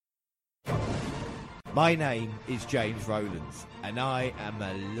My name is James Rowlands, and I am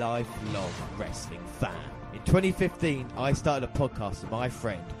a lifelong wrestling fan. In 2015, I started a podcast with my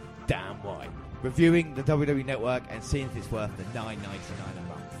friend, Dan White, reviewing the WWE Network and seeing if it's worth the $9.99 a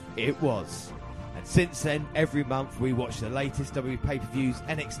month. It was. And since then, every month we watch the latest WWE pay-per-views,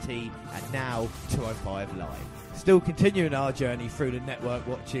 NXT, and now 205 Live. Still continuing our journey through the network,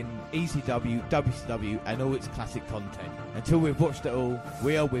 watching ECW, WCW, and all its classic content. Until we've watched it all,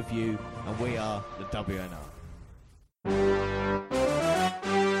 we are with you, and we are the WNR.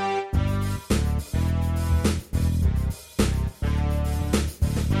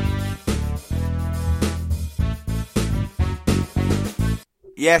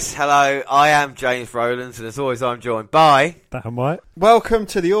 Yes, hello, I am James Rowlands, and as always I'm joined by... Dan White. Welcome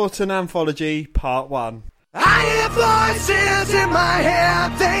to the Orton Anthology, Part 1. I hear voices in my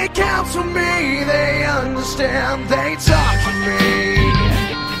head, they counsel me, they understand, they talk to me.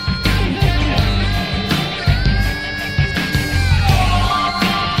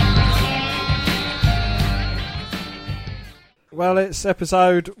 Well, it's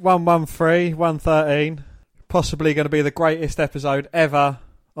episode 113, 113, possibly going to be the greatest episode ever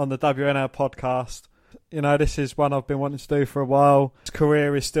on the WNR podcast. You know, this is one I've been wanting to do for a while. His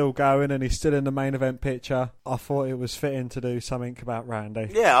career is still going and he's still in the main event picture. I thought it was fitting to do something about Randy.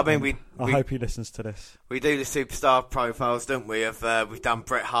 Yeah, I mean, I hope he listens to this. We do the superstar profiles, don't we? We've done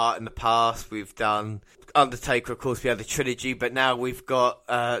Bret Hart in the past. We've done Undertaker, of course. We had the trilogy, but now we've got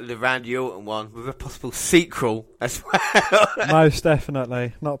the Randy Orton one with a possible sequel as well. Most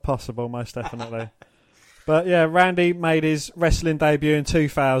definitely. Not possible, most definitely. But yeah, Randy made his wrestling debut in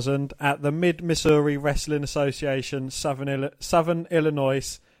 2000 at the Mid-Missouri Wrestling Association Southern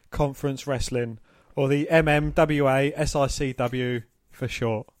Illinois Conference Wrestling, or the MMWA SICW for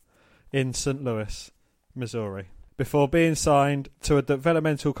short, in St. Louis, Missouri, before being signed to a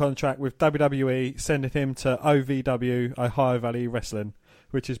developmental contract with WWE, sending him to OVW, Ohio Valley Wrestling,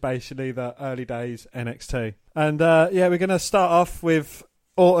 which is basically the early days NXT. And yeah, we're going to start off with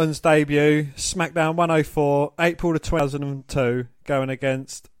Orton's debut, SmackDown 104, April 2002, going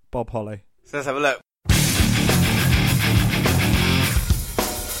against Bob Holly. So let's have a look.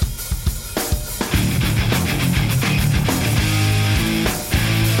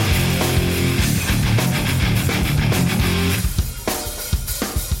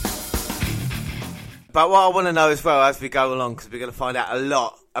 But what I want to know as well as we go along, because we're going to find out a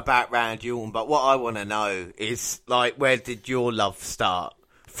lot about Randy Orton, but what I want to know is, like, where did your love start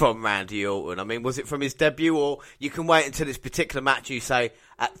from Randy Orton? I mean, was it from his debut, or you can wait until this particular match you say,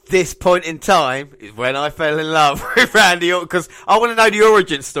 at this point in time is when I fell in love with Randy Orton? Because I want to know the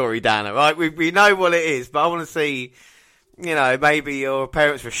origin story, Dana, right? We know what it is, but I want to see, you know, maybe your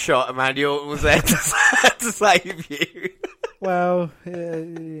parents were shot and Randy Orton was there to save you. Well,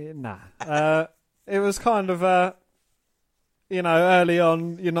 nah. It was kind of, you know, early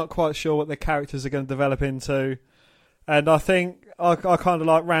on, you're not quite sure what the characters are going to develop into. And I think I kind of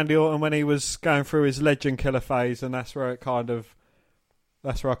like Randy Orton when he was going through his legend killer phase, and that's where I kind of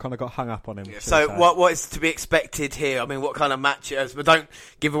got hung up on him. Yeah, so what is to be expected here? I mean, what kind of matches? We don't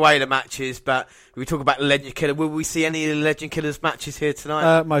give away the matches, but we talk about legend killer. Will we see any of the legend killers matches here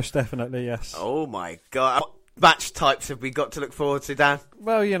tonight? Most definitely, yes. Oh my God. What match types have we got to look forward to, Dan?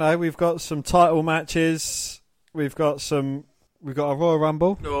 Well, you know, we've got some title matches. We've got a Royal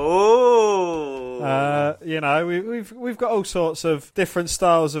Rumble. Oh. You know, we've got all sorts of different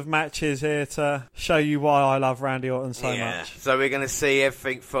styles of matches here to show you why I love Randy Orton so much. So we're going to see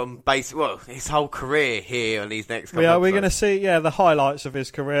everything from his whole career here on these next couple. Yeah, we're going to see the highlights of his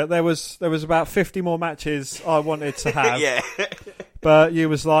career. There was about 50 more matches I wanted to have. Yeah. But you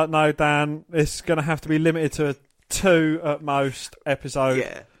was like, no, Dan, it's going to have to be limited to 2 at most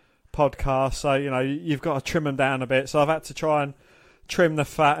episode podcast. So, you know, you've got to trim them down a bit. So I've had to try and trim the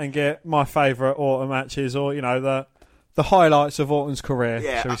fat and get my favourite Orton matches, or, you know, the highlights of Orton's career,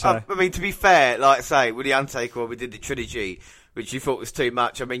 shall we say. I mean, to be fair, like I say, with The Undertaker, we did the trilogy, which you thought was too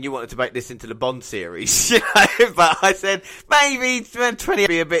much. I mean, you wanted to make this into the Bond series, you know, but I said maybe 20 would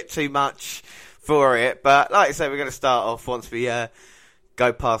be a bit too much for it. But like I say, we're going to start off once we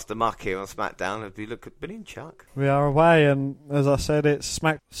go past the muck here on SmackDown. If we look at Billy and Chuck. We are away, and as I said, it's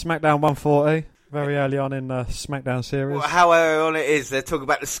SmackDown 140. Very early on in the SmackDown series. Well, how early on it is, they're talking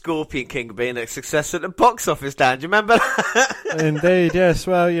about the Scorpion King being a success at the box office, Dan. Do you remember that? Indeed, yes.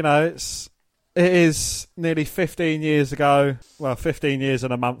 Well, you know, it is nearly 15 years ago. Well, 15 years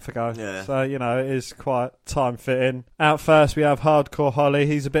and a month ago. Yeah. So, you know, it is quite time-fitting. Out first, we have Hardcore Holly.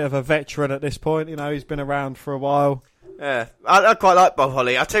 He's a bit of a veteran at this point. You know, he's been around for a while. Yeah, I quite like Bob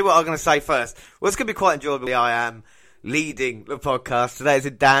Holly. I'll tell you what I'm going to say first. Well, it's going to be quite enjoyable. I am leading the podcast. Today is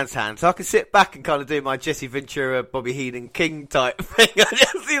in Dan's hands, so I can sit back and kind of do my Jesse Ventura, Bobby Heenan King type thing. I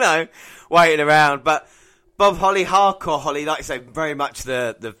just, waiting around. But Bob Holly, hardcore Holly, like I say, very much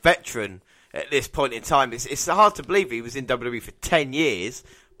the veteran at this point in time. It's hard to believe he was in WWE for 10 years.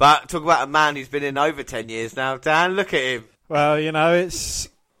 But talk about a man who's been in over 10 years now. Dan, look at him. Well,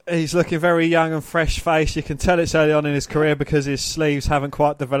 he's looking very young and fresh-faced. You can tell it's early on in his career because his sleeves haven't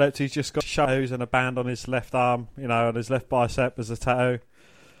quite developed. He's just got shows and a band on his left arm, on his left bicep as a tattoo.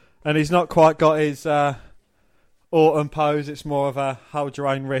 And he's not quite got his Orton pose. It's more of a hold your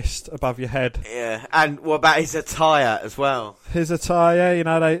own wrist above your head. Yeah, and what about his attire as well? His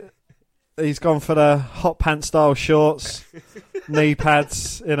attire, he's gone for the hot pants style shorts, knee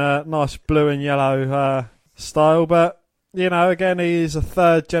pads in a nice blue and yellow style. But, again, he is a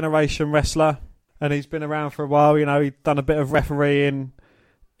third generation wrestler and he's been around for a while. He's done a bit of refereeing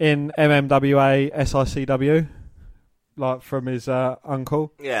in MMWA, SICW, like from his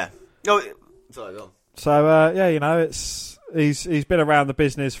uncle. Yeah. Oh, sorry, go on. So, he's been around the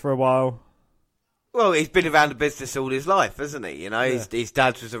business for a while. Well, he's been around the business all his life, hasn't he? His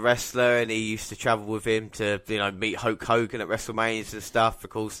dad was a wrestler and he used to travel with him to, meet Hulk Hogan at WrestleManias and stuff. Of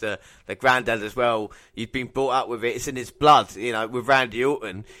course, the granddad as well, he'd been brought up with it. It's in his blood, with Randy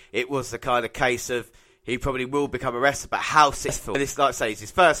Orton. It was the kind of case of he probably will become a wrestler, but how successful. This, like I say, is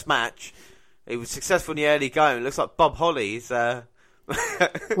his first match. He was successful in the early going. It looks like Bob Holly's...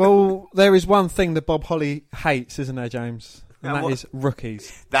 Well, there is one thing that Bob Holly hates, isn't there, James? And that is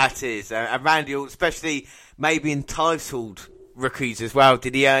rookies. That is. And Randy Orton, especially maybe entitled rookies as well.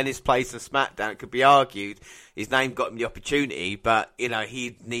 Did he earn his place on SmackDown? It could be argued. His name got him the opportunity, but,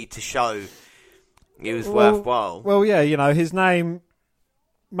 he'd need to show it was worthwhile. Well, yeah, his name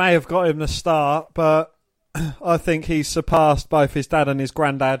may have got him the start, but I think he's surpassed both his dad and his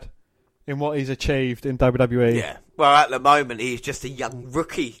granddad in what he's achieved in WWE. Yeah. Well, at the moment, he's just a young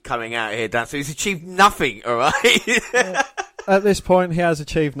rookie coming out here, Dan, so he's achieved nothing, all right? At this point, he has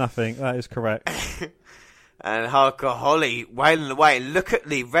achieved nothing. That is correct. And Hardcore Holly wailing away. Look at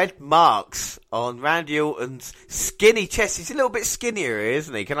the red marks on Randy Orton's skinny chest. He's a little bit skinnier,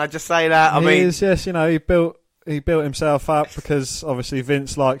 isn't he? Can I just say that? He is, yes. He built himself up because obviously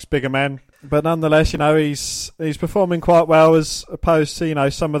Vince likes bigger men. But nonetheless, he's performing quite well as opposed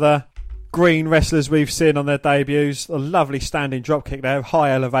to, some of the green wrestlers we've seen on their debuts. A lovely standing dropkick there,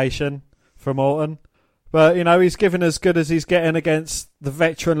 high elevation from Orton. But, he's given as good as he's getting against the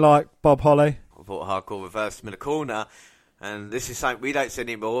veteran like Bob Holly. I thought Hardcore reversed him in the corner. And this is something we don't see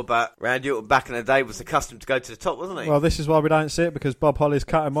anymore, but Randy Orton back in the day was accustomed to go to the top, wasn't he? Well, this is why we don't see it, because Bob Holly's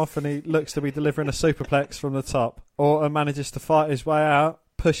cut him off and he looks to be delivering a superplex from the top. Orton manages to fight his way out,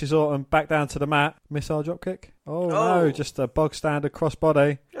 pushes Orton back down to the mat. Missile dropkick. Oh, no, just a bog standard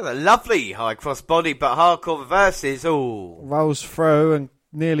crossbody. Yeah, a lovely high crossbody, but Hardcore reverses. Oh, rolls through and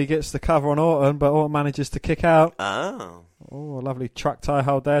nearly gets the cover on Orton, but Orton manages to kick out. Oh, a lovely truck tie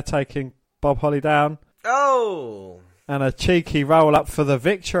hold there, taking Bob Holly down. Oh, and a cheeky roll up for the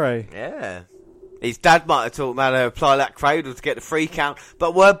victory. Yeah. His dad might have taught him how to apply that cradle to get the 3 count,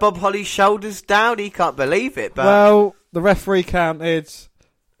 but were Bob Holly's shoulders down? He can't believe it. But well, the referee counted,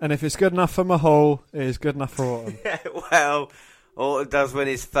 and if it's good enough for Mahal, it is good enough for Orton. Yeah, well, Orton does win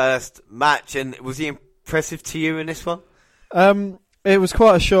his first match, and was he impressive to you in this one? It was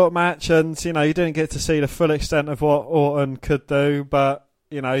quite a short match, and you didn't get to see the full extent of what Orton could do, but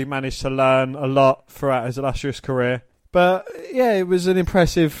he managed to learn a lot throughout his illustrious career. But yeah, it was an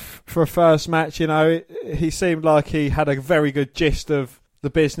impressive for a first match. He seemed like he had a very good gist of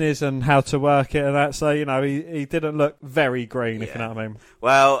the business and how to work it and that. So he didn't look very green, if you know what I mean.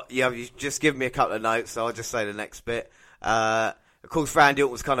 Well, you've just given me a couple of notes, so I'll just say the next bit. Of course, Randy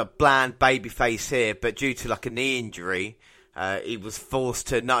Orton was kind of bland babyface here, but due to like a knee injury, he was forced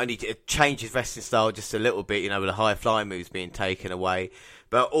to not only change his wrestling style just a little bit, with the high fly moves being taken away,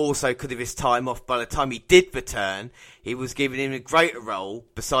 but also because of his time off. By the time he did return, he was giving him a greater role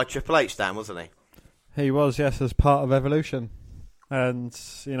beside Triple H, Dan, wasn't he? He was, yes, as part of Evolution. And,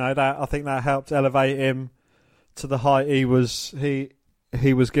 that I think that helped elevate him to the height he was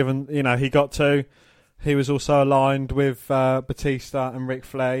given, he got to. He was also aligned with Batista and Ric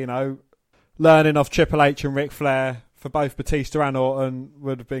Flair, learning off Triple H and Ric Flair for both Batista and Orton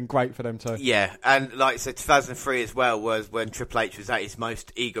would have been great for them too. Yeah, and like I said, 2003 as well was when Triple H was at his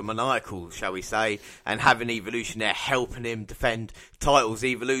most egomaniacal, shall we say, and having Evolution there helping him defend titles.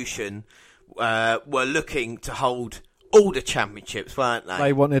 Evolution were looking to hold all the championships, weren't they?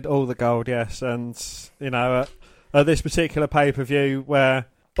 They wanted all the gold, yes, and at this particular pay-per-view where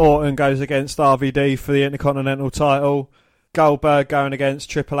Orton goes against RVD for the Intercontinental title, Goldberg going against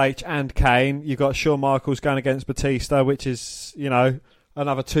Triple H and Kane. You've got Shawn Michaels going against Batista, which is,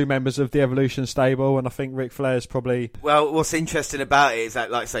 another 2 members of the Evolution stable, and I think Ric Flair's probably... Well, what's interesting about it is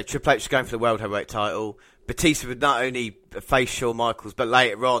that, like I say, Triple H is going for the World Heavyweight title. Batista would not only face Shawn Michaels, but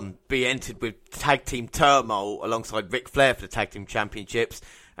later on be entered with tag team turmoil alongside Ric Flair for the tag team championships,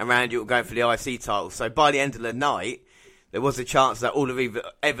 and Randy Orton going for the IC title. So by the end of the night, there was a chance that all of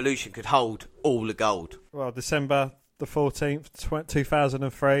Evolution could hold all the gold. Well, December the 14th,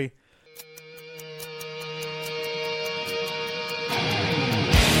 2003...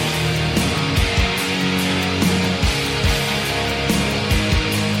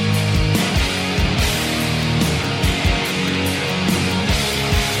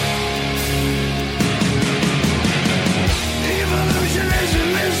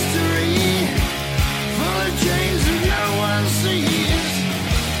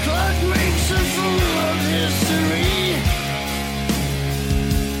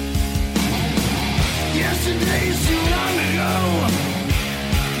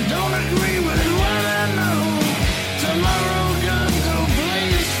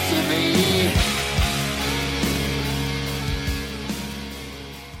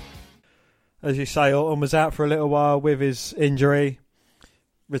 As you say, Orton was out for a little while with his injury,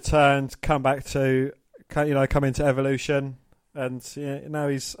 returned, come into Evolution, and now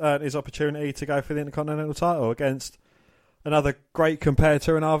he's earned his opportunity to go for the Intercontinental title against another great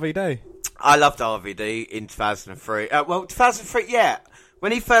competitor in RVD. I loved RVD in 2003. 2003, yeah.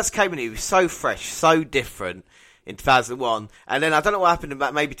 When he first came in, he was so fresh, so different in 2001. And then I don't know what happened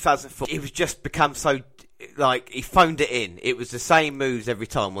about maybe 2004. He was just become so... he phoned it in. It was the same moves every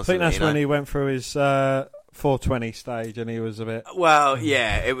time, wasn't it? I think that's when he went through his 420 stage and he was a bit... Well,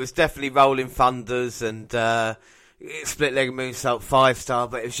 yeah, it was definitely Rolling Thunders and Split Leg Moonsault 5-star,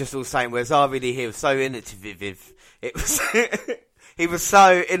 but it was just all the same. Whereas RVD here was so innovative. It was... he was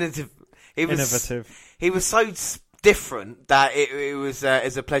so innovative. He was so different that it was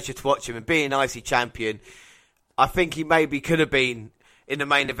a pleasure to watch him. And being IC champion, I think he maybe could have been in the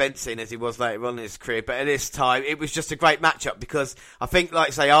main event scene as he was later on in his career, but at this time it was just a great matchup because I think,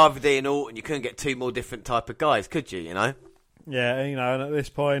 like say, RVD and Orton, you couldn't get 2 more different type of guys, could you? Yeah, and at this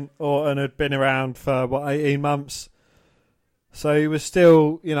point Orton had been around for 18 months, so he was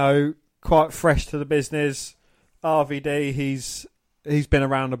still quite fresh to the business. RVD, he's been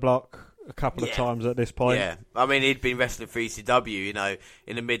around the block a couple of times at this point. Yeah, I mean, he'd been wrestling for ECW,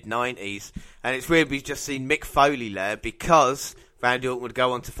 in the mid-90s, and it's weird we've just seen Mick Foley there because Randy Orton would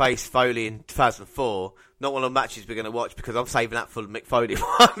go on to face Foley in 2004. Not one of the matches we're going to watch because I'm saving that for the Mick Foley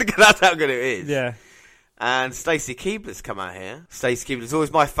one because that's how good it is. Yeah. And Stacey Keibler's come out here. Stacey Keibler's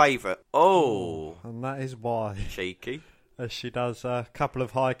always my favourite. Oh. And that is why. Cheeky. As she does a couple of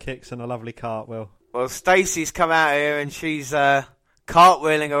high kicks and a lovely cartwheel. Well, Stacey's come out here and she's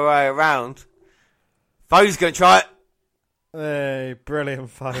cartwheeling her way around. Foley's going to try it. Hey, brilliant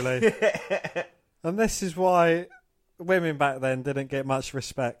Foley. And this is why women back then didn't get much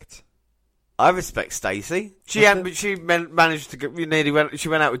respect. I respect Stacey. She managed to get, she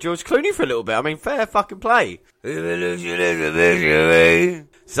went out with George Clooney for a little bit. I mean, fair fucking play.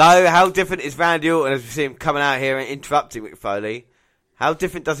 So, how different is Randy Orton as we see him coming out here and interrupting Mick Foley? How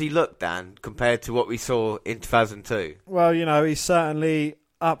different does he look, Dan, compared to what we saw in 2002? Well, he's certainly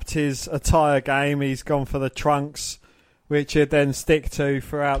upped his attire game. He's gone for the trunks, which he'd then stick to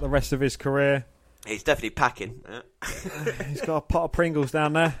throughout the rest of his career. He's definitely packing. He's got a pot of Pringles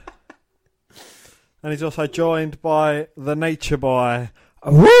down there. And he's also joined by the Nature Boy,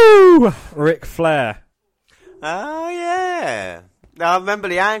 Ric Flair. Oh, yeah. Now, I remember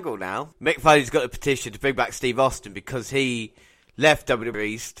the angle now. Mick Foley's got a petition to bring back Steve Austin because he left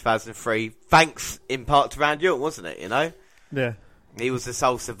WWE 2003, thanks in part to Randy Orton, wasn't it, Yeah. He was the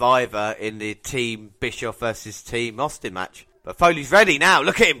sole survivor in the Team Bischoff versus Team Austin match. But Foley's ready now.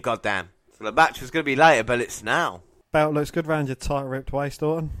 Look at him, goddamn. So the match was going to be later, but it's now. Belt looks good round your tight ripped waist,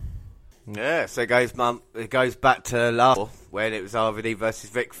 Orton. Yeah, so it goes back to last when it was RVD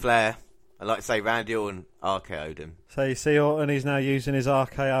versus Ric Flair. And like I say, Randy Orton RKO'd him. So you see Orton, he's now using his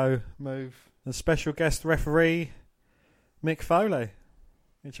RKO move. And special guest referee, Mick Foley.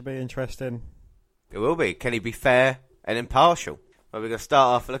 Which will be interesting. It will be. Can he be fair and impartial? Well, we're going to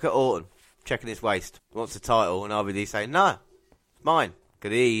start off. Look at Orton, checking his waist. He wants the title, and RVD saying, no, it's mine.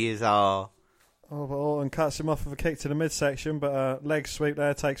 Because he is our... Oh, but Orton cuts him off with a kick to the midsection, but a leg sweep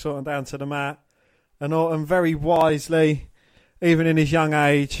there takes Orton down to the mat. And Orton very wisely, even in his young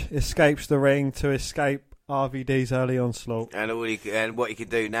age, escapes the ring to escape RVD's early onslaught. And what he can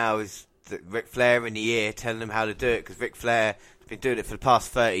do now is Ric Flair in the ear telling him how to do it, because Ric Flair has been doing it for the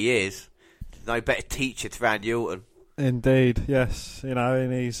past 30 years. There's no better teacher to Randy Orton. Indeed, yes.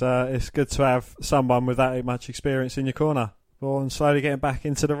 And he's it's good to have someone with that much experience in your corner. Orton slowly getting back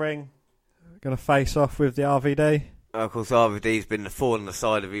into the ring. Going to face off with the RVD. Of course, RVD's been the thorn on the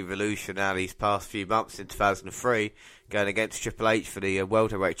side of Evolution now these past few months in 2003, going against Triple H for the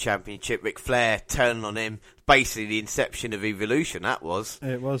World Heavyweight Championship. Ric Flair turning on him. Basically the inception of Evolution, that was.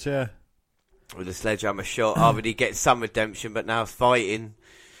 It was, yeah. With a sledgehammer shot. RVD getting some redemption, but now fighting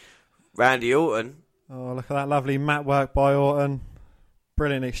Randy Orton. Oh, look at that lovely mat work by Orton.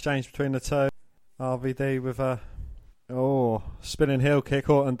 Brilliant exchange between the two. RVD with a spinning heel kick.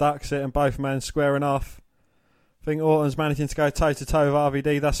 Orton ducks it and both men squaring off. I think Orton's managing to go toe-to-toe with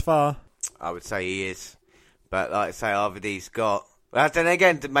RVD thus far. I would say he is. But like I say, RVD's got... Well, then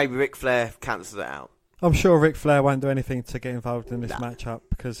again, maybe Ric Flair cancelled it out. I'm sure Ric Flair won't do anything to get involved in this matchup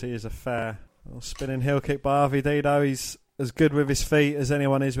because he is a fair spinning heel kick by RVD, though. He's as good with his feet as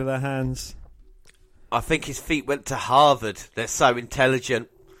anyone is with their hands. I think his feet went to Harvard. They're so intelligent.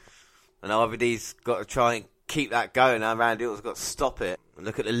 And RVD's got to try and keep that going. Now Randy Orton's got to stop it. And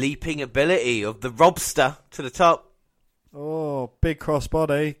look at the leaping ability of the Robster to the top. Oh, big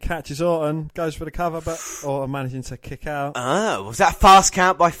crossbody. Catches Orton. Goes for the cover, but Orton managing to kick out. Oh, was that fast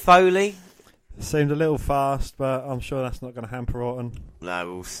count by Foley? Seemed a little fast, but I'm sure that's not going to hamper Orton.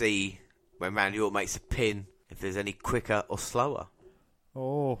 No, we'll see when Randy Orton makes a pin if there's any quicker or slower.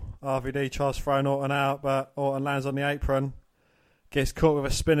 Oh, RVD tries throwing Orton out, but Orton lands on the apron. Gets caught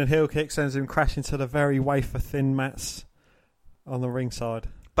with a spinning heel kick, sends him crashing to the very wafer-thin mats on the ringside.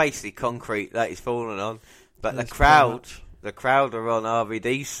 Basically concrete that he's fallen on. But the crowd are on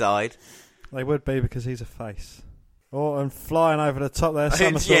RVD's side. They would be because he's a face. Orton flying over the top there,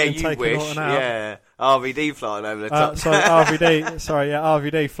 somersaulting, taking Orton out. Yeah, RVD flying over the top.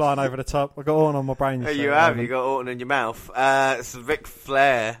 RVD flying over the top. I've got Orton on my brain. You got Orton in your mouth. It's Ric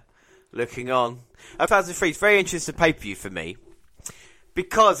Flair looking on. 2003 is very interesting pay-per-view for me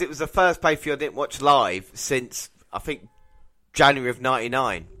because it was the first pay-per-view I didn't watch live since, I think, January of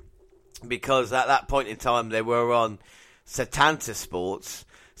 99. Because at that point in time they were on Setanta Sports.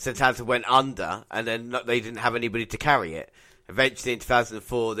 Setanta went under, and then they didn't have anybody to carry it. Eventually, in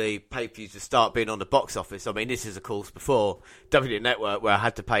 2004, the pay-per-views would start being on the box office. I mean, this is, of course, before WWE Network, where I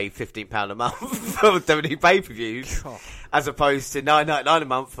had to pay £15 a month for WWE pay-per-views, as opposed to $9.99 a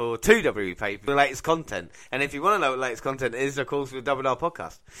month for two WWE pay-per-views, the latest content. And if you want to know what the latest content is, of course, with WNR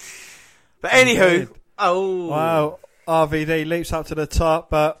podcast. But anywho, wow. RVD leaps up to the top,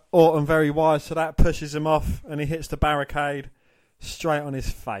 but Orton very wise, so that pushes him off, and he hits the barricade straight on his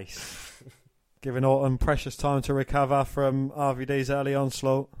face, giving Orton precious time to recover from RVD's early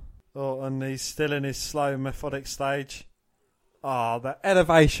onslaught. Orton, he's still in his slow, methodic stage. The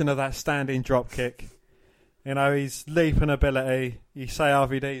elevation of that standing drop kick. His leaping ability. You say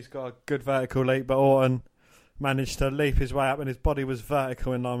RVD's got a good vertical leap, but Orton managed to leap his way up and his body was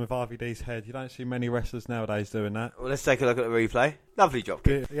vertical in line with RVD's head. You don't see many wrestlers nowadays doing that. Well, let's take a look at the replay. Lovely drop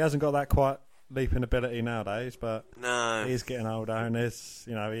kick. He hasn't got that quite leaping ability nowadays, but no, he is getting older and he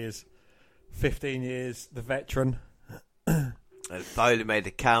is 15 years the veteran. And Foley made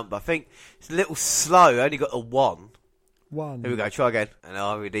the count, but I think it's a little slow. Only got a one. Here we go, try again. And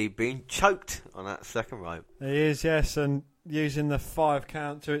RVD being choked on that second rope. He is, yes, and using the 5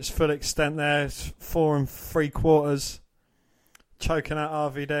 count to its full extent there. It's 4 3/4, choking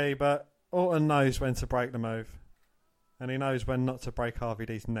out RVD, but Orton knows when to break the move. And he knows when not to break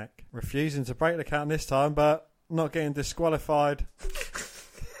RVD's neck. Refusing to break the count this time, but not getting disqualified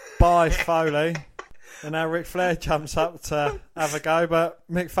by Foley. And now Ric Flair jumps up to have a go, but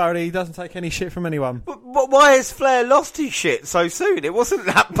Mick Foley doesn't take any shit from anyone. But why has Flair lost his shit so soon? It wasn't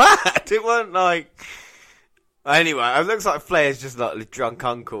that bad. It wasn't like... Anyway, it looks like Flair's just like a drunk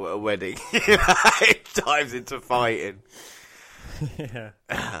uncle at a wedding. He dives into fighting. Yeah.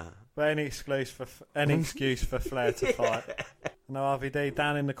 But any excuse for Flair to fight. Now RVD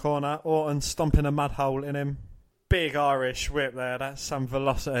down in the corner. Orton stomping a mud hole in him. Big Irish whip there. That's some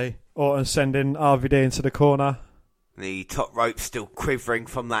velocity. Orton sending RVD into the corner. The top rope still quivering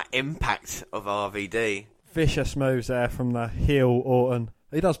from that impact of RVD. Vicious moves there from the heel Orton.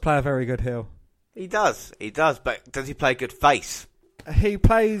 He does play a very good heel. He does, but does he play a good face?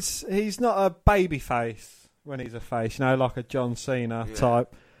 He's not a baby face when he's a face, like a John Cena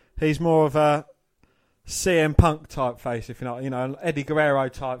type. He's more of a CM Punk type face, if you're not, Eddie Guerrero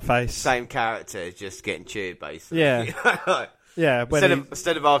type face. Same character, just getting cheered, basically. Yeah. Yeah.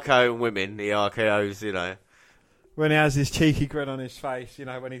 Instead of RKO and women, the RKO's, When he has his cheeky grin on his face,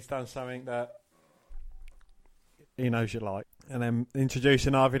 when he's done something that he knows you like. And then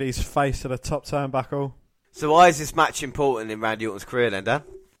introducing RVD's face to the top turnbuckle. So why is this match important in Randy Orton's career then, Dan?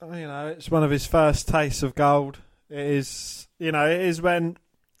 It's one of his first tastes of gold. It is, it is when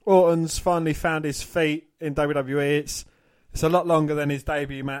Orton's finally found his feet in WWE. It's a lot longer than his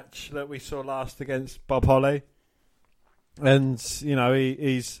debut match that we saw last against Bob Holly. And,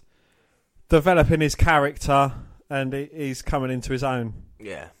 he's developing his character and he's coming into his own.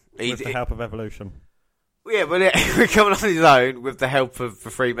 Yeah. With the help of Evolution. Yeah, but we're coming on his own with the help of the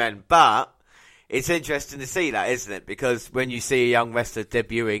three men. But it's interesting to see that, isn't it? Because when you see a young wrestler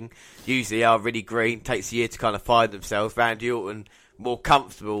debuting, usually are really green, takes a year to kind of find themselves. Randy Orton, more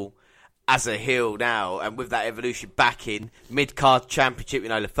comfortable as a heel now, and with that Evolution back in, mid-card championship,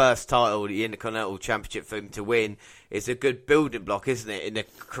 the first title, the Intercontinental Championship for him to win, is a good building block, isn't it, in a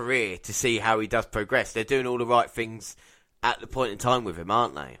career to see how he does progress. They're doing all the right things at the point in time with him,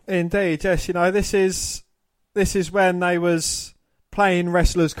 aren't they? Indeed, yes. This is when they was playing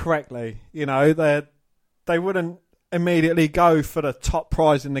wrestlers correctly. They wouldn't immediately go for the top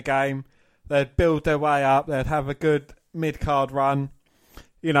prize in the game. They'd build their way up. They'd have a good mid-card run,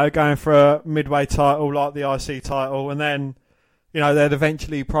 going for a midway title like the IC title, and then, they'd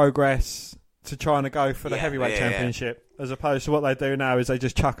eventually progress to trying to go for the heavyweight championship, as opposed to what they do now is they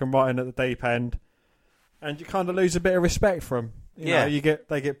just chuck them right in at the deep end, and you kind of lose a bit of respect for them. They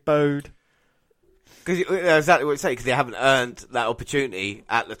get booed. Because exactly what you say, because they haven't earned that opportunity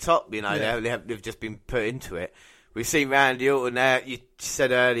at the top. They've just been put into it. We've seen Randy Orton there. You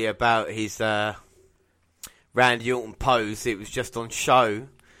said earlier about his Randy Orton pose. It was just on show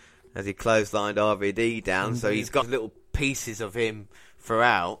as he clotheslined RVD down. Mm-hmm. So he's got little pieces of him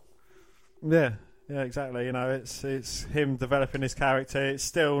throughout. Yeah, exactly. It's him developing his character. It's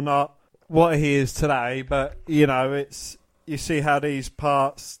still not what he is today, but it's. You see how these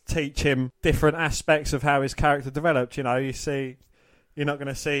parts teach him different aspects of how his character developed. You're not going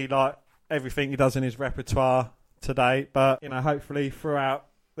to see like everything he does in his repertoire today, but hopefully throughout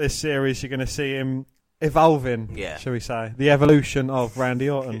this series you're going to see him evolving. Yeah, shall we say the evolution of Randy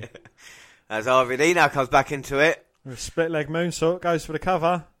Orton? As RVD now comes back into it, with a split leg moonsault, goes for the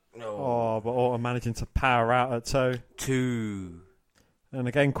cover. Oh, but Orton managing to power out at two, and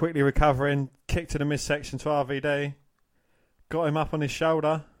again quickly recovering, kick to the midsection to RVD. Got him up on his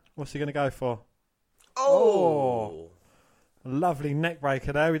shoulder. What's he going to go for? Oh! Lovely neck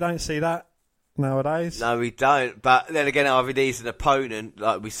breaker there. We don't see that nowadays. No, we don't. But then again, RVD's an opponent,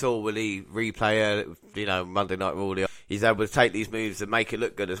 like we saw with the replay, Monday Night Raw. He's able to take these moves and make it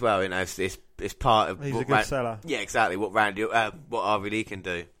look good as well. It's part of... He's a good seller. Yeah, exactly. What RVD can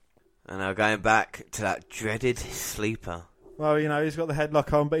do. And now going back to that dreaded sleeper. Well, he's got the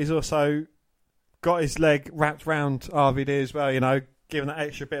headlock on, but he's also... got his leg wrapped round RVD as well, giving that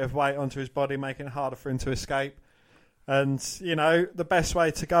extra bit of weight onto his body, making it harder for him to escape. And, the best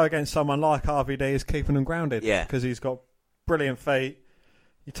way to go against someone like RVD is keeping him grounded. Yeah. Because he's got brilliant feet.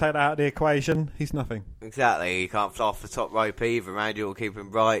 You take that out of the equation, he's nothing. Exactly. He can't fly off the top rope either. Randy will keep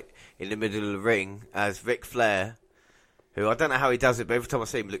him right in the middle of the ring as Ric Flair, who I don't know how he does it, but every time I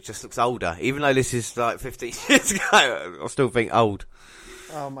see him, just looks older. Even though this is like 15 years ago, I still think old.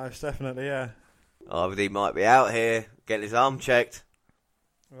 Oh, most definitely, yeah. RVD might be out here, getting his arm checked.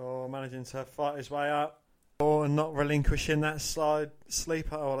 Oh, managing to fight his way up. Oh, and not relinquishing that side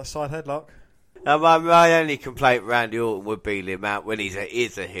sleeper or the side headlock. My only complaint with Randy Orton would be the amount when he's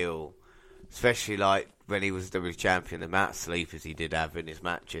a heel. Especially like when he was WWE Champion, the amount of sleepers he did have in his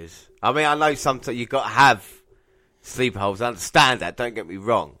matches. I mean, I know sometimes you've got to have sleeper holds. I understand that, don't get me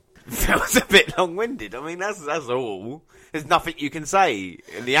wrong. It was a bit long-winded. I mean, that's all. There's nothing you can say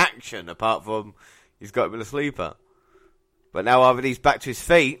in the action apart from he's got him in a sleeper. But now RVD's back to his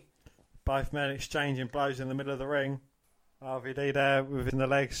feet. Both men exchanging blows in the middle of the ring. RVD there within the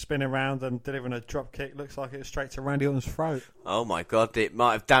legs, spinning around and delivering a drop kick. Looks like it was straight to Randy Orton's throat. Oh my God, it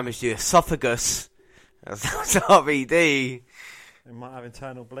might have damaged the esophagus. That's RVD. It might have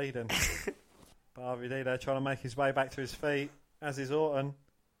internal bleeding. But RVD there trying to make his way back to his feet, as is Orton.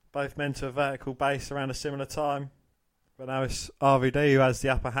 Both men to a vertical base around a similar time. But now it's RVD who has the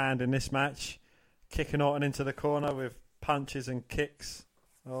upper hand in this match. Kicking Orton into the corner with punches and kicks.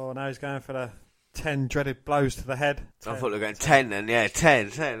 Oh, now he's going for the 10 dreaded blows to the head. I thought they were going 10 then, yeah, 10.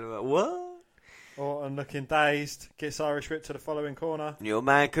 What? Orton looking dazed. Gets Irish whip to the following corner. Your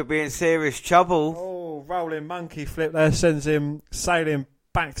man could be in serious trouble. Oh, rolling monkey flip there. Sends him sailing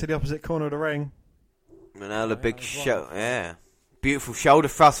back to the opposite corner of the ring. And now the big beautiful shoulder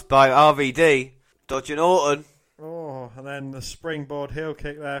thrust by RVD. Dodging Orton. Oh, and then the springboard heel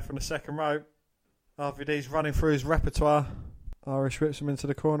kick there from the second rope. RVD's running through his repertoire. Irish whips him into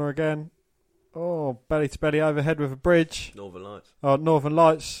the corner again. Oh, belly to belly overhead with a bridge. Northern Lights. Oh, Northern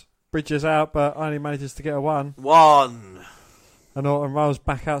Lights bridges out, but only manages to get a one. And Orton rolls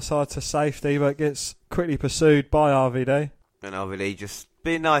back outside to safety, but gets quickly pursued by RVD. And RVD just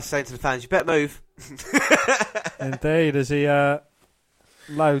being nice, saying to the fans, you better move. Indeed, as he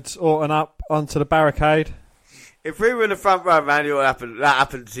loads Orton up onto the barricade. If we were in the front row, Randy, that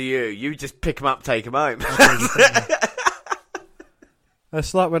happened to you, you just pick him up, take him home.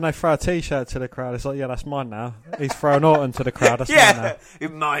 It's like when they throw a T-shirt to the crowd. It's like, yeah, that's mine now. He's throwing Orton to the crowd. That's mine now. You're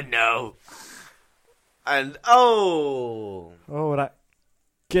mine now. And, Oh, that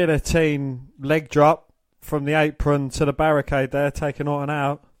guillotine leg drop from the apron to the barricade there, taking Orton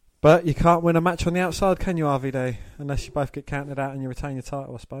out. But you can't win a match on the outside, can you, RVD? Unless you both get counted out and you retain your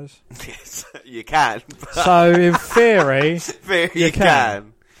title, I suppose. yes, you can. So, in theory, you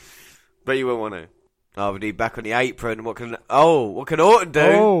can. But you won't want to. RVD back on the apron. What can Orton do?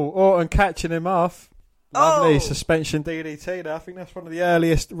 Oh, Orton catching him off. Lovely suspension DDT there. I think that's one of the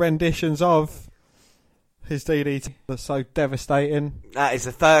earliest renditions of his DDT. That's so devastating. That is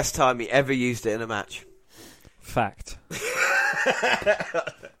the first time he ever used it in a match. Fact.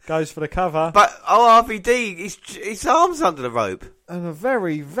 Goes for the cover. But, RVD, his arm's under the rope. And a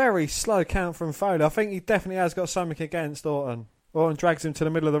very, very slow count from Foley. I think he definitely has got something against Orton. Orton drags him to the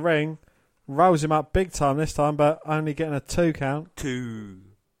middle of the ring. Rolls him up big time this time, but only getting a 2 count. 2.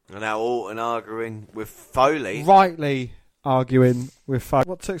 And now Orton arguing with Foley. Rightly arguing with Foley.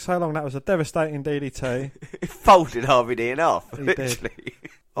 What took so long? That was a devastating DDT. It folded RVD in half, He literally.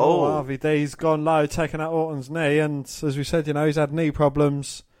 did. RVD's gone low, taking out Orton's knee, and as we said, he's had knee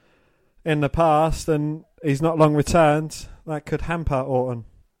problems in the past, and he's not long returned. That could hamper Orton.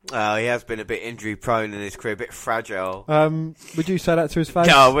 Oh, he has been a bit injury prone in his career, a bit fragile. Would you say that to his face?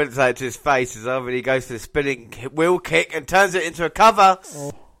 No, I wouldn't say it to his face, as RVD goes for the spinning wheel kick and turns it into a cover.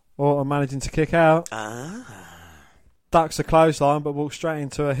 Orton managing to kick out. Ducks a clothesline, but walks straight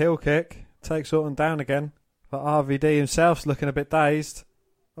into a heel kick. Takes Orton down again. But RVD himself's looking a bit dazed.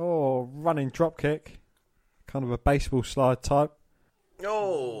 Running drop kick. Kind of a baseball slide type.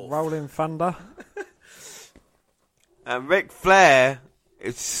 Rolling thunder. And Ric Flair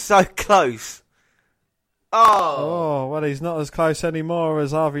is so close. Well, he's not as close anymore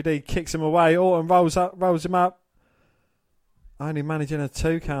as RVD kicks him away. Orton rolls him up. Only managing a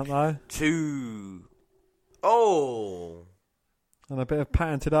 2 count though. 2. And a bit of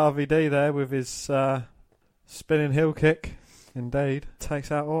patented RVD there with his spinning heel kick. Indeed.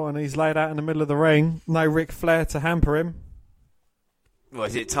 Takes out Orton. He's laid out in the middle of the ring. No Ric Flair to hamper him. Well,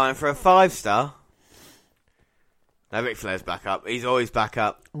 is it time for a 5-star? No, Ric Flair's back up. He's always back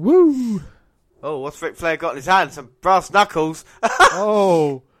up. Woo! What's Ric Flair got in his hand? Some brass knuckles.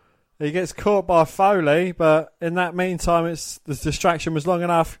 He gets caught by Foley, but in that meantime, the distraction was long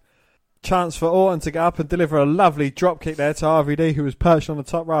enough. Chance for Orton to get up and deliver a lovely drop kick there to RVD, who was perched on the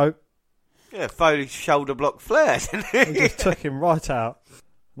top rope. Yeah, Foley shoulder blocked Flair, didn't he? He just took him right out.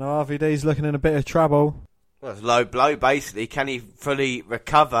 Now RVD's looking in a bit of trouble. Well, it's a low blow, basically. Can he fully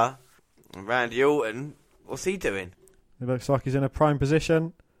recover? And Randy Orton, what's he doing? It looks like he's in a prone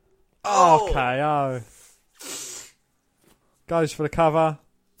position. KO. Goes for the cover.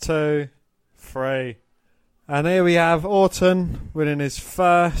 2, 3. And here we have Orton winning his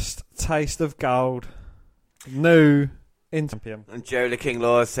first taste of gold. New champion. And Joe the King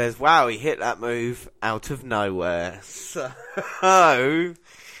Lawler says, wow, he hit that move out of nowhere. So, the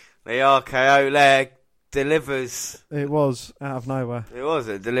RKO leg delivers. It was out of nowhere.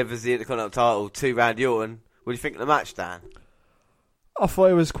 It delivers the Intercontinental title to Randy Orton. What do you think of the match, Dan? I thought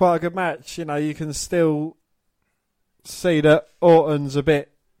it was quite a good match. You can still see that Orton's a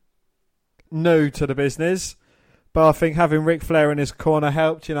bit new to the business, but I think having Ric Flair in his corner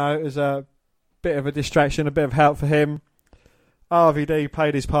helped. It was a bit of a distraction, a bit of help for him. RVD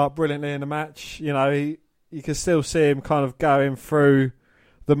played his part brilliantly in the match. You could still see him kind of going through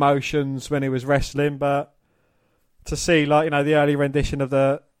the motions when he was wrestling, but to see the early rendition of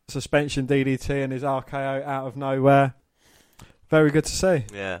the suspension DDT and his RKO out of nowhere, very good to see.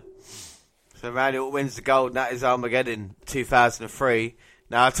 Yeah. So Randy Orton wins the gold, and that is Armageddon 2003.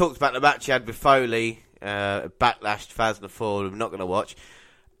 Now, I talked about the match he had with Foley, Backlash 2004, I'm not going to watch.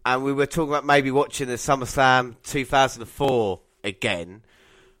 And we were talking about maybe watching the SummerSlam 2004 again.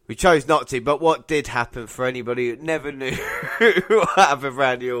 We chose not to, but what did happen for anybody who never knew what happened with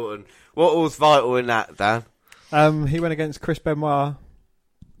Randy Orton? What was vital in that, Dan? He went against Chris Benoit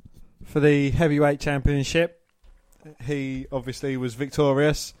for the heavyweight championship. He obviously was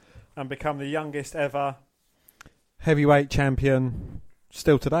victorious and become the youngest ever heavyweight champion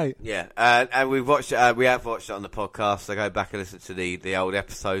still to date. Yeah, and we've watched it. We have watched it on the podcast. So go back and listen to the old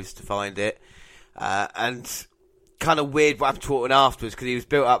episodes to find it. And kind of weird what happened to Orton afterwards, because he was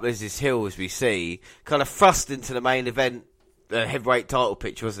built up as this heel, as we see, kind of thrust into the main event the heavyweight title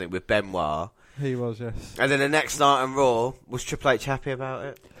picture, wasn't it, with Benoit? He was, yes. And then the next night on Raw, was Triple H happy about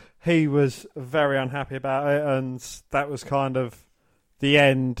it? He was very unhappy about it, and that was kind of the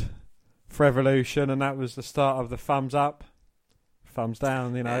end for Evolution, and that was the start of the thumbs up, thumbs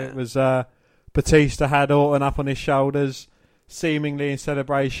down. You know, It was Batista had Orton up on his shoulders, seemingly in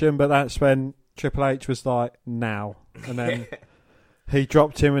celebration, but that's when Triple H was like, now. And then he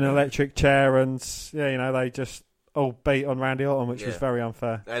dropped him in an electric chair, and they just all beat on Randy Orton, which was very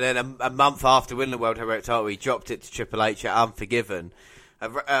unfair. And then a month after winning the World Heavyweight title, he dropped it to Triple H at Unforgiven.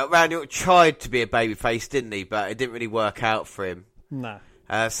 Randy Orton tried to be a babyface, didn't he? But it didn't really work out for him. No.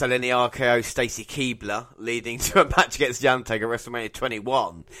 So then the RKO Stacy Keibler, leading to a match against The Undertaker at WrestleMania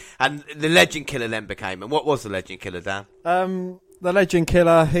 21. And the Legend Killer then became. And what was the Legend Killer, Dan? The Legend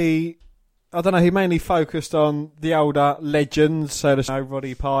Killer, he mainly focused on the older legends. So there's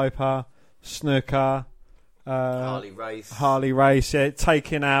Roddy Piper, Snooker, Harley Race,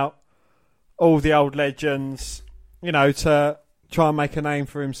 taking out all the old legends, to try and make a name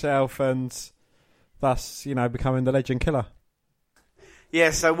for himself, and thus, becoming the Legend Killer.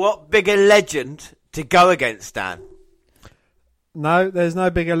 Yeah, so what bigger legend to go against, Dan? No, there's no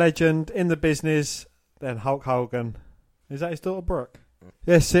bigger legend in the business than Hulk Hogan. Is that his daughter, Brooke?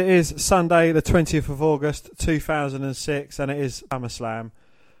 Yes, it is Sunday, the 20th of August, 2006, and it is SummerSlam.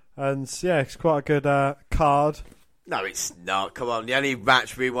 And it's quite a good card. No, it's not. Come on, the only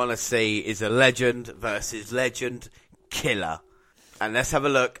match we want to see is a legend versus legend killer. And let's have a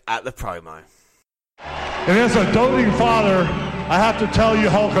look at the promo. And as a doting father, I have to tell you,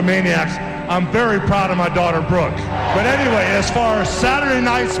 Hulkamaniacs, I'm very proud of my daughter, Brooke. But anyway, as far as Saturday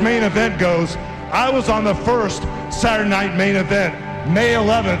night's main event goes, I was on the first Saturday night main event, May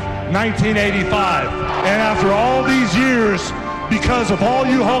 11th, 1985. And after all these years, because of all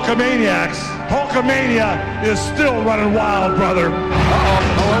you Hulkamaniacs, Hulkamania is still running wild, brother.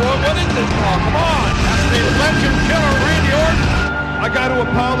 What is this? Oh, come on. That's the legend killer, Randy Orton. I got to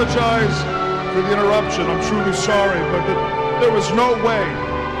apologize for the interruption. I'm truly sorry, but there was no way,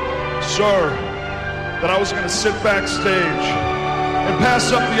 sir, that I was going to sit backstage and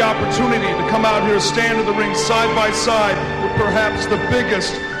pass up the opportunity to come out here, stand in the ring side by side with perhaps the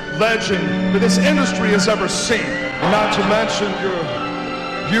biggest legend that this industry has ever seen. Not to mention your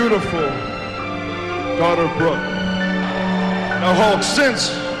beautiful daughter, Brooke. Now, Hulk,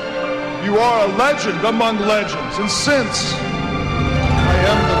 since you are a legend among legends, and since I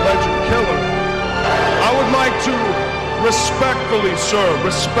am the legend killer, I would like to respectfully, sir,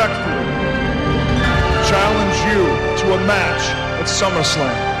 challenge you to a match at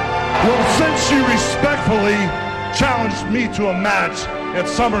SummerSlam. Well, since you respectfully challenged me to a match at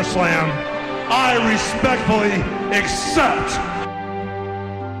SummerSlam, I respectfully accept.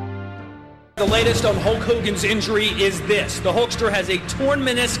 The latest on Hulk Hogan's injury is this. The Hulkster has a torn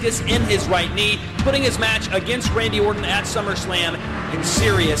meniscus in his right knee, putting his match against Randy Orton at SummerSlam in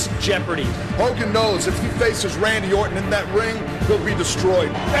serious jeopardy. Hogan knows if he faces Randy Orton in that ring, he'll be destroyed.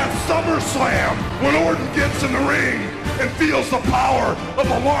 At SummerSlam, when Orton gets in the ring and feels the power of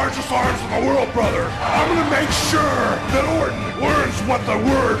the largest arms in the world, brother, I'm going to make sure that Orton learns what the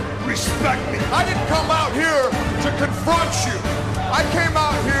word respect means. I didn't come out here to confront you. I came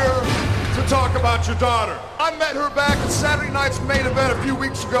out here to talk about your daughter. I met her back at Saturday night's main event a few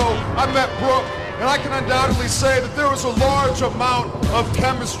weeks ago. I met Brooke, and I can undoubtedly say that there was a large amount of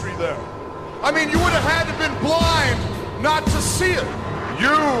chemistry there. I mean, you would have had to have been blind not to see it. You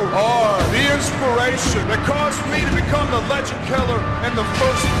are the inspiration that caused me to become the legend killer in the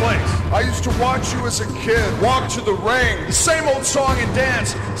first place. I used to watch you as a kid, walk to the ring, the same old song and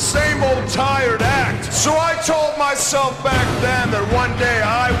dance, same old tired act. So I told myself back then that one day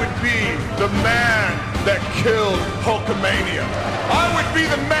I would be the man that killed Hulkamania. I would be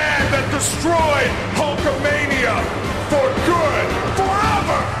the man that destroyed Hulkamania for good,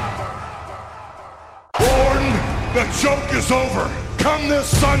 forever. Orton, the joke is over. Come this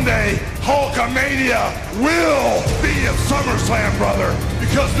Sunday, Hulkamania will be at SummerSlam, brother,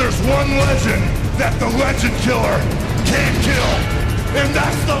 because there's one legend that the legend killer can't kill, and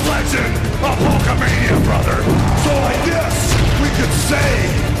that's the legend of Hulkamania, brother. So I guess we could say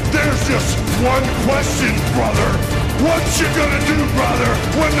there's just one question, brother. What you gonna do, brother,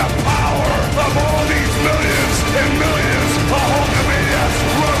 when the power of all these millions and millions of Hulkamaniacs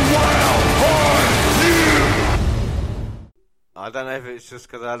run wild on you? I don't know if it's just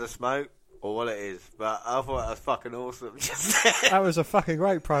because I had a smoke or what it is, but I thought that was fucking awesome. That was a fucking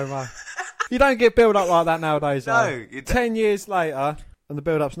great promo. You don't get built up like that nowadays, though. No, you don't. 10 years later, And the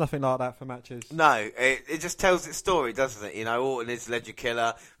build-up's nothing like that for matches. No, it just tells its story, doesn't it? You know, Orton is Legend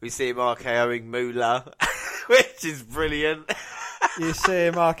Killer. We see him RKOing Moolah, which is brilliant. You see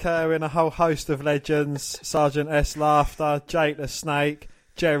him RKOing a whole host of legends. Sergeant S. Laughter, Jake the Snake,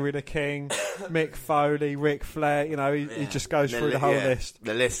 Jerry the King, Mick Foley, Ric Flair. You know, he just goes through the whole list.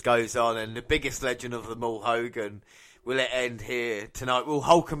 The list goes on, and the biggest legend of them all, Hogan. Will it end here tonight? Will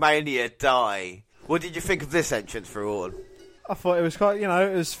Hulkamania die? What did you think of this entrance for Orton? I thought it was quite,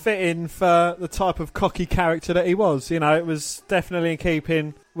 it was fitting for the type of cocky character that he was. You know, it was definitely in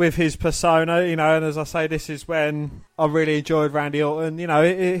keeping with his persona, and as I say, this is when I really enjoyed Randy Orton.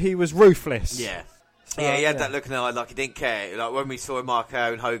 He was ruthless. Yeah. So, he had that look in the eye like he didn't care. Like when we saw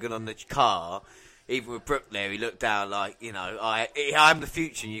Marco and Hogan on the car, even with Brooke there, he looked down like, I'm the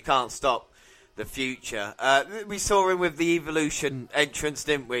future and you can't stop the future. We saw him with the Evolution entrance,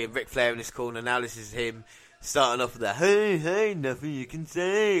 didn't we? Ric Flair in his corner. Now this is him starting off with the hey, nothing you can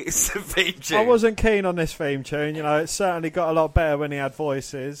say. It's the theme tune. I wasn't keen on this theme tune. It certainly got a lot better when he had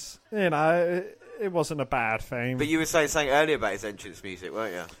voices. It wasn't a bad theme. But you were saying something earlier about his entrance music,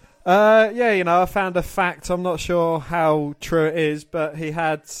 weren't you? I found a fact. I'm not sure how true it is, but he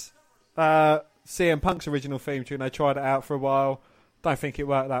had CM Punk's original theme tune. They tried it out for a while. Don't think it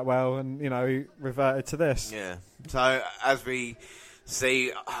worked that well, and he reverted to this. Yeah. So as we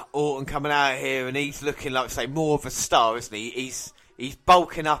see Orton coming out here, and he's looking like, say, more of a star, isn't he? He's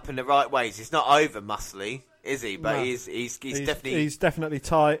bulking up in the right ways. He's not over muscly, is he? But no. he's definitely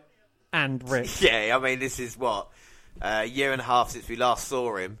tight and ripped. Yeah, I mean, this is what a year and a half since we last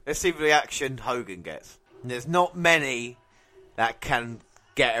saw him. Let's see the reaction Hogan gets. There's not many that can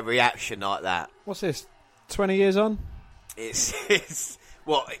get a reaction like that. What's this? 20 years on? It's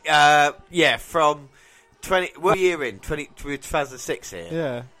what? From 20. What year in? 2006 here.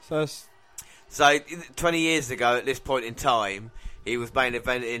 Yeah. So 20 years ago, at this point in time, he was main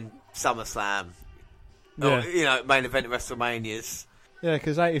eventing SummerSlam. Yeah. Or, main event WrestleManias. Yeah,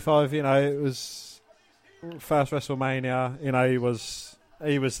 because 85, it was first WrestleMania.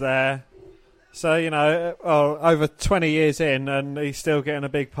 He was there. So, over 20 years in, and he's still getting a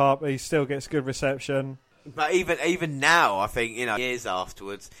big pop. He still gets good reception. But even now, I think, years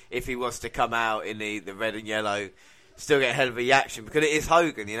afterwards, if he was to come out in the red and yellow, still get a hell of a reaction, because it is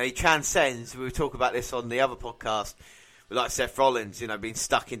Hogan. He transcends. We talk about this on the other podcast, like Seth Rollins, being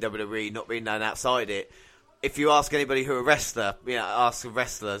stuck in WWE, not being known outside it. If you ask anybody who a wrestler, ask a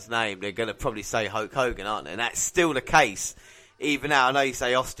wrestler's name, they're going to probably say Hulk Hogan, aren't they? And that's still the case. Even now, I know you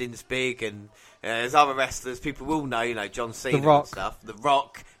say Austin's big, and there's other wrestlers people will know, John Cena and stuff. The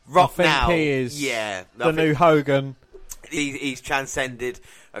Rock. I think now, he is the new Hogan. He's transcended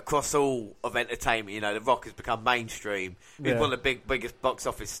across all of entertainment. The Rock has become mainstream. He's one of the biggest box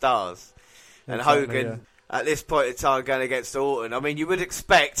office stars. And Hogan, at this point in time, going against Orton. I mean, you would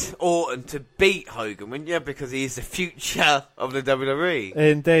expect Orton to beat Hogan, wouldn't you? Because he is the future of the WWE.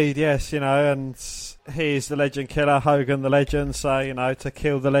 Indeed, yes, and he is the legend killer, Hogan the legend. So, to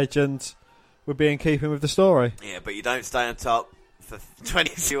kill the legend would be in keeping with the story. Yeah, but you don't stay on top for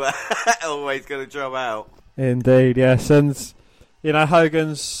 22 hours. Always going to drop out. Indeed, yes. And,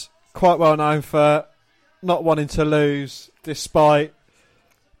 Hogan's quite well known for not wanting to lose, despite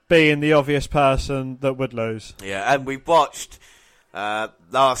being the obvious person that would lose. Yeah, and we watched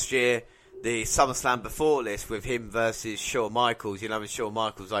last year the SummerSlam before this with him versus Shawn Michaels. And Shawn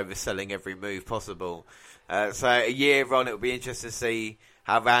Michaels overselling every move possible. So a year on, it'll be interesting to see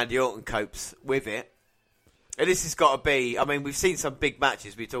how Randy Orton copes with it. And this has got to be, we've seen some big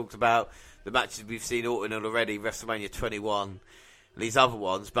matches. We talked about the matches we've seen Orton in already, WrestleMania 21, and these other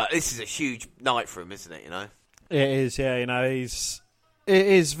ones. But this is a huge night for him, isn't it, It is, yeah. It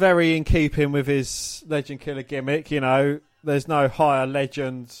is very in keeping with his legend killer gimmick. There's no higher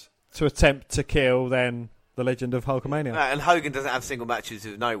legend to attempt to kill than the legend of Hulkamania. And Hogan doesn't have single matches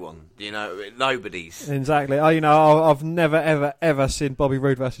with no one. Nobody's. Exactly. I've never, ever, ever seen Bobby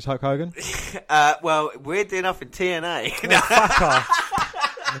Roode versus Hulk Hogan. Well, weirdly enough in TNA. Fuck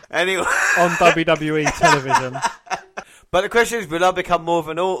off. Anyway. On WWE television. But the question is, will I become more of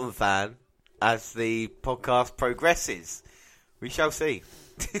an Orton fan as the podcast progresses? We shall see.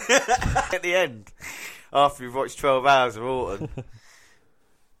 At the end, after we've watched 12 hours of Orton.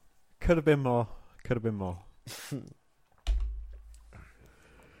 Could have been more.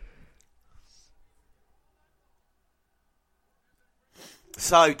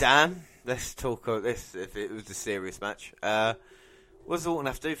 So, Dan, let's talk about this. If it was a serious match, what does Orton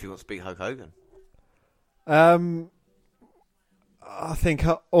have to do if he wants to beat Hulk Hogan? I think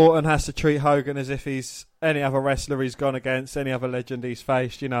Orton has to treat Hogan as if he's any other wrestler he's gone against, any other legend he's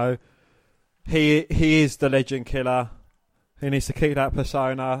faced. He is the legend killer He needs to keep that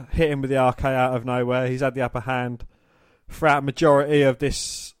persona, hit him with the RK out of nowhere. He's had the upper hand throughout majority of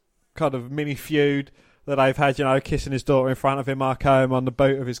this kind of mini feud that they've had, kissing his daughter in front of him, Marco him on the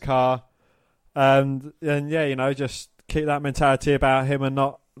boot of his car. And yeah, just keep that mentality about him and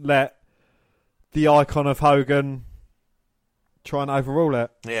not let the icon of Hogan try and overrule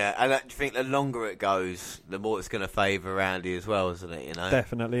it. Yeah, and do you think the longer it goes, the more it's going to favour Randy as well, isn't it?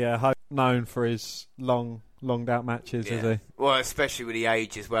 Definitely, yeah. Hogan known for his longed out matches, is he? Well, especially with the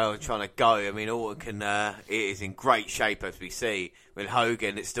age as well, and trying to go. I mean, Orton it is in great shape, as we see. With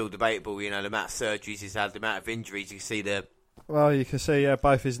Hogan, it's still debatable, the amount of surgeries he's had, the amount of injuries. You see Well, you can see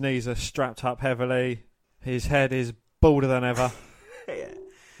both his knees are strapped up heavily. His head is balder than ever. Yeah.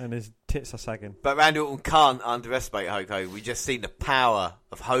 And his tits are sagging. But Randy Orton can't underestimate Hulk Hogan. We just seen the power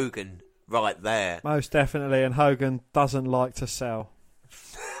of Hogan right there. Most definitely, and Hogan doesn't like to sell.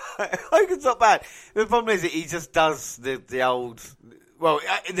 Hogan's not bad. The problem is that he just does the old... Well,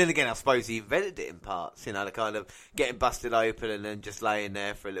 and then again, I suppose he invented it in parts, the kind of getting busted open and then just laying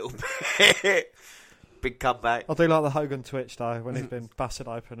there for a little bit. Big comeback. I do like the Hogan twitch, though, when he's been busted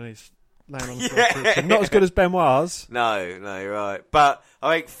open and he's laying on the floor. Not as good as Benoit's. No, you're right. But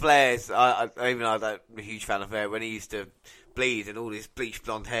I think Flair's, I'm a huge fan of Flair, when he used to bleed and all this bleached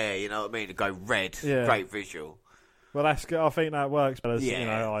blonde hair, you know what I mean, to go red. Yeah. Great visual. Well, that's good. I think that works better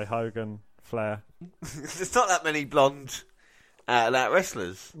as, Hogan, Flair. There's not that many blonde out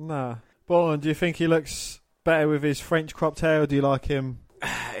wrestlers. No. Bolton, do you think he looks better with his French cropped hair, or do you like him?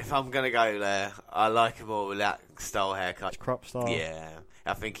 If I'm going to go there, I like him more with that style haircut. Crop style? Yeah.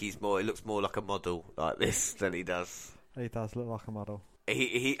 I think he looks more like a model like this than he does. He does look like a model.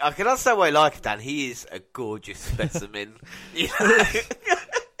 I can understand why I like him, Dan. He is a gorgeous specimen.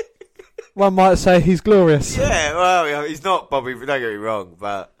 One might say he's glorious. Yeah, well, he's not Bobby, don't get me wrong,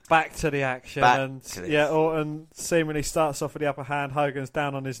 but... Back to the action. Orton seemingly starts off with the upper hand. Hogan's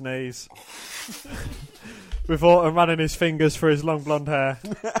down on his knees. With Orton running his fingers through his long blonde hair.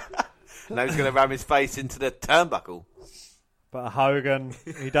 Now he's going to ram his face into the turnbuckle. But Hogan,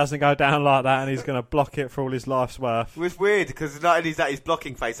 he doesn't go down like that, and he's going to block it for all his life's worth. It's weird, because not only is that his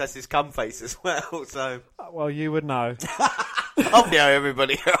blocking face, that's his cum face as well, so... Well, you would know. I'll know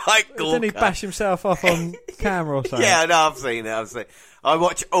everybody. Didn't he bash himself off on camera or something? Yeah, no, I've seen it. I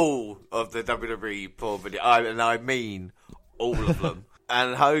watch all of the WWE porn videos, and I mean all of them.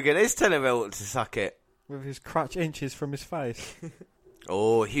 And Hogan is telling Orton to suck it. With his crutch inches from his face.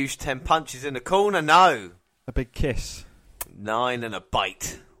 Oh, huge 10 punches in the corner, no. A big kiss. 9 and a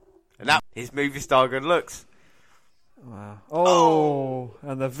bite. And that his movie star good looks. Wow. Oh,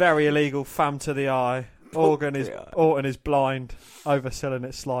 and the very illegal thumb to the eye. Orton is blind, overselling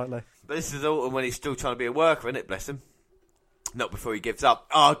it slightly. But this is Orton when he's still trying to be a worker, isn't it? Bless him. Not before he gives up.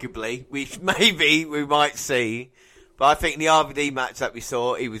 Arguably, we might see. But I think in the RVD match that we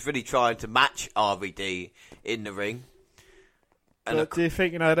saw, he was really trying to match RVD in the ring. And do you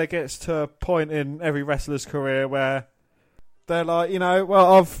think, there gets to a point in every wrestler's career where they're like,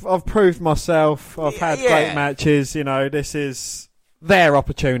 well, I've proved myself. I've had great matches. This is their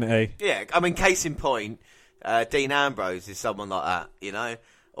opportunity. Yeah, I mean, case in point, Dean Ambrose is someone like that,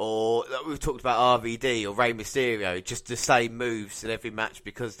 Or we've talked about RVD or Rey Mysterio, just the same moves in every match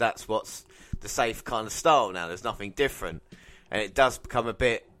because that's what's the safe kind of style now. There's nothing different. And it does become a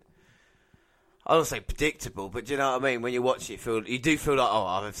bit, I don't say predictable, but do you know what I mean? When you watch it, you do feel like,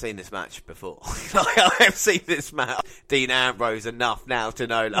 I've seen this match before. I have seen this match. Dean Ambrose enough now to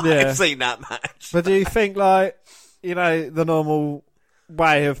know I've seen that match. But do you think, the normal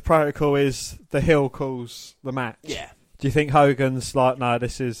way of protocol is the heel calls the match? Yeah. Do you think Hogan's like, no,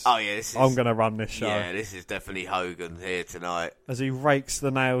 this is... Oh, yeah, this is... I'm going to run this show. Yeah, this is definitely Hogan here tonight. As he rakes the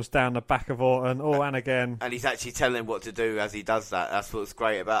nails down the back of Orton, and again. And he's actually telling him what to do as he does that. That's what's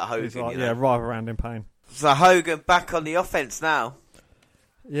great about Hogan, He's like, right around in pain. So Hogan back on the offense now.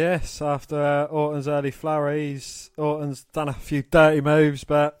 Yes, after Orton's early flurries, Orton's done a few dirty moves,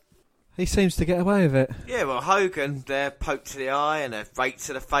 but he seems to get away with it. Yeah, well, Hogan, they're poked to the eye and a rake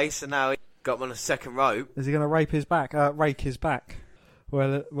to the face, and now he got him on a second rope. Is he going to rake his back?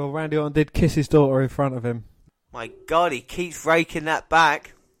 Well, Randy Orton did kiss his daughter in front of him. My God, he keeps raking that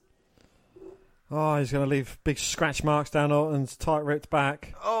back. Oh, he's going to leave big scratch marks down Orton's tight-ripped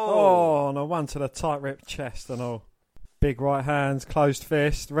back. Oh, and a one to the tight-ripped chest and all. Big right hands, closed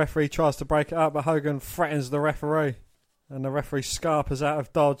fist. The referee tries to break it up, but Hogan threatens the referee. And the referee scarpers out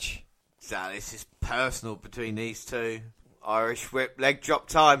of dodge. So this is personal between these two. Irish whip, leg drop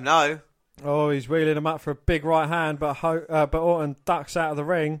time, no. Oh, he's wheeling him up for a big right hand, but Orton ducks out of the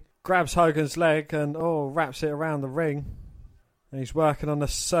ring, grabs Hogan's leg and wraps it around the ring. And he's working on the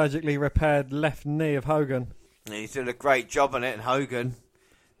surgically repaired left knee of Hogan. And he's doing a great job on it, and Hogan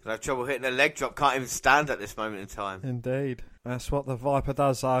will have trouble hitting a leg drop, can't even stand at this moment in time. Indeed. That's what the Viper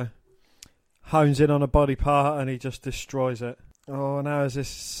does, though. Hones in on a body part and he just destroys it. Oh, now there's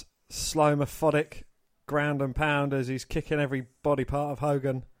this slow, methodic ground and pound as he's kicking every body part of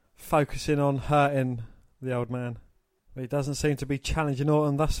Hogan, focusing on hurting the old man. But he doesn't seem to be challenging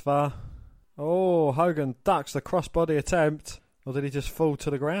Orton thus far. Oh, Hogan ducks the crossbody attempt. Or did he just fall to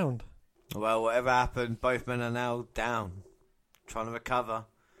the ground? Well, whatever happened, both men are now down, trying to recover.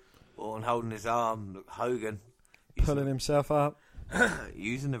 Orton holding his arm. Look, Hogan pulling himself up.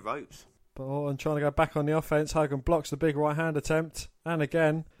 Using the ropes. But Orton trying to go back on the offence. Hogan blocks the big right hand attempt. And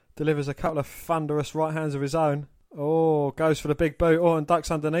again, delivers a couple of thunderous right hands of his own. Oh, goes for the big boot. Orton ducks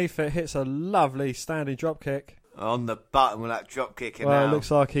underneath it. Hits a lovely standing drop kick. On the button with that drop kicking well, out. It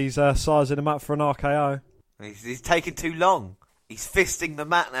looks like he's sizing him up for an RKO. He's taking too long. He's fisting the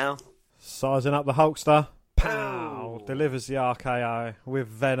mat now. Sizing up the Hulkster. Pow! Oh. Delivers the RKO with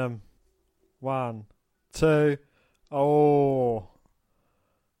venom. 1, 2. Oh.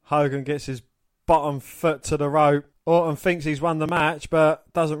 Hogan gets his bottom foot to the rope. Orton thinks he's won the match, but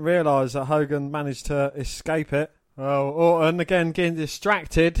doesn't realise that Hogan managed to escape it. Well, Orton again getting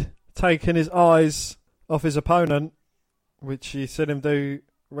distracted, taking his eyes off his opponent, which you seen him do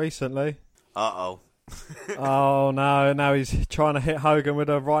recently. Uh-oh. Oh no, now he's trying to hit Hogan with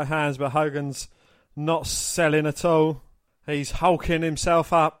the right hands, but Hogan's not selling at all. He's hulking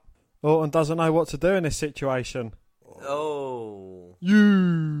himself up. Orton doesn't know what to do in this situation. Oh.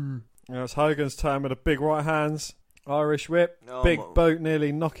 You. Now it's Hogan's turn with the big right hands. Irish whip. Big boot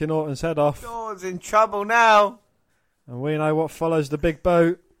nearly knocking Orton's head off. Orton's in trouble now. And we know what follows the big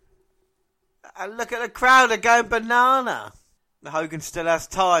boot. And look at the crowd, they're going banana. Hogan still has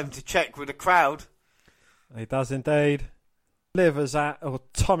time to check with the crowd. He does indeed. Delivers that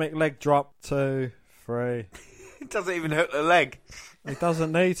atomic leg drop. 2, 3. He doesn't even hook the leg. He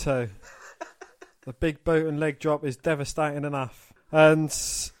doesn't need to. The big boot and leg drop is devastating enough. And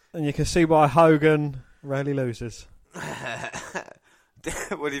you can see why Hogan rarely loses.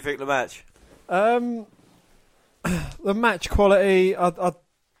 What do you think of the match? The match quality,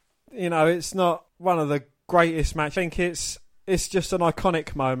 it's not one of the greatest matches. I think it's just an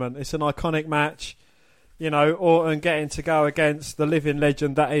iconic moment. It's an iconic match. Orton getting to go against the living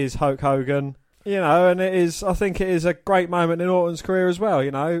legend that is Hulk Hogan. And I think it is a great moment in Orton's career as well.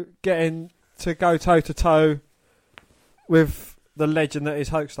 Getting to go toe to toe with the legend that is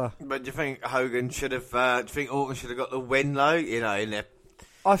Hulkster. But do you think Hogan should have? Do you think Orton should have got the win though?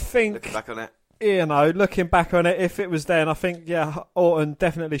 I think looking back on it. Looking back on it, if it was then, I think Orton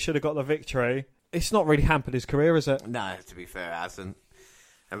definitely should have got the victory. It's not really hampered his career, is it? No, to be fair, it hasn't.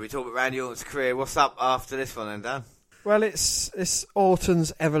 And we talk about Randy Orton's career. What's up after this one then, Dan? Well, it's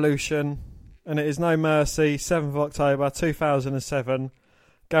Orton's Evolution, and it is No Mercy, 7th of October 2007,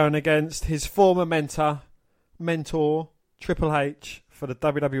 going against his former mentor, Triple H, for the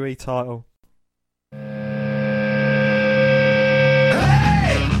WWE title.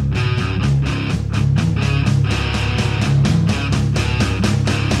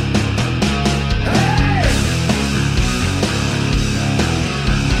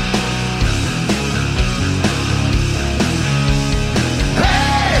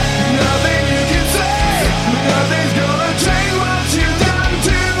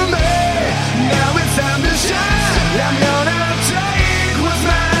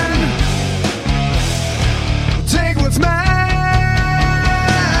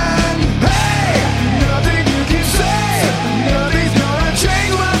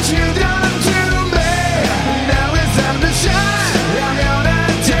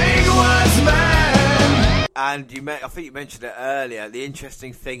 And I think you mentioned it earlier. The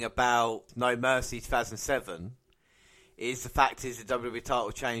interesting thing about No Mercy 2007 is the fact is the WWE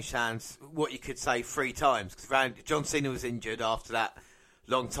title changed hands, what you could say 3 times. Because John Cena was injured after that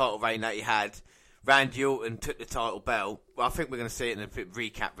long title reign that he had. Randy Orton took the title belt. Well, I think we're going to see it in a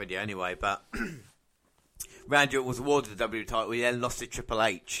recap video anyway. But Randy Orton was awarded the WWE title. He then lost to Triple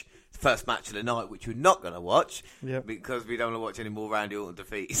H. The first match of the night, which we're not going to watch. Yep. Because we don't want to watch any more Randy Orton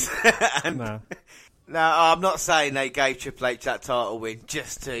defeats. No. Now, I'm not saying they gave Triple H that title win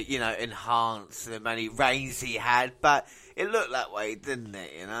just to, enhance the many reigns he had, but it looked that way, didn't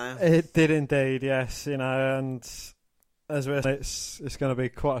it, It did indeed, yes, and as we're saying, it's going to be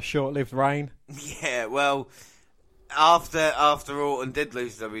quite a short-lived reign. Yeah, well, after Orton did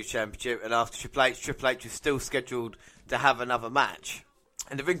lose the WWE Championship, and after Triple H was still scheduled to have another match.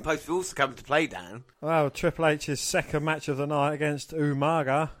 And the ring post will also come to play, Dan. Well, Triple H's second match of the night against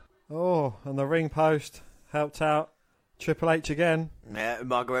Umaga. Oh, and the ring post helped out Triple H again. Yeah,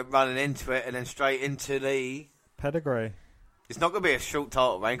 Umaga went running into it and then straight into the Pedigree. It's not going to be a short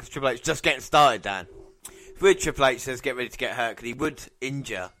title reign because Triple H is just getting started, Dan. With Triple H says get ready to get hurt because he would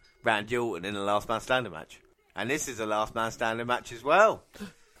injure Randy Orton in the last man standing match. And this is a last man standing match as well.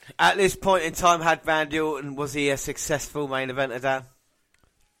 At this point in time, had Randy Orton, was he a successful main eventer, Dan?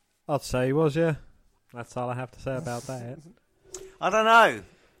 I'd say he was, yeah. That's all I have to say about that. I don't know.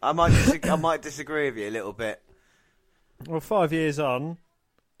 I might disagree with you a little bit. Well, 5 years on,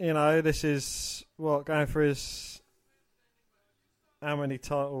 you know, this is going for his. How many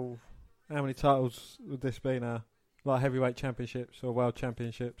titles would this be now? Like heavyweight championships or world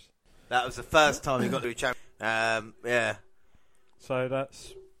championships? That was the first time he got to be champion. Yeah. So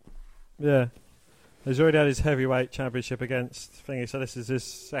that's He's already had his heavyweight championship against Thingy, so this is his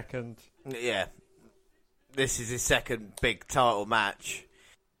second. Yeah. This is his second big title match.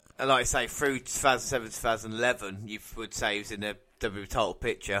 And like I say, through 2007, 2011, you would say he was in the WWE title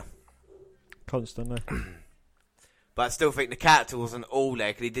picture. Constantly. But I still think the character wasn't all there,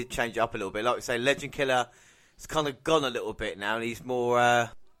 because he did change it up a little bit. Like we say, Legend Killer has kind of gone a little bit now, and he's more, And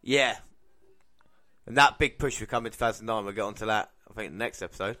that big push will come in 2009. We'll get onto that, I think, the next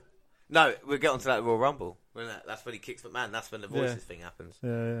episode. No, we'll get onto that at Royal Rumble. That's when he kicks McMahon. That's when the voices thing happens.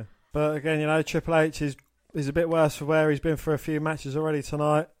 Yeah. But again, you know, Triple H is a bit worse for wear. He's been for a few matches already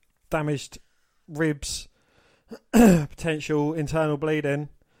tonight. Damaged ribs, potential internal bleeding.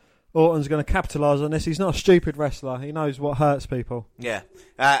 Orton's going to capitalise on this. He's not a stupid wrestler. He knows what hurts people. Yeah,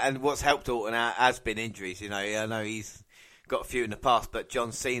 and what's helped Orton out has been injuries. You know, I know he's got a few in the past, but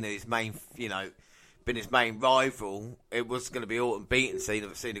John Cena, his main, been his main rival. It was going to be Orton beating Cena,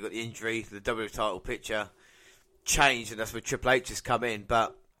 but Cena got the injury. The WWE title picture changed, and that's where Triple H has come in.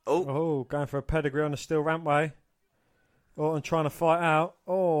 But going for a pedigree on the steel rampway. Orton trying to fight out.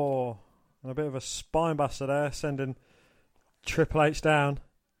 And a bit of a spine buster there, sending Triple H down.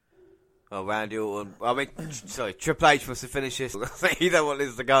 Oh, Randy Orton. Triple H wants to finish this. He don't want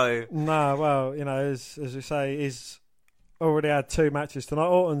this to go. No, well, you know, as we say, he's already had 2 matches tonight.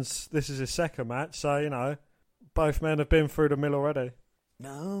 This is his second match, so, you know, both men have been through the mill already.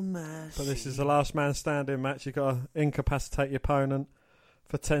 No mercy. But this is the last man standing match. You've got to incapacitate your opponent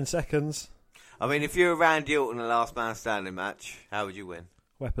for 10 seconds. I mean, if you're Randy Orton in a last man standing match, how would you win?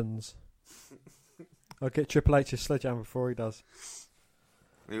 Weapons. I'll get Triple H's sledgehammer before he does.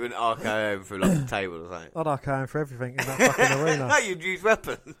 You wouldn't RKO him through like a table or something? I'd RKO him for everything in that fucking arena. No, you'd use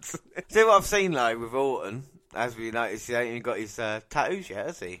weapons. See what I've seen though with Orton, as we noticed, he ain't even got his tattoos yet,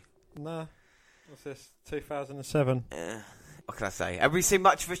 has he? No. What's this? 2007. What can I say? Have we seen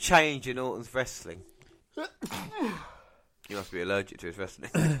much of a change in Orton's wrestling? You must be allergic to his wrestling.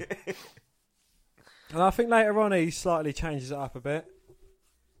 And I think later on he slightly changes it up a bit.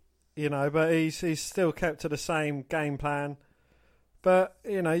 You know, but he's still kept to the same game plan. But,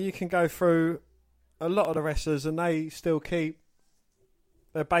 you know, you can go through a lot of the wrestlers and they still keep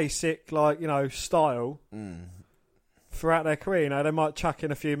a basic, like, you know, style throughout their career. You know, they might chuck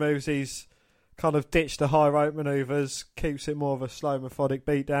in a few moves. He's kind of ditched the high rope manoeuvres, keeps it more of a slow, methodic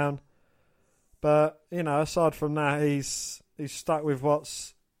beatdown. But, you know, aside from that, he's stuck with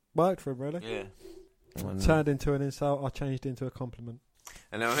what's worked for him, really. Yeah. Turned into an insult, I changed into a compliment.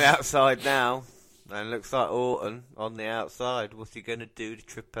 And on the outside now, and it looks like Orton on the outside. What's he going to do to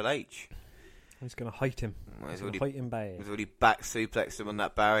Triple H? He's going to hate him. He's going to hate him bad. He's already back suplexed him on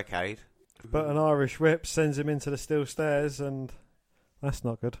that barricade. But an Irish whip sends him into the steel stairs, and that's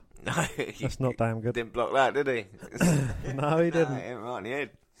not good. No, that's not damn good. Didn't block that, did he? No, he didn't. He went right in the head.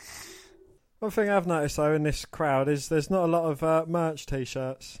 One thing I've noticed though in this crowd is there's not a lot of merch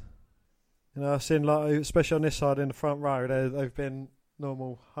T-shirts. You know, I've seen like, especially on this side in the front row, they've been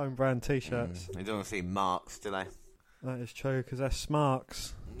normal home brand T-shirts. They don't see marks, do they? That is true, because they're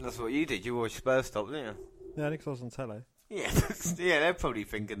smarks. That's what you did. You wore Spurs top, didn't you? Yeah, I think I was on telly. Yeah, they're probably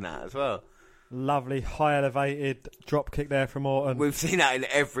thinking that as well. Lovely, high elevated drop kick there from Orton. We've seen that in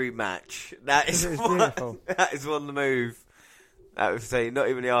every match. That is beautiful. That is one the move. That was saying, not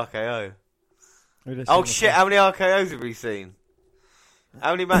even the RKO. Oh shit! How many RKOs have we seen?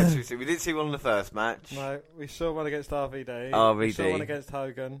 How many matches have we seen? We didn't see one in the first match. No, we saw one against RVD. We saw one against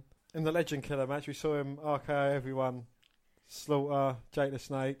Hogan. In the Legend Killer match, we saw him RKO everyone. Slaughter, Jake the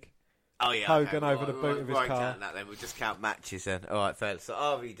Snake. Oh yeah, Hogan over the boot of his car. Count that then. We'll just count matches then. All right, fair. So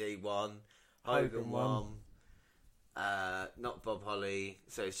RVD won. Hogan won. Not Bob Holly.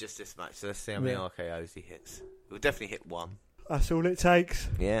 So it's just this match. So let's see how many RKOs he hits. We'll definitely hit one. That's all it takes.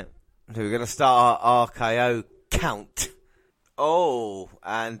 Yeah. So we're going to start our RKO count. Oh,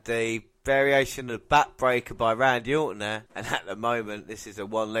 and the variation of backbreaker by Randy Orton there. And at the moment, this is a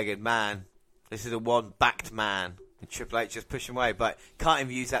one-legged man. This is a one-backed man. And Triple H just pushing away, but can't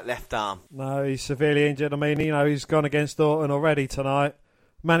even use that left arm. No, he's severely injured. I mean, he's gone against Orton already tonight.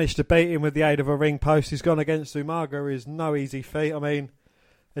 Managed to beat him with the aid of a ring post. He's gone against Umaga. Is no easy feat. I mean,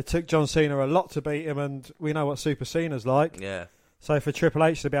 it took John Cena a lot to beat him, and we know what Super Cena's like. Yeah. So for Triple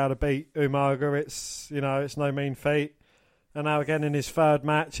H to be able to beat Umaga, it's no mean feat. And now again in his third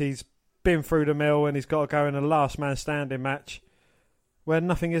match, he's been through the mill and he's got to go in a last man standing match where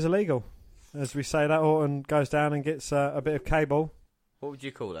nothing is illegal. As we say that, Orton goes down and gets a bit of cable. What would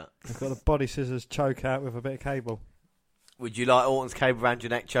you call that? He's got a body scissors choke out with a bit of cable. Would you like Orton's cable around your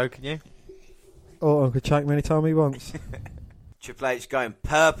neck choking you? Orton could choke me anytime he wants. Triple H going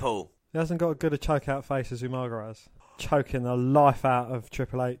purple. He hasn't got as good a choke out face as Umaga has. Choking the life out of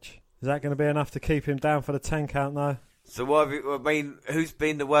Triple H. Is that going to be enough to keep him down for the 10 count though? So who's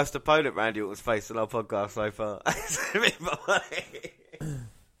been the worst opponent Randy Orton's faced on our podcast so far? It's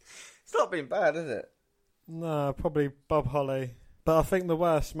not been bad, is it? No, probably Bob Holly. But I think the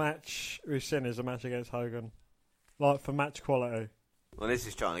worst match we've seen is a match against Hogan. Like, for match quality. Well, this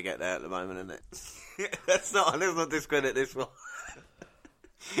is trying to get there at the moment, isn't it? let's not discredit this one.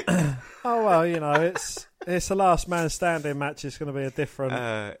 Oh, well, it's a last man standing match. It's going to be a different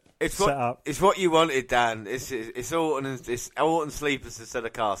setup. It's what you wanted, Dan. It's Orton sleepers instead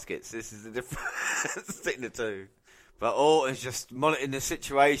of caskets. This is the difference between the two. But Orton's just monitoring the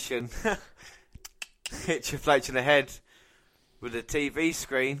situation. Hit Triple H in the head with a TV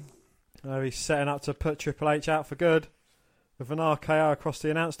screen. Oh, he's setting up to put Triple H out for good with an RKO across the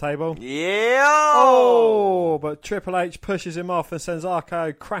announce table. Yeah! Oh, but Triple H pushes him off and sends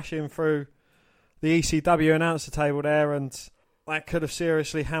RKO crashing through the ECW announcer table there, and that could have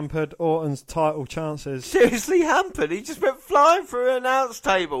seriously hampered Orton's title chances. Seriously hampered? He just went flying through an announce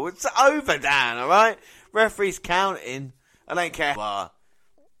table. It's over, Dan, alright? Referee's counting. I don't care. Well,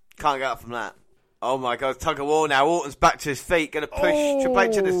 can't get up from that. Oh my God, tug of war now. Orton's back to his feet, going to push Triple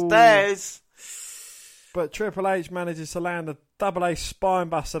H to the stairs. But Triple H manages to land a double A spine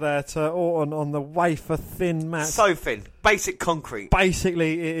buster there to Orton on the wafer thin mat. So thin. Basic concrete.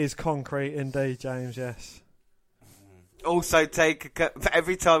 Basically, it is concrete indeed, James, yes. Also,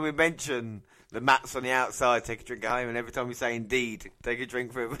 every time we mention the mats on the outside, take a drink at home, and every time we say indeed, take a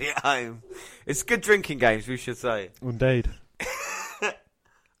drink for everybody at home. It's good drinking games, we should say. Indeed.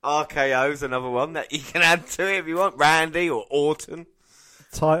 RKO's another one that you can add to it if you want. Randy or Orton.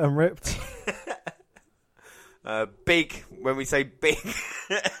 Tight and ripped. Big, when we say big.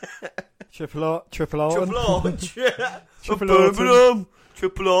 Triple Orton. Triple Arch. Triple Orton.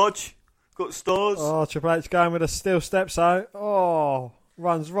 Triple Arch. Got stars. Oh, Triple H going with a steel step so. Oh,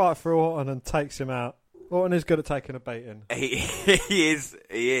 runs right through Orton and takes him out. Orton is good at taking a beating. He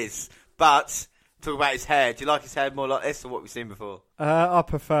is. But, talk about his hair. Do you like his hair more like this or what we've seen before? I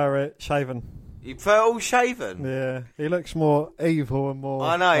prefer it shaven. You prefer all shaven? Yeah, he looks more evil and more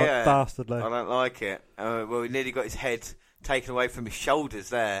dastardly. I don't like it. Well, he nearly got his head taken away from his shoulders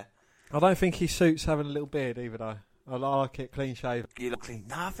there. I don't think he suits having a little beard either, though. I like it clean shaven. You look clean.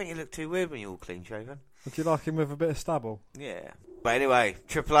 No, I think you look too weird when you're all clean shaven. Would you like him with a bit of stubble? Yeah. But anyway,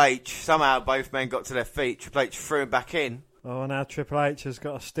 Triple H, somehow both men got to their feet. Triple H threw him back in. Oh, now Triple H has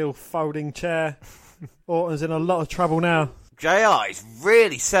got a steel folding chair. Orton's in a lot of trouble now. JR is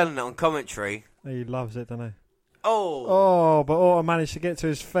really selling it on commentary. He loves it, doesn't he? Oh, but Orton managed to get to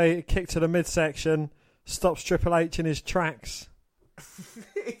his feet, kick to the midsection, stops Triple H in his tracks.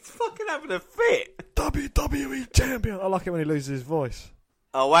 He's fucking having a fit. WWE Champion. I like it when he loses his voice.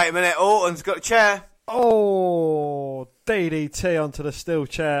 Oh, wait a minute. Orton's got a chair. Oh, DDT onto the steel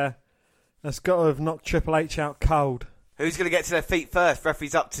chair. That's got to have knocked Triple H out cold. Who's going to get to their feet first?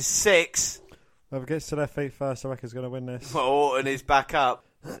 Referee's up to 6. Whoever gets to their feet first, I reckon, is going to win this. Well, Orton is back up.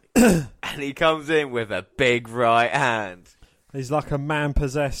 And he comes in with a big right hand. He's like a man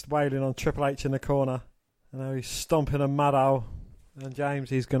possessed, wailing on Triple H in the corner. And now he's stomping a mud hole. And James,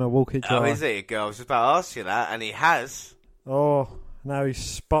 he's going to walk it dry. Oh, is he? I was just about to ask you that, and he has. Oh, now he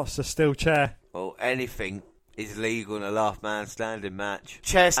spots the steel chair. Well, anything is legal in a last man standing match.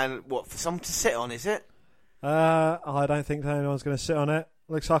 Chairs, and what, for someone to sit on, is it? I don't think anyone's going to sit on it.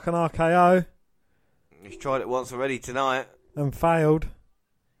 Looks like an RKO. He's tried it once already tonight. And failed.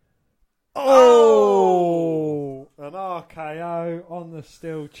 Oh! An RKO on the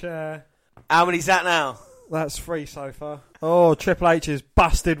steel chair. How many's that now? That's 3 so far. Oh, Triple H is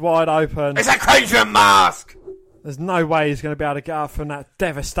busted wide open. It's a Cajun mask! There's no way he's going to be able to get up from that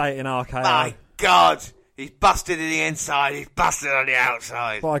devastating RKO. My God! He's busted in the inside, he's busted on the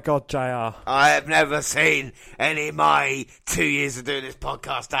outside. By God, JR. I have never seen any of my 2 years of doing this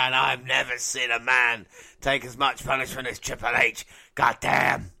podcast, Dan. I have never seen a man take as much punishment as Triple H. God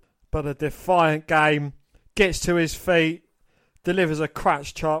damn. But a defiant game. gets to his feet, delivers a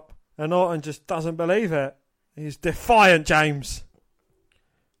crotch chop, and Orton just doesn't believe it. He's defiant, James.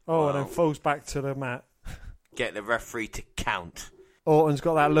 And then falls back to the mat. Get the referee to count. Orton's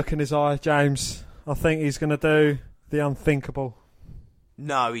got that look in his eye, James. I think he's going to do the unthinkable.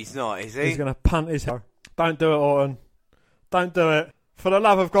 No, he's not, is he? He's going to punt his head. Don't do it, Orton. Don't do it. For the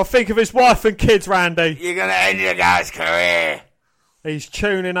love of God, think of his wife and kids, Randy. You're going to end your guy's career. He's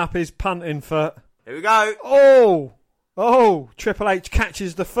tuning up his punting foot. Here we go. Oh, Triple H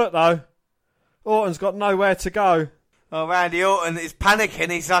catches the foot, though. Orton's got nowhere to go. Oh, Randy Orton is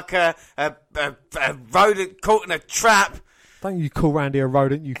panicking. He's like a rodent caught in a trap. Don't you call Randy a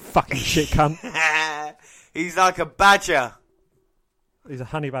rodent, you fucking shit cunt. He's like a badger. He's a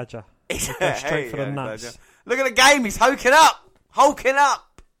honey badger. He's going straight for the nuts. Badger. Look at the game. He's hulking up.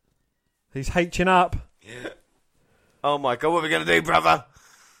 He's H'ing up. Yeah. Oh, my God. What are we going to do, brother?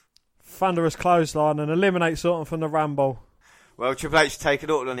 Thunderous clothesline and eliminates Orton from the Rumble. Well, Triple H taking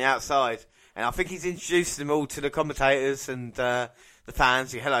Orton on the outside. And I think he's introduced them all to the commentators and the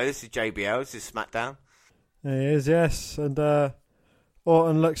fans. Hello, this is JBL. This is SmackDown. He is, yes. And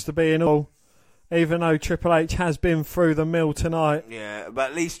Orton looks to be in all. Even though Triple H has been through the mill tonight. Yeah,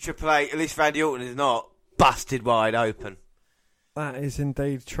 but at least Randy Orton is not busted wide open. That is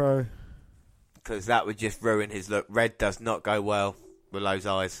indeed true. Because that would just ruin his look. Red does not go well with those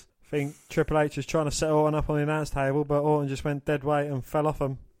eyes. I think Triple H was trying to set Orton up on the announce table, but Orton just went dead weight and fell off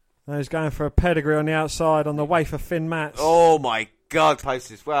him. Now he's going for a pedigree on the outside on the wafer thin mats. Oh my God, post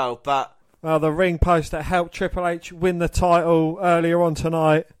as well, but... Well, the ring post that helped Triple H win the title earlier on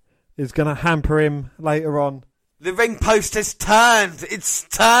tonight is going to hamper him later on. The ring post has turned. It's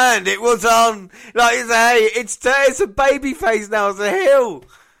turned. It was on. Like, it's a baby face now. It's a heel.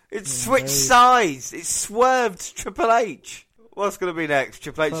 It's switched sides. It's swerved Triple H. What's going to be next?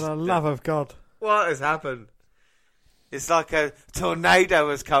 Triple H. For the love of God. What has happened? It's like a tornado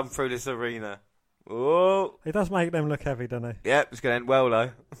has come through this arena. Oh. He does make them look heavy, doesn't he? Yep, it's going to end well,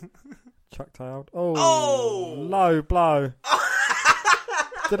 though. Chuck-tailed. Oh! Low blow.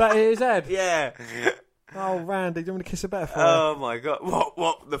 Did that hit his head? Yeah. Oh, Randy, do you want me to kiss a better for Oh, my God.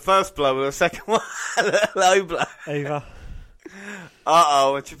 What? The first blow or the second one? Low blow. Either.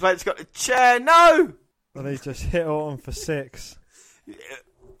 Uh-oh, and Triple H got the chair. No! And he just hit Orton for 6.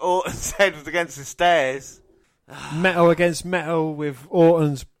 Orton's head was against the stairs. Metal against metal with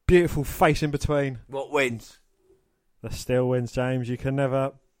Orton's beautiful face in between. What wins? The Steel wins, James. You can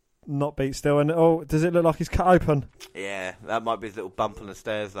never not beat Steel. And does it look like he's cut open? Yeah, that might be his little bump on the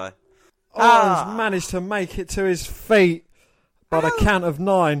stairs, though. Orton's managed to make it to his feet by the count of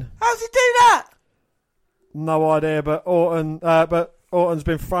 9. How's he do that? No idea, but Orton's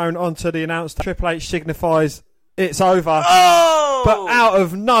been thrown onto the announce. Triple H signifies it's over. Oh! But out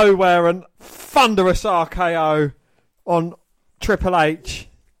of nowhere, a thunderous RKO on Triple H,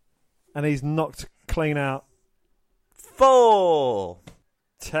 and he's knocked clean out. 4.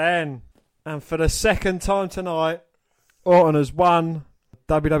 10. And for the second time tonight, Orton has won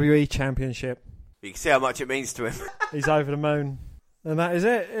WWE Championship. You can see how much it means to him. He's over the moon. And that is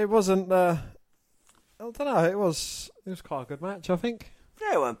it. It wasn't... I don't know. It was quite a good match, I think.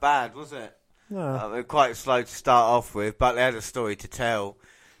 Yeah, it wasn't bad, was it? No. Quite slow to start off with, but they had a story to tell.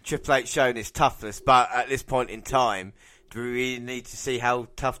 Triple H showing his toughness, but at this point in time, do we really need to see how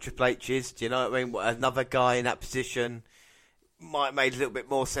tough Triple H is? Do you know what I mean? Another guy in that position might have made a little bit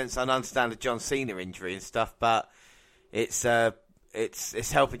more sense. I understand the John Cena injury and stuff, but it's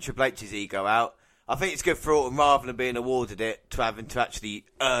helping Triple H's ego out. I think it's good for Orton, rather than being awarded it, to having to actually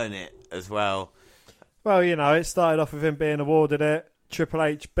earn it as well. Well, it started off with him being awarded it. Triple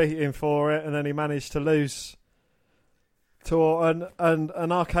H beat him for it, and then he managed to lose to Orton and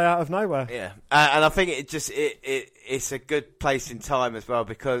an RK out of nowhere. Yeah, and I think it's a good place in time as well,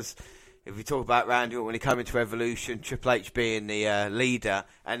 because if we talk about Randy Orton when he came into Evolution, Triple H being the leader,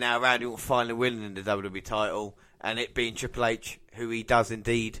 and now Randy Orton finally winning the WWE title, and it being Triple H who he does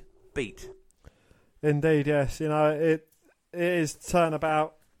indeed beat. Indeed, yes. It is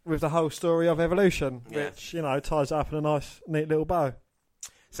turnabout with the whole story of Evolution, which, ties up in a nice, neat little bow.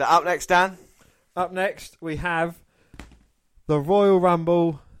 So up next, Dan? Up next, we have the Royal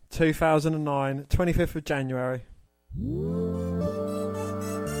Rumble 2009, 25th of January. It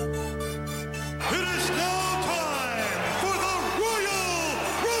is now time for the Royal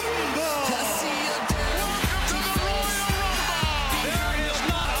Rumble! Welcome to the Royal Rumble! There is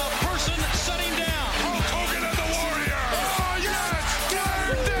not a person sitting down. Hulk Hogan and the Warrior! Oh, yes!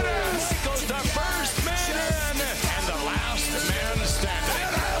 Gary did it! Goes the first man in and the last man standing.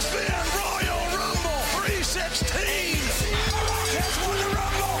 It has been Royal Rumble 316! The Rock has won the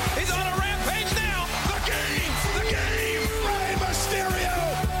Rumble! He's on a rampage now. The game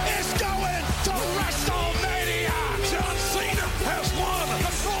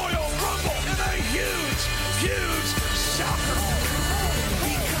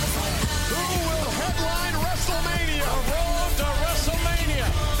Headline WrestleMania. The road to WrestleMania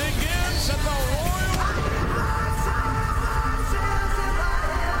begins at the Royal.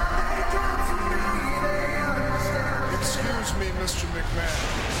 Excuse me, Mr. McMahon.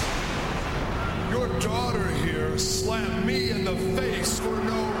 Your daughter here slapped me in the face for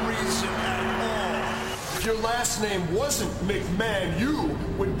no reason at all. If your last name wasn't McMahon, you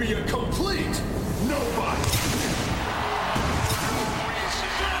would be a complete nobody.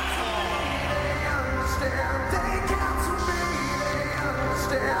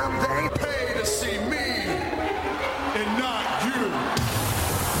 They pay to see me and not you.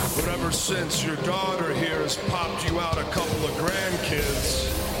 But ever since your daughter here has popped you out a couple of grandkids,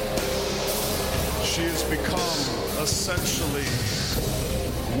 she has become essentially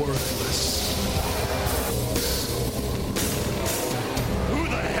worthless. Who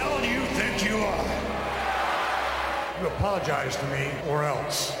the hell do you think you are? You apologize to me, or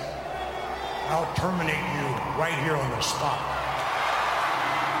else I'll terminate you right here on the spot.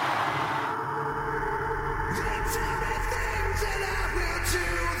 They tell me things that I will do.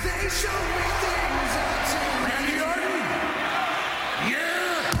 They show me things I do. Randy Orton? Yeah?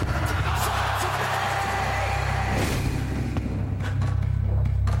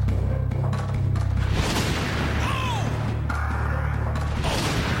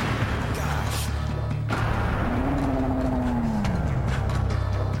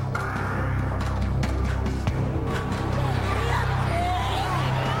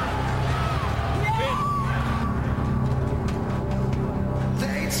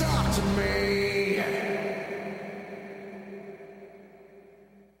 They talk to me.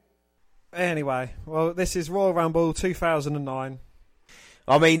 Anyway, well, this is Royal Rumble 2009.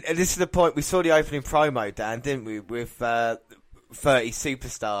 I mean, this is the point. We saw the opening promo, Dan, didn't we? With 30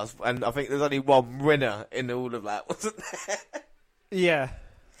 superstars, and I think there's only one winner in all of that, wasn't there? Yeah.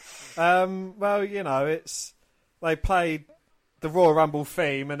 Well, you know, they played the Royal Rumble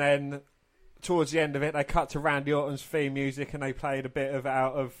theme, and then towards the end of it, they cut to Randy Orton's theme music, and they played a bit of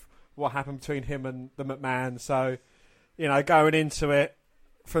out of what happened between him and the McMahon. So, you know, going into it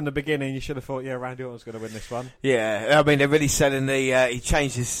from the beginning, you should have thought, yeah, Randy Orton's going to win this one. Yeah, I mean, they're really selling the... he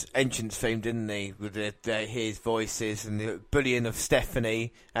changed his entrance theme, didn't he? With his voices and the bullying of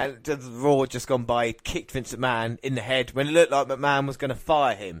Stephanie. And the Raw just gone by, kicked Vince McMahon in the head when it looked like McMahon was going to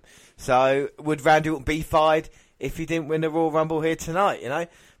fire him. So, would Randy Orton be fired if he didn't win the Royal Rumble here tonight, you know?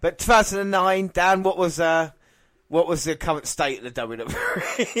 But 2009, Dan, what was the current state of the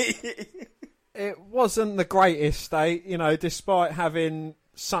WWE? It wasn't the greatest state, you know, despite having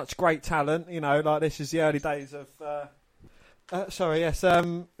such great talent, you know, like this is the early days of...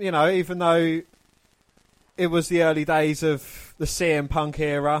 you know, even though it was the early days of the CM Punk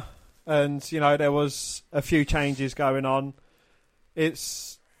era and, you know, there was a few changes going on,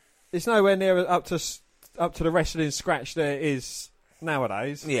 it's nowhere near up to the wrestling scratch that it is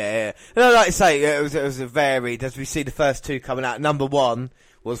nowadays. Yeah. No, like I say, it was a varied, as we see the first two coming out. Number one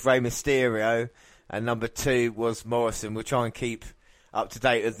was Rey Mysterio, and number two was Morrison. We'll try and keep up to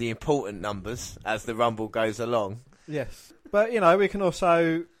date with the important numbers as the Rumble goes along. Yes. But, you know, we can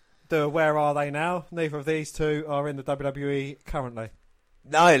also do a Where Are They Now? Neither of these two are in the WWE currently.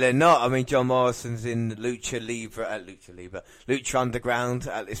 No, they're not. I mean, John Morrison's in Lucha Underground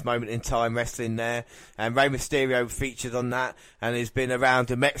at this moment in time, wrestling there. And Rey Mysterio featured on that and has been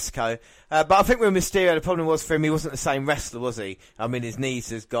around in Mexico. But I think with Mysterio, the problem was for him, he wasn't the same wrestler, was he? I mean, his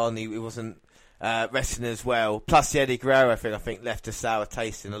knees has gone. He wasn't wrestling as well. Plus, the Eddie Guerrero thing, I think, left a sour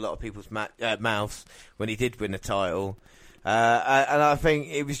taste in a lot of people's mouths when he did win the title. And I think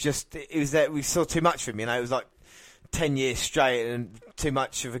it was that we saw too much from him, you know. It was like 10 years straight and too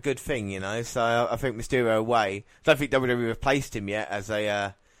much of a good thing, you know. So I think Mysterio away. I don't think WWE replaced him yet as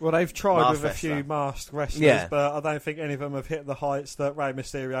a... well, they've tried with a wrestler. few masked wrestlers, Yeah. but I don't think any of them have hit the heights that Rey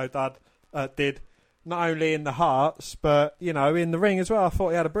Mysterio did. Not only in the hearts, but, you know, in the ring as well. I thought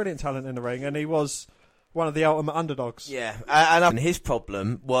he had a brilliant talent in the ring, and he was one of the ultimate underdogs. Yeah, and his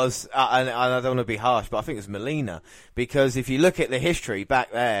problem was, and I don't want to be harsh, but I think it was Melina, because if you look at the history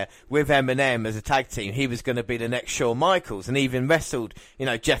back there with Eminem as a tag team, he was going to be the next Shawn Michaels, and even wrestled, you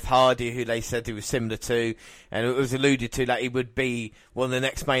know, Jeff Hardy, who they said he was similar to, and it was alluded to that he would be one of the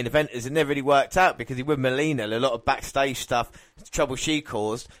next main eventers. It never really worked out because he with Melina, a lot of backstage stuff, trouble she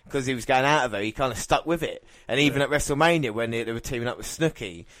caused because he was going out of her. He kind of stuck with it, and even at WrestleMania when they were teaming up with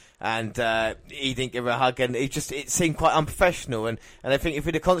Snooki. And he didn't give her a hug, and it seemed quite unprofessional. And I think if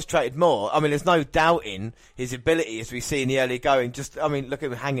he'd have concentrated more, I mean, there's no doubting his ability as we see in the early going. Look at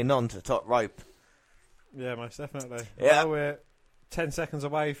him hanging on to the top rope. Yeah, most definitely. Yeah. Well, we're 10 seconds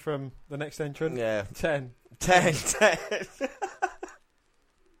away from the next entrant. Yeah. 10.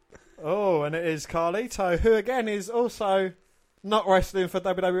 Oh, and it is Carlito, who again is also not wrestling for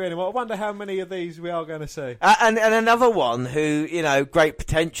WWE anymore. I wonder how many of these we are going to see. And another one who, great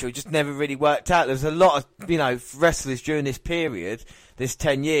potential, just never really worked out. There's a lot of, wrestlers during this period, this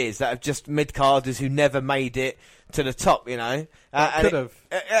 10 years, that have just mid-carders who never made it to the top, Could have.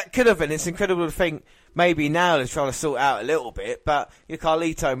 Could have, and it's incredible to think maybe now they're trying to sort out a little bit, but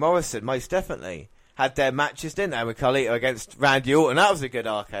Carlito Morrison, most definitely, had their matches, didn't they, with Carlito against Randy Orton. That was a good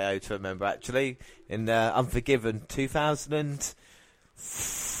RKO to remember, actually, in Unforgiven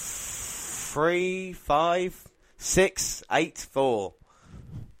 2003, 5, 6, 8, 4.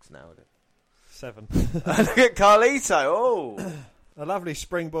 Now 7. Look at Carlito. Oh, a lovely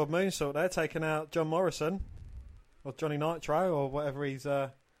springboard moonsault there, taking out John Morrison or Johnny Nitro or whatever he's.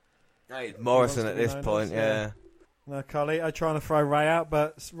 He's Morrison at this point, yeah. No, Carlito trying to throw Ray out,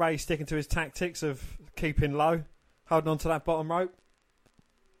 but Ray sticking to his tactics of keeping low, holding on to that bottom rope.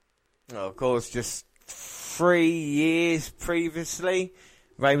 Oh, of course, just 3 years previously,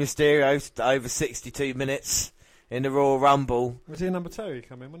 Rey Mysterio over 62 minutes in the Royal Rumble. Was he number 2? He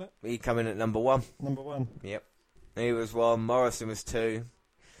come in, wasn't it? He come in at number 1. Number 1. Yep. He was 1. Morrison was 2.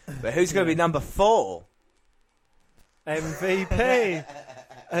 But who's going to be number 4? MVP.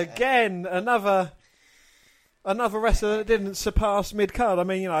 Again, another wrestler that didn't surpass mid-card. I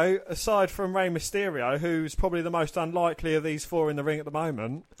mean, aside from Rey Mysterio, who's probably the most unlikely of these 4 in the ring at the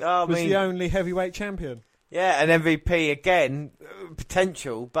moment, was the only heavyweight champion. Yeah, an MVP again,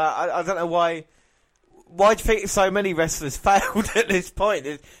 potential, but I don't know why. Why do you think so many wrestlers failed at this point?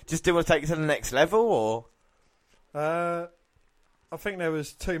 Just didn't want to take it to the next level, or? I think there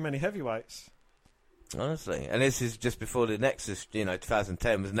was too many heavyweights. Honestly, and this is just before the Nexus,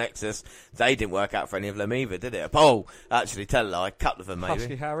 2010 was Nexus. They didn't work out for any of them either, did it? Oh, actually, tell a lie, a couple of them maybe.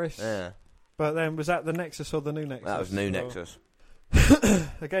 Husky Harris. Yeah. But then, was that the Nexus or the new Nexus? That was new Nexus.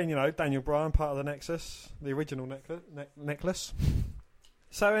 Again, Daniel Bryan, part of the Nexus, the original necklace.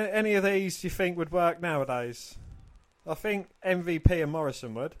 So, any of these you think would work nowadays? I think MVP and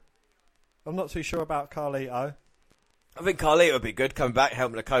Morrison would. I'm not too sure about Carlito. I think Carlito would be good, coming back,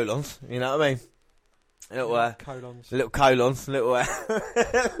 helping the colons. You know what I mean? Little colons, little,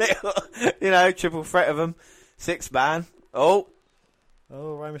 triple threat of them. 6-man. Oh,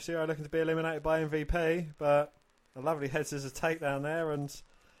 Rey Mysterio looking to be eliminated by MVP, but a lovely head scissors takedown there, and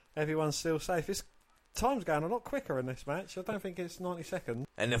everyone's still safe. Time's going a lot quicker in this match. I don't think it's 90 seconds.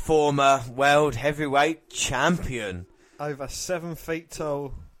 And the former world heavyweight champion, over 7 feet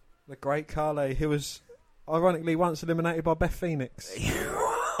tall, the great Carly, who was ironically once eliminated by Beth Phoenix.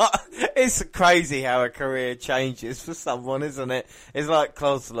 It's crazy how a career changes for someone, isn't it? It's like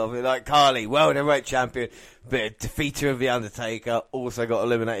Kozlov, like Carly, world heavyweight champion, but defeater of The Undertaker, also got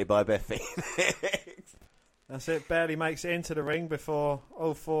eliminated by Beth Phoenix. That's it, barely makes it into the ring before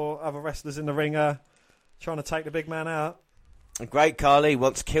all 4 other wrestlers in the ring are trying to take the big man out. The great Carly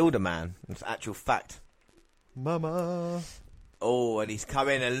once killed a man. It's actual fact. Mama. Oh, and he's come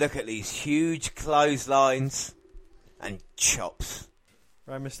in and look at these huge clotheslines and chops.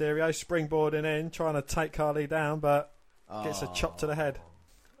 Rey Mysterio springboarding in, trying to take Carly down, but gets a chop to the head.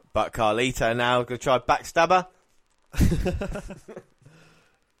 But Carlito now going to try backstabber.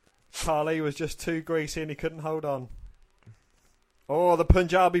 Carly was just too greasy and he couldn't hold on. Oh, the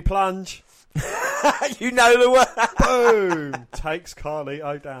Punjabi plunge. You know the word. Boom. Takes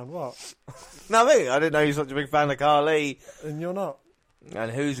Carlito down. What? No, I didn't know you're such a big fan of Carly. And you're not.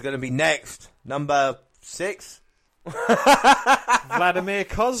 And who's going to be next? Number 6? Vladimir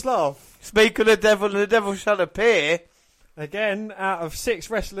Kozlov. Speak of the devil and the devil shall appear. Again, out of 6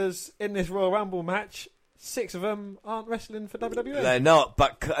 wrestlers in this Royal Rumble match, 6 of them aren't wrestling for WWE. They're not,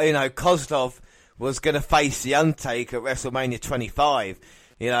 but Kozlov was going to face The Undertaker at WrestleMania 25.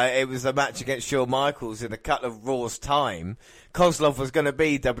 It was a match against Shawn Michaels in a couple of Raw's time. Kozlov was going to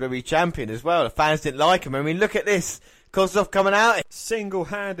be WWE Champion as well. The fans didn't like him. I mean, look at this. Kozlov coming out.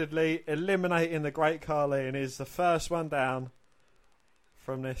 Single-handedly eliminating the great Carly and is the first one down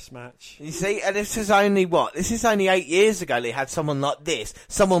from this match. You see, and this is only what? This is only 8 years ago they had someone like this,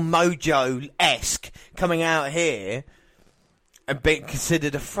 someone Mojo-esque coming out here and being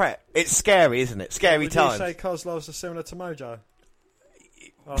considered a threat. It's scary, isn't it? Scary times. Would you say Kozlov's are similar to Mojo?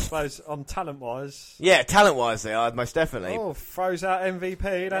 I suppose on talent-wise. Yeah, talent-wise they are, most definitely. Oh, throws out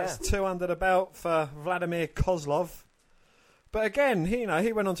MVP. That's 2 under the belt for Vladimir Kozlov. But again, he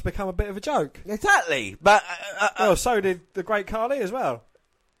went on to become a bit of a joke. Exactly. But so did the great Carly as well.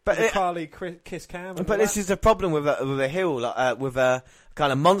 But the Carly kiss cam. But this is the problem with a heel, with a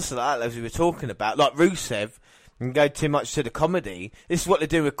kind of monster like that, as we were talking about, like Rusev. and go too much to the comedy. This is what they're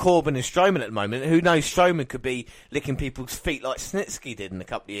doing with Corbin and Strowman at the moment. Who knows, Strowman could be licking people's feet like Snitsky did in a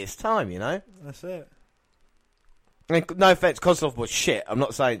couple of years' time, you know? That's it. I mean, no offence, Kozlov was shit. I'm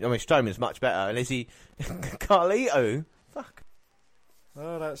not saying... I mean, Strowman's much better. And is he... Carlito? Fuck.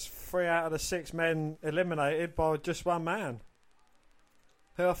 Oh, that's 3 out of the 6 men eliminated by just one man.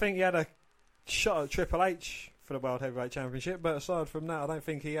 Who I think he had a shot at Triple H for the World Heavyweight Championship, but aside from that, I don't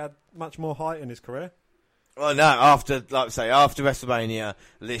think he had much more height in his career. Well, no, after WrestleMania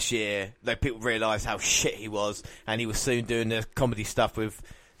this year, people realised how shit he was, and he was soon doing the comedy stuff with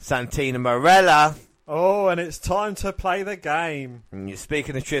Santina Marella. Oh, and it's time to play the game. And you're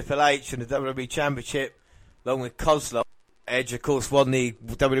speaking of Triple H and the WWE Championship, along with Kozlov. Edge, of course, won the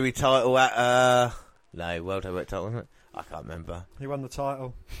WWE title at, World Heavyweight title, wasn't it? I can't remember. He won the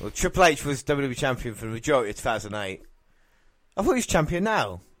title. Well, Triple H was WWE Champion for the majority of 2008. I thought he's champion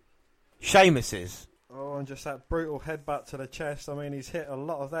now. Sheamus is. Oh, and just that brutal headbutt to the chest. I mean, he's hit a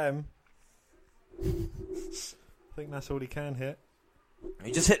lot of them. I think that's all he can hit.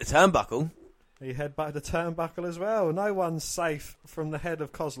 He just hit the turnbuckle. He headbutted the turnbuckle as well. No one's safe from the head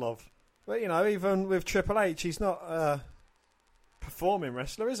of Kozlov. But, you know, even with Triple H, he's not a performing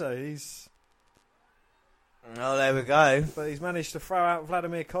wrestler, is he? He's... Oh, there we go. But he's managed to throw out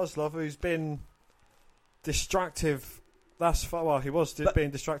Vladimir Kozlov, who's been destructive thus far. Well, he was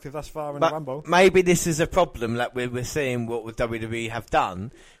being destructive thus far in the Rumble. Maybe this is a problem that we're seeing what WWE have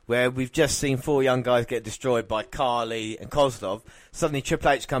done, where we've just seen 4 young guys get destroyed by Carly and Kozlov. Suddenly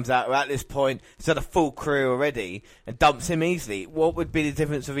Triple H comes out, at this point, he's had a full career already, and dumps him easily. What would be the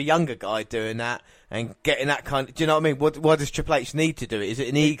difference of a younger guy doing that and getting that kind of... Do you know what I mean? What does Triple H need to do? Is it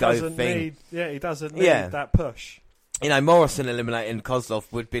an ego thing? He doesn't need that push. You know, Morrison eliminating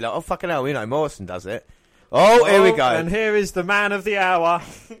Kozlov would be like, oh, fucking hell, you know, Morrison does it. Oh, here we go. And here is the man of the hour.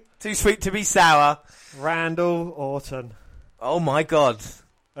 Too sweet to be sour. Randall Orton. Oh, my God.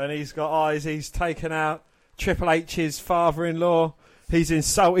 And he's got eyes. He's taken out Triple H's father-in-law. He's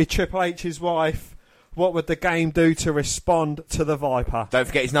insulted Triple H's wife. What would the game do to respond to the Viper? Don't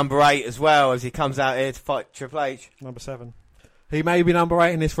forget his number 8 as well, as he comes out here to fight Triple H. Number 7. He may be number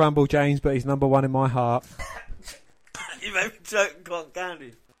 8 in this Rumble, James, but he's number 1 in my heart. You made me choke, got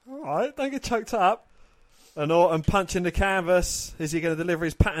candy. All right, don't get choked up. And Orton punching the canvas. Is he going to deliver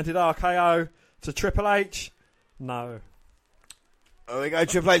his patented RKO to Triple H? No. Oh, we go.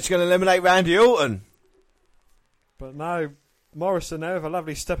 Triple H going to eliminate Randy Orton. But no. Morrison there with a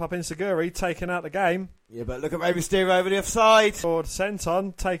lovely step-up enziguri taking out the game. Yeah, but look at Rey Mysterio over the offside. Ford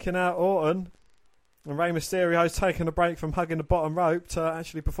Senton taking out Orton. And Rey Mysterio's taking a break from hugging the bottom rope to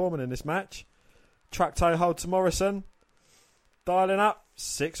actually performing in this match. Truck toe hold to Morrison. Dialing up.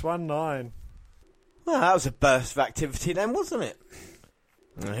 619. Well, that was a burst of activity then, wasn't it?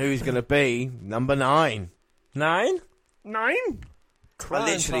 And who's going to be number 9? 9?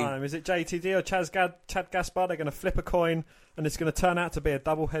 Crime time. Is it JTD or Chad Gaspar? They're going to flip a coin, and it's going to turn out to be a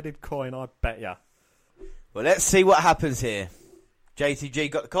double-headed coin, I bet ya. Well, let's see what happens here. JTG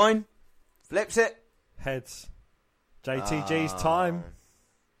got the coin, flips it. Heads. JTG's time.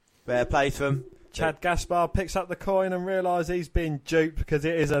 Fair play to him. Chad Gaspar picks up the coin and realises he's been duped because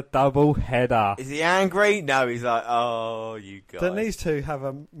it is a double header. Is he angry? No, he's like, oh, you guys. Didn't these two have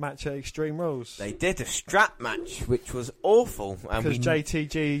a match at Extreme Rules? They did a strap match, which was awful. Because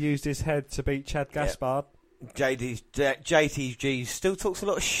JTG used his head to beat Chad Gaspar. JTG still talks a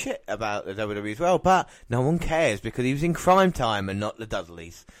lot of shit about the WWE as well, but no one cares because he was in Crime Time and not the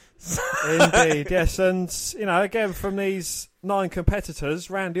Dudleys. Indeed, yes. And, you know, again, from these 9 competitors,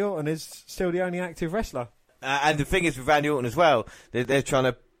 Randy Orton is still the only active wrestler. And the thing is with Randy Orton as well, they're trying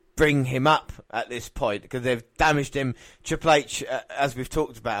to bring him up at this point because they've damaged him. Triple H, as we've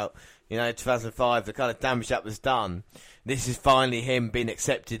talked about, you know, 2005, the kind of damage that was done. This is finally him being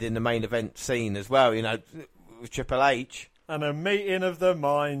accepted in the main event scene as well, you know, with Triple H. And a meeting of the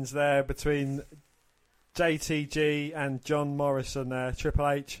minds there between JTG and John Morrison there. Triple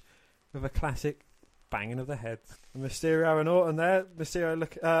H with a classic banging of the head. And Mysterio and Orton there.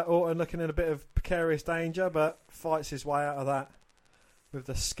 Orton looking in a bit of precarious danger, but fights his way out of that with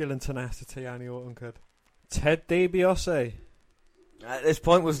the skill and tenacity only Orton could. Ted DiBiase. At this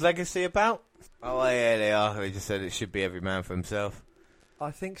point, was Legacy about? Oh, yeah, they are. They just said it should be every man for himself.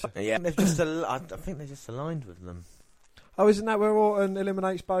 I think so. Yeah, I think they're just aligned with them. Oh, isn't that where Orton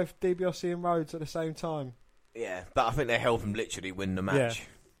eliminates both DiBiase and Rhodes at the same time? Yeah, but I think they help him literally win the match.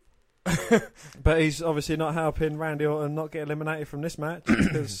 Yeah. But he's obviously not helping Randy Orton not get eliminated from this match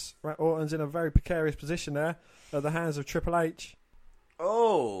because Orton's in a very precarious position there at the hands of Triple H.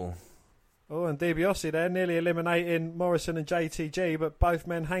 Oh, and DiBiase there nearly eliminating Morrison and JTG, but both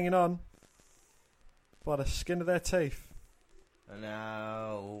men hanging on. by the skin of their teeth. And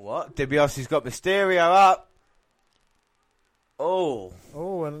now, what? DiBiase's got Mysterio up. Oh,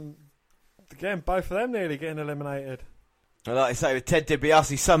 and again, both of them nearly getting eliminated. And like I say, with Ted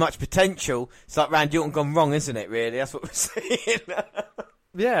DiBiase, so much potential. It's like Randy Orton gone wrong, isn't it, really? That's what we're saying.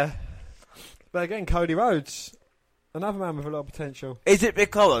 Yeah. But again, Cody Rhodes, another man with a lot of potential. Is it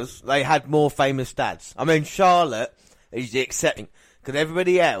because they had more famous dads? I mean, Charlotte is the exception. Because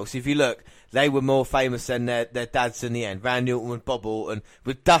everybody else, if you look, they were more famous than their dads in the end. Randy Orton with Bob Orton,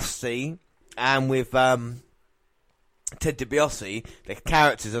 with Dusty, and with Ted DiBiase, the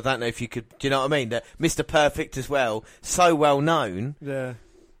characters, I don't know if you could, do you know what I mean? Mr. Perfect as well, so well known. Yeah.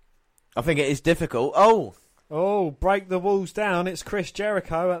 I think it is difficult. Oh, break the walls down. It's Chris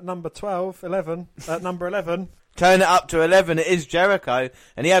Jericho at number 11. Turn it up to 11, it is Jericho.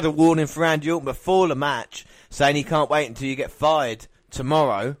 And he had a warning for Randy Orton before the match, saying he can't wait until you get fired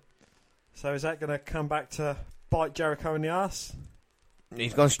tomorrow. So is that going to come back to bite Jericho in the arse?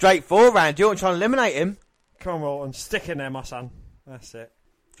 He's gone straight for Randy Orton, trying to eliminate him. Come on, Orton, stick in there, my son. That's it.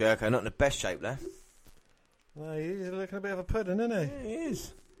 Jericho not in the best shape there. No, he's looking a bit of a pudding, isn't he? Yeah, he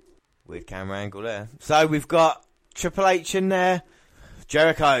is. Weird camera angle there. So we've got Triple H in there,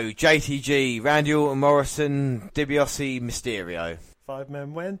 Jericho, JTG, Randy Orton, Morrison, DiBiase, Mysterio. 5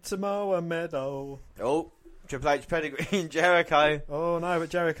 men went to mow a meadow. Oh, Triple H pedigree in Jericho. Oh no, but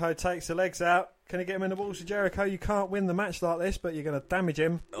Jericho takes the legs out. Can he get him in the balls to Jericho? You can't win the match like this, but you're going to damage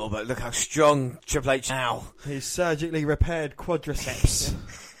him. Oh, but look how strong Triple H now. His surgically repaired quadriceps.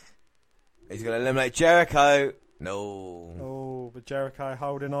 He's going to eliminate Jericho. No. Oh, but Jericho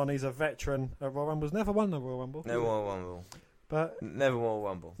holding on. He's a veteran at Royal Rumbles. Never won the Royal Rumble. Never won a Rumble. But never won a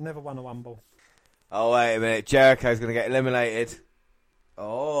Rumble. Never won a Rumble. Oh, wait a minute. Jericho's going to get eliminated.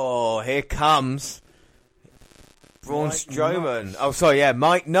 Oh, here comes Braun Strowman. Knox. Oh, sorry, yeah,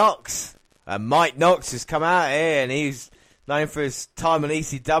 Mike Knox. And Mike Knox has come out here, and he's known for his time on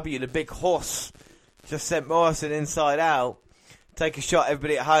ECW, the big horse. Just sent Morrison inside out. Take a shot,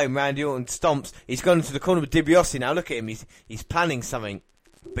 everybody at home. Randy Orton stomps. He's gone into the corner with DiBiase now. Look at him. He's planning something.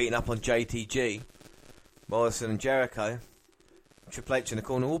 Beating up on JTG. Morrison and Jericho. Triple H in the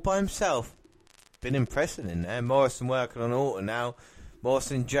corner all by himself. Been impressive in there. Morrison working on Orton now.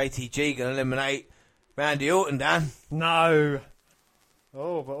 Morrison and JTG going to eliminate Randy Orton, Dan. No.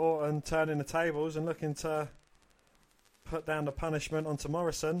 Oh, but Orton turning the tables and looking to put down the punishment onto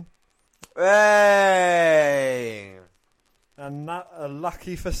Morrison. Hey! And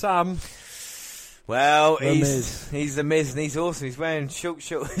lucky for some. Well, he's the Miz, and he's awesome. He's wearing short.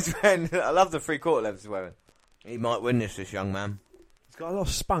 He's wearing. I love the 3/4 levels he's wearing. He might win this young man. He's got a lot of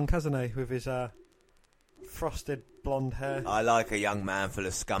spunk, hasn't he, with his frosted blonde hair. I like a young man full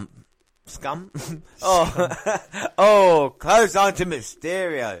of scum. Scum? Oh, close on to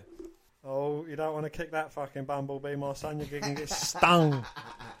Mysterio. Oh, you don't want to kick that fucking bumblebee, my son. You're going to get stung.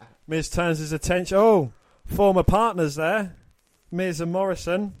 Miz turns his attention. Oh, former partners there. Miz and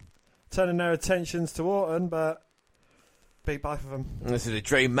Morrison turning their attentions to Orton, but beat both of them. This is a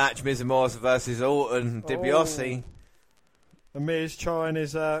dream match, Miz and Morrison versus Orton, DiBiase. And Miz trying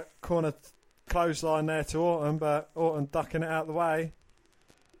his corner clothesline there to Orton, but Orton ducking it out the way.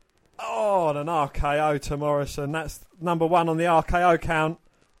 Oh, and an RKO to Morrison. That's number 1 on the RKO count.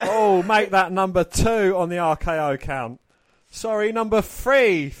 Oh, make that number 2 on the RKO count. Sorry, number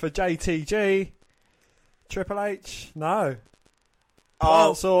 3 for JTG. Triple H, no.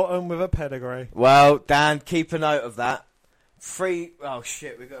 Plants Orton with a pedigree. Well, Dan, keep a note of that. 3. Oh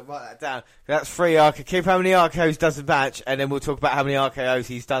shit, we've got to write that down. That's 3 RKOs. Keep how many RKOs does the match, and then we'll talk about how many RKOs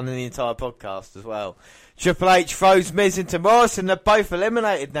he's done in the entire podcast as well. Triple H throws Miz into Morrison. They're both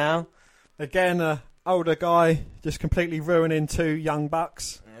eliminated now. Again, an older guy just completely ruining 2 young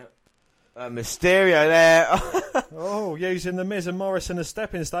bucks. Mysterio there. Oh, using the Miz and Morrison as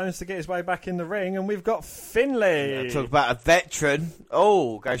stepping stones to get his way back in the ring. And we've got Finlay. Talk about a veteran.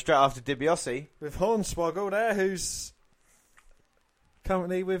 Oh, go straight after DiBiase. With Hornswoggle there, who's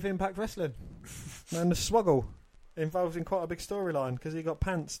currently with Impact Wrestling. And the Swoggle involved in quite a big storyline because he got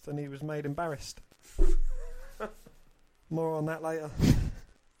pantsed and he was made embarrassed. More on that later.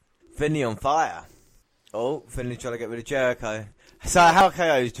 Finlay on fire. Oh, Finlay trying to get rid of Jericho. So how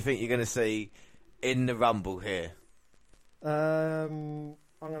KOs do you think you're going to see in the Rumble here? I'm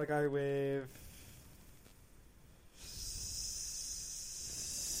going to go with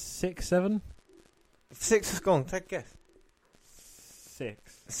 6, 7. 6 is gone. Take a guess.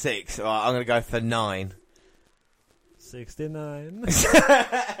 6. All right, I'm going to go for 9. 69.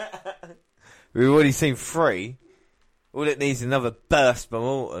 We've already seen 3. All it needs is another burst from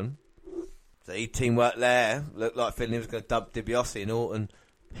Orton. So he teamwork there. Looked like Finlay was going to dump DiBiase, and Orton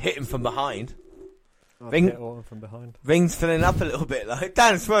hit him from behind. Get Orton from behind. Ring's filling up a little bit, though.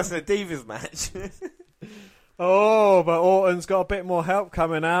 Dan, it's worse than a Divas match. Oh, but Orton's got a bit more help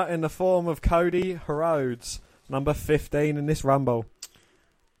coming out in the form of Cody Rhodes, number 15 in this Rumble.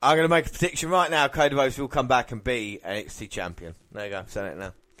 I'm going to make a prediction right now. Cody Rhodes will come back and be NXT champion. There you go. Saying it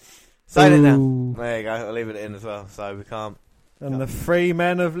now. Saying it now. There you go. I'll leave it in as well, so we can't. And the 3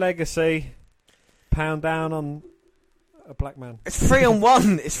 men of Legacy pound down on a black man. It's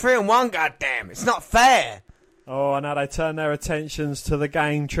 3-on-1. It's 3-on-1, goddamn. It's not fair. Oh, and now they turn their attentions to the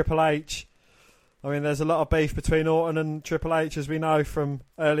game, Triple H. I mean, there's a lot of beef between Orton and Triple H, as we know from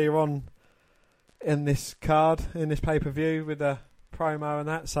earlier on in this card, in this pay-per-view, with the promo and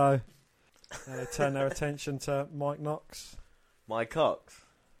that. So they turn their attention to Mike Knox. Mike Cox.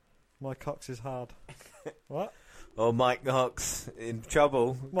 Mike Cox is hard. What? Or Mike Knox in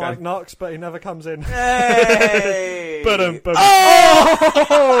trouble. Mike Knox, but he never comes in. Hey!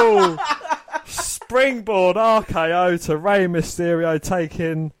 Oh! Springboard RKO to Rey Mysterio,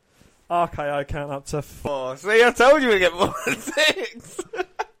 taking RKO count up to 4. See, I told you we'd get more than 6. I'm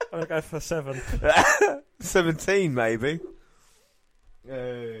going to go for 7. 17, maybe.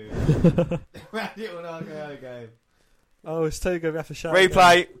 Randy Orton RKO game. Oh, it's too good. We have to show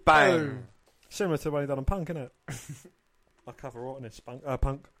Replay. it Bang. Oh. Similar to when he done on Punk, isn't it? I'll cover Orton in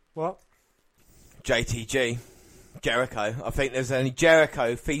Punk. What? JTG. Jericho. I think there's only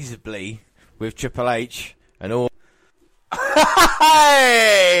Jericho feasibly with Triple H and all.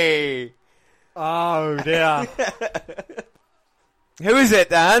 Hey! Oh, dear. Who is it,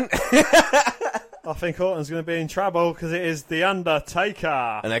 Dan? I think Orton's going to be in trouble because it is The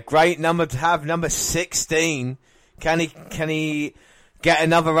Undertaker. And a great number to have, number 16. Can he get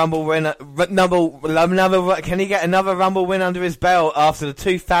another Rumble win? Can he get another Rumble win under his belt after the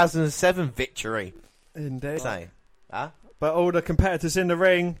 2007 victory? Indeed. Huh? But all the competitors in the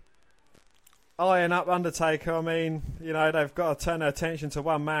ring eyeing up Undertaker. I mean, you know, they've got to turn their attention to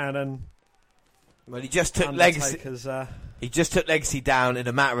one man, and well, he just took Undertaker's, Legacy. He just took Legacy down in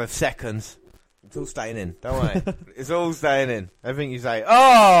a matter of seconds. It's all staying in. Don't worry. It's all staying in. Everything you say.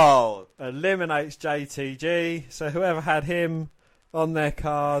 Oh! Eliminates JTG. So whoever had him on their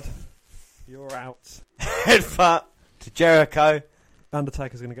card, you're out. Headbutt to Jericho.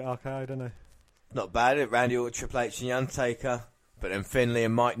 Undertaker's going to get RKO'd, isn't he? Not bad. It Randy Orton, Triple H, and The Undertaker. But then Finlay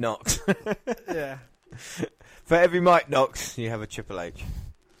and Mike Knox. Yeah. For every Mike Knox, you have a Triple H.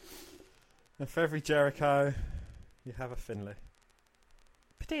 And for every Jericho, you have a Finlay.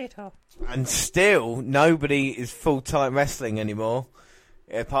 Potato. And still, nobody is full-time wrestling anymore,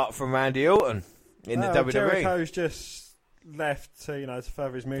 apart from Randy Orton in the WWE. Jericho's just left to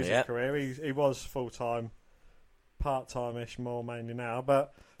further his music career. He was full-time, part-time-ish more mainly now.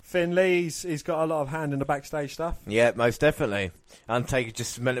 But Finlay, he's got a lot of hand in the backstage stuff. Yeah, most definitely. Undertaker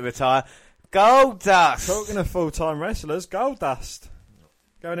just meant to retire. Goldust! Talking of full-time wrestlers, Goldust.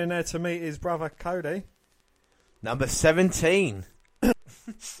 Going in there to meet his brother Cody. Number 17.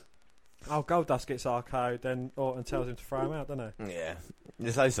 Oh, Goldust gets RKO'd, then Orton tells him to throw him out, doesn't he? Yeah.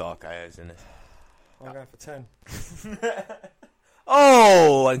 There's those RKOs in it. I'm going for 10.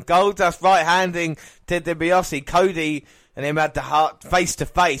 Oh, and Goldust right-handing Ted DiBiase. Cody and him had the heart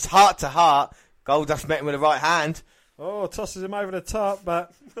face-to-face, heart-to-heart. Goldust met him with the right hand. Oh, tosses him over the top,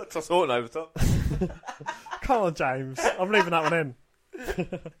 but... Toss Orton over the top. Come on, James. I'm leaving that one in.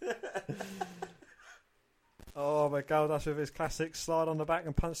 Oh, but Goldust with his classic slide on the back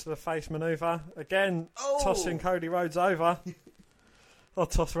and punch to the face manoeuvre. Again, tossing Cody Rhodes over. I'll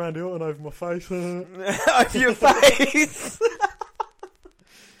toss Randy Orton over my face. Over your face?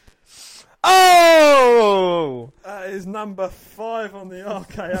 Oh! That is number 5 on the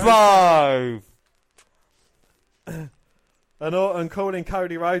RKO. 5! And Orton calling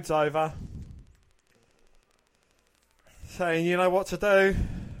Cody Rhodes over. Saying, you know what to do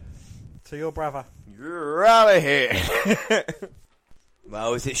to your brother. You're out of here.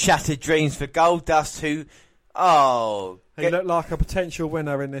 Well, is it shattered dreams for Goldust who... Oh... He looked like a potential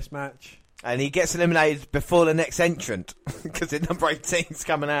winner in this match. And he gets eliminated before the next entrant. Because the number 18's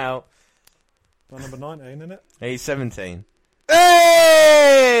coming out. Well, number 19, isn't it? He's 17.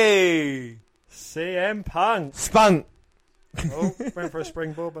 Hey! CM Punk. Spunk. Oh, went for a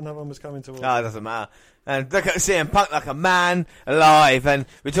springboard, but no one was coming towards him. Oh, it doesn't matter. And look at CM Punk like a man alive. And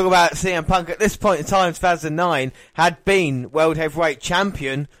we talk about CM Punk at this point in time, 2009, had been World Heavyweight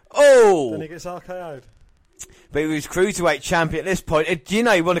Champion. Oh! Then he gets RKO'd. But he was Cruiserweight Champion at this point. Do you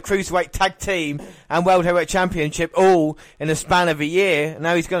know he won a Cruiserweight Tag Team and World Heavyweight Championship all in the span of a year? And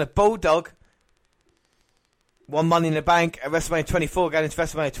now he's going to Bulldog. Won Money in the Bank at WrestleMania 24, going into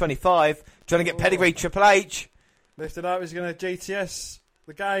WrestleMania 25. Trying to get pedigree Triple H. Lifted up, he's going to GTS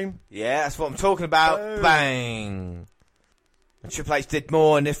The game. Yeah, that's what I'm talking about. Boom. Bang. And Triple H did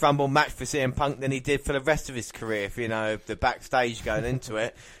more in this Rumble match for CM Punk than he did for the rest of his career, if you know, the backstage going into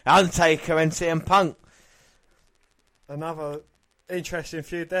it. Undertaker and CM Punk. Another interesting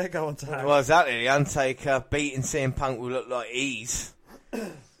feud there going to have. Well, exactly. The Undertaker beating CM Punk will look like ease,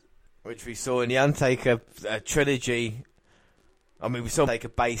 which we saw in the Undertaker trilogy. I mean, we saw Undertaker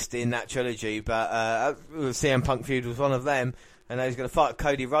based in that trilogy, but the CM Punk feud was one of them, and now he's going to fight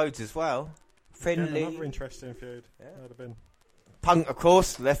Cody Rhodes as well. Friendly. Yeah, another interesting feud. Yeah. That would have been. Punk, of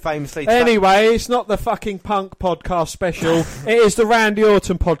course, left famously. Anyway, it's not the fucking Punk podcast special. It is the Randy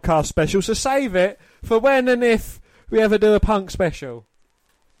Orton podcast special. So save it for when and if we ever do a Punk special.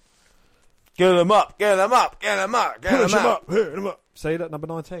 Get him up, get him up, get him up, get him up. Hit him up. See, look, number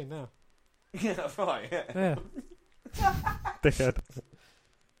 19 now. Yeah, that's right. Yeah. Dickhead.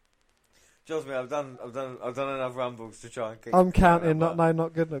 Trust me, I've done enough rumbles to try and keep. I'm counting.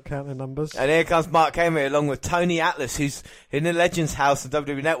 Not good at counting numbers. And here comes Mark Henry along with Tony Atlas, who's in the Legends House of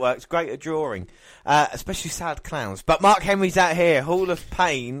WWE Network's great at drawing, especially sad clowns. But Mark Henry's out here, Hall of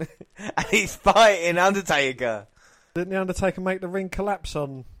Pain, and he's fighting Undertaker. Didn't the Undertaker make the ring collapse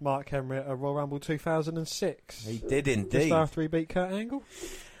on Mark Henry at a Royal Rumble 2006? He did indeed. Just after he beat Kurt Angle?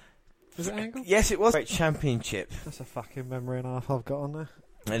 Was it Angle? Yes, it was. Great championship. That's a fucking memory and a half I've got on there.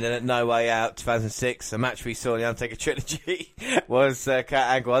 And then at No Way Out 2006, the match we saw in the Undertaker trilogy was Kurt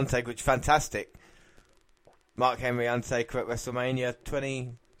Angle Undertaker, which is fantastic. Mark Henry Undertaker at WrestleMania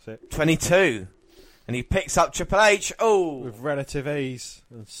 22. And he picks up Triple H. Oh, with relative ease.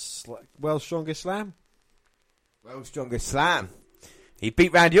 And world's strongest slam. World's strongest slam. He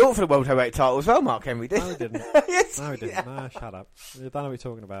beat Randy Orton for the World Heavyweight title as well, Mark Henry did. No, he didn't. Yes, no, he didn't. No, shut up. You don't know what you're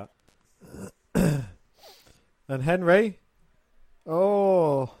talking about. And Henry...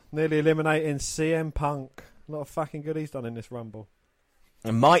 Oh, nearly eliminating CM Punk. A lot of fucking good he's done in this Rumble.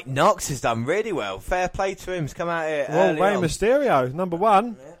 And Mike Knox has done really well. Fair play to him. He's come out here Well, early Rey on. Mysterio, number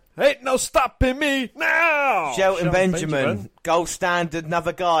one. Yeah. Ain't no stopping me now! Shelton Benjamin, gold standard,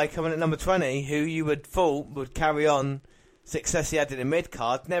 another guy coming at number 20, who you would thought would carry on success he had in the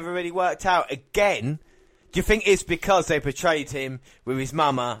mid-card. Never really worked out. Again, do you think it's because they portrayed him with his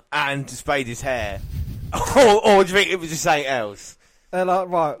mama and sprayed his hair? or do you think it was just something else? They're like,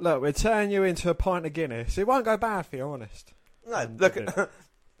 right, look, we're turning you into a pint of Guinness. It won't go bad for you, honest. No, look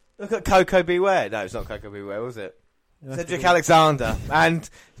at Coco Beware. No, it's not Coco Beware, was it? Cedric Alexander and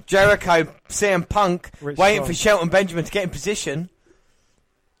Jericho, CM Punk, waiting for Shelton Benjamin to get in position.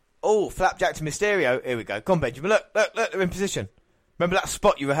 Oh, flapjack to Mysterio. Here we go. Come on, Benjamin. Look, they're in position. Remember that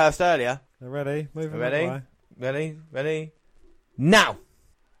spot you rehearsed earlier? They're ready. Moving Ready? Now!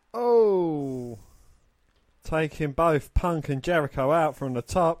 Oh... Taking both Punk and Jericho out from the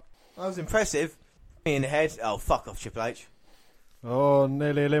top. That was impressive. In the head. Oh, fuck off, Triple H. Oh,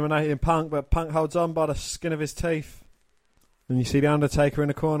 nearly eliminating Punk, but Punk holds on by the skin of his teeth. And you see the Undertaker in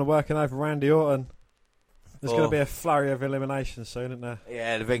the corner working over Randy Orton. There's going to be a flurry of eliminations soon, isn't there?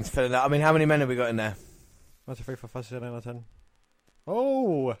 Yeah, the ring's filling up. I mean, how many men have we got in there? 1, 2, 3, 4, 5, 6, 7, 8, 9, 10.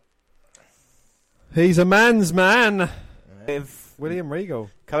 Oh! He's a man's man. With William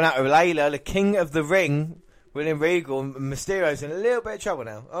Regal. Coming out of Layla, the king of the ring. William Regal, and Mysterio's in a little bit of trouble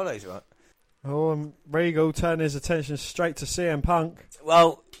now. Oh, no, he's all right. Oh, and Regal turned his attention straight to CM Punk.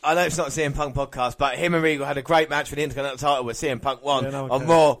 Well, I know it's not a CM Punk podcast, but him and Regal had a great match for the Intercontinental title where CM Punk won on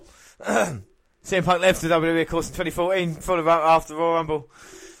Raw. CM Punk left the WWE, of course, in 2014, after Royal Rumble.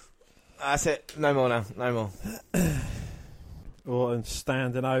 That's it. No more now. No more. Orton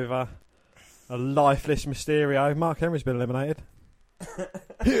standing over a lifeless Mysterio. Mark Henry's been eliminated.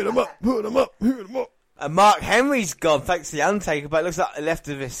 Hit him up, put him up, hit him up. And Mark Henry's gone, thanks to the Undertaker, but it looks like he left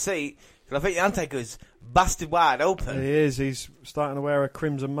of his seat. Because I think the Undertaker's busted wide open. He is. He's starting to wear a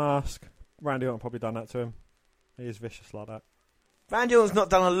crimson mask. Randy Orton probably done that to him. He is vicious like that. Randy Orton's not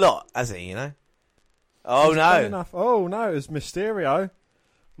done a lot, has he, you know? Oh, He's no. done enough. Oh, no, it was Mysterio.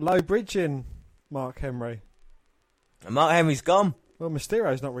 Low bridging Mark Henry. And Mark Henry's gone. Well,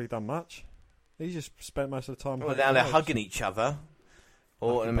 Mysterio's not really done much. He's just spent most of the time... Well, now they're hugging each other.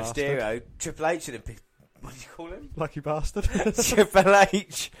 Orton and Mysterio. Triple H should have picked... What do you call him? Lucky bastard. Triple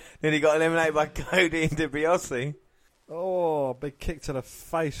H nearly got eliminated by Cody and DiBiase. Oh, big kick to the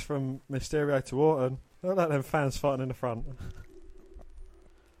face from Mysterio to Orton. Look at them fans fighting in the front.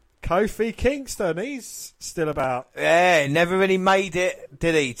 Kofi Kingston, he's still about. Yeah, never really made it,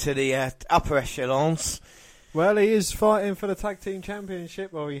 did he, to the upper echelons. Well, he is fighting for the Tag Team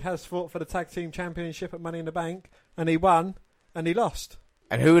Championship, or he has fought for the Tag Team Championship at Money in the Bank, and he won, and he lost.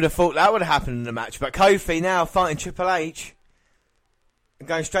 And who would have thought that would have happened in the match? But Kofi now fighting Triple H. And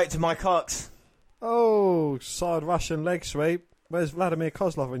going straight to Mike Cox. Oh, side Russian leg sweep. Where's Vladimir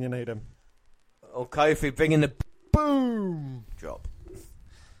Kozlov when you need him? Or Kofi bringing the boom drop.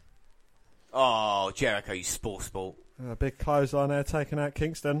 Oh, Jericho, you sport. A big clothesline there, taking out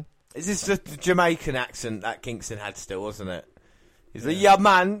Kingston. Is this the Jamaican accent that Kingston had still, wasn't it? He's like, yeah,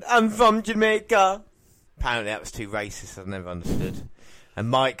 man, I'm from Jamaica. Apparently that was too racist, I've never understood. And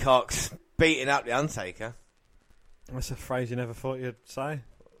Mike Cox beating up The Undertaker. That's a phrase you never thought you'd say.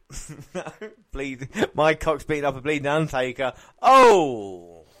 Mike Cox beating up a bleeding Undertaker.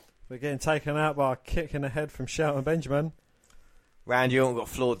 Oh! We're getting taken out by a kick in the head from Shelton Benjamin. Randy Orton got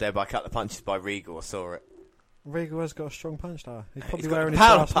floored there by a couple of punches by Regal, I saw it. Regal has got a strong punch though. He's probably He's got wearing the his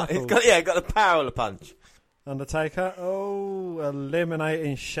power brass punch. knuckles. He's got the power of the punch. Undertaker,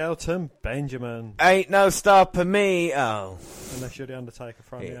 eliminating Shelton Benjamin. Ain't no stopping me. Oh. Unless you're the Undertaker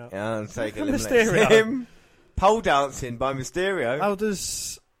throwing it out. Undertaker Mysterio. him. Pole dancing by Mysterio. How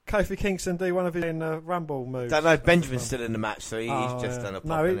does Kofi Kingston do one of his Rumble moves? Don't know if Benjamin's still in the match, so he's just done a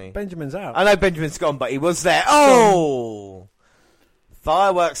pop. No, Benjamin's out. I know Benjamin's gone, but he was there. Oh!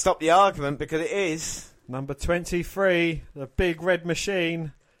 Fireworks stop the argument because it is. Number 23, the big red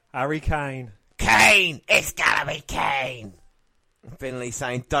machine, Harry Kane. Kane! It's gotta be Kane! Finley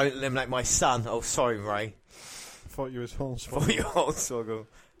saying, don't eliminate my son. Oh, sorry, Ray. Thought you was Hornswoggle. Thought you were Hornswoggle.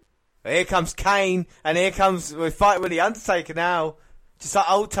 Here comes Kane, and we're fighting with the Undertaker now. Just like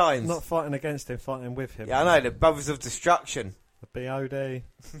old times. Not fighting against him, fighting with him. Yeah, I know, the Brothers of Destruction. The BOD.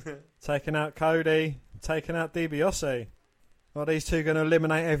 Taking out Cody, taking out DiBiase. Are these two going to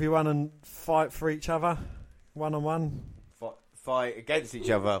eliminate everyone and fight for each other? One-on-one? Fight against each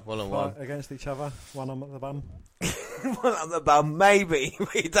other, one-on-one. Fight against each other, one on the bum. One on the bum, maybe.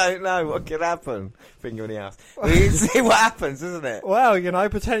 We don't know what could happen. Finger in the ass. We see what happens, isn't it? Well,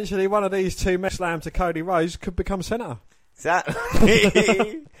 potentially one of these two slam to Cody Rhodes could become centre. Exactly.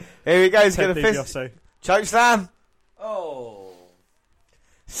 Here he goes, going to fist. Choke slam. Oh.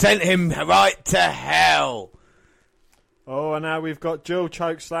 Sent him right to hell. Oh, and now we've got dual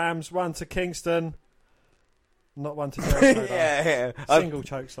choke slams. One to Kingston. Not one to Jericho. yeah. Single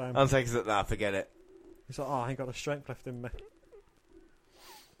choke slam. Undertaker's like, nah, forget it. He's like, I ain't got the strength left in me.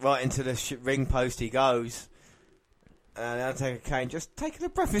 Right into the ring post he goes. And Undertaker Kane just taking a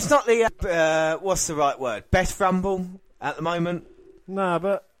breath. It's not the, what's the right word? Best Rumble at the moment? No,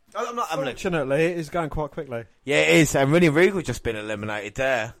 but fortunately, it is going quite quickly. Yeah, it is. And William Regal just been eliminated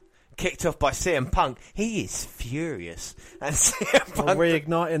there. Kicked off by CM Punk. He is furious. And CM Punk...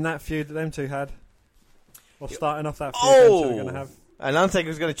 reigniting that feud that them two had. Or starting off that feud them two are going to have. And Undertaker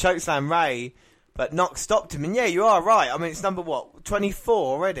was going to chokeslam Ray, but Knox stopped him. And yeah, you are right. I mean, it's number, 24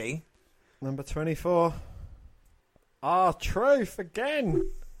 already? Number 24. R-Truth again.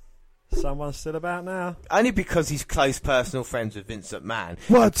 Someone's still about now. Only because he's close personal friends with Vince McMahon.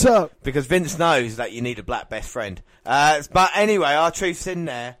 What's up? Because Vince knows that you need a black best friend. But anyway, R-Truth's in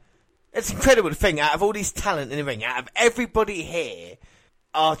there. It's incredible to think, out of all this talent in the ring, out of everybody here,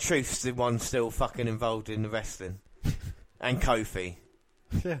 R-Truth's the one still fucking involved in the wrestling. And Kofi.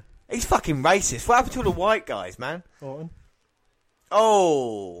 Yeah. He's fucking racist. What happened to all the white guys, man? Orton.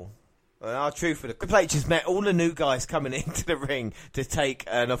 Oh. Well, R-Truth with the Triple H has met all the new guys coming into the ring to take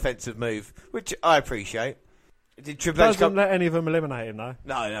an offensive move, which I appreciate. Did Triple H doesn't let any of them eliminate him, though.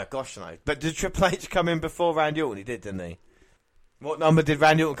 No, gosh no. But did Triple H come in before Randy Orton? He did, didn't he? What number did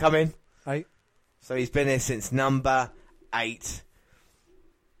Randy Orton come in? 8. So he's been here since number 8.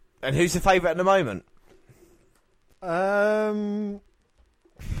 And who's the favourite at the moment? I'd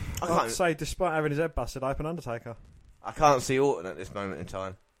say, despite having his head busted open, Undertaker. I can't see Orton at this moment in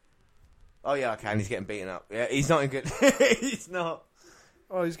time. Oh yeah, I can. He's getting beaten up. Yeah, he's not in good. He's not.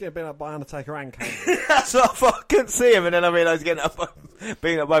 Oh, he's getting beaten up by Undertaker and Kane. That's what I thought. I couldn't see him, and then I realised he's getting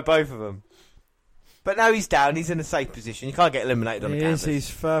beaten up by both of them. But now he's down. He's in a safe position. You can't get eliminated on the canvas.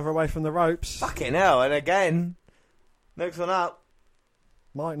 He's further away from the ropes. Fucking hell! And again, next one up.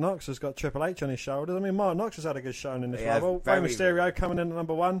 Mike Knox has got Triple H on his shoulders. I mean, Mike Knox has had a good showing in this Yeah, Rumble. Rey Mysterio coming in at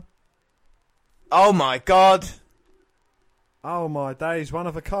number 1. Oh my God! Oh my days, one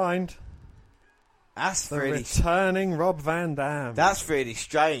of a kind. That's the really returning Rob Van Dam. That's really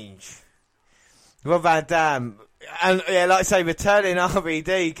strange. Rob Van Dam, and yeah, like I say, returning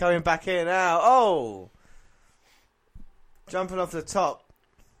RVD coming back in now. Oh, jumping off the top.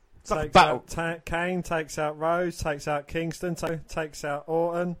 It's like a battle. Kane takes out Rose, takes out Kingston, takes out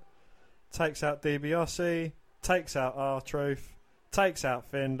Orton, takes out DiBiase, takes out R-Truth, takes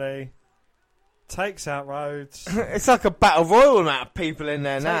out Finley, takes out Rhodes. It's like a battle royal amount of people in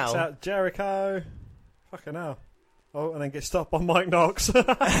there now. Takes out Jericho. Fucking hell. Oh, and then gets stopped by Mike Knox.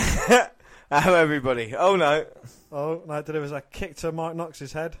 Oh, everybody. Oh, no. Oh, no, delivers a kick to Mike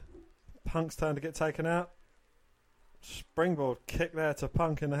Knox's head. Punk's turn to get taken out. Springboard kick there to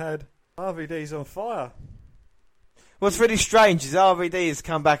Punk in the head. RVD's on fire. What's really strange is RVD has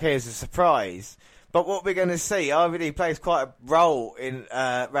come back here as a surprise. But what we're going to see, RVD plays quite a role in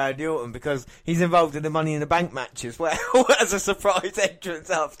Randy Orton because he's involved in the Money in the Bank match as well as a surprise entrance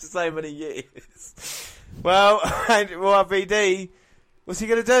after so many years. Well, RVD, what's he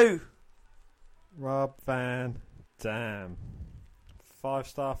going to do? Rob Van Dam.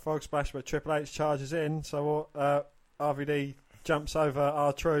 5-star frog splash, but Triple H charges in, so RVD jumps over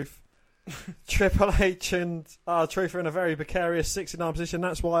R-Truth. Triple H and R-Truth are in a very precarious 69 position.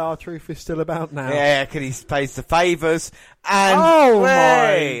 That's why R-Truth is still about now. Yeah, because he pays the favours. And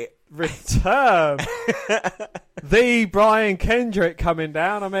my return. The Brian Kendrick coming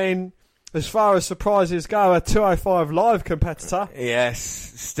down. I mean, as far as surprises go, a 205 Live competitor. Yes,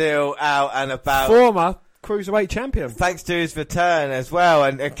 still out and about. Former Cruiserweight champion. Thanks to his return as well.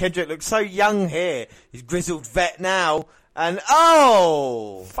 And Kendrick looks so young here. He's grizzled vet now. And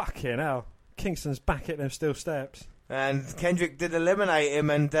fucking hell. Kingston's back at them steel steps. And Kendrick did eliminate him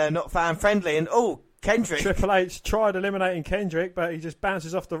and not fan friendly. And Kendrick. Triple H tried eliminating Kendrick, but he just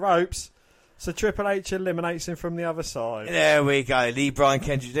bounces off the ropes. So Triple H eliminates him from the other side. There we go. Lee Brian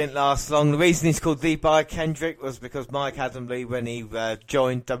Kendrick didn't last long. The reason he's called Lee Brian Kendrick was because Mike Adamley, when he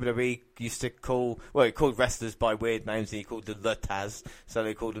joined WWE, used to he called wrestlers by weird names and he called them The Taz. So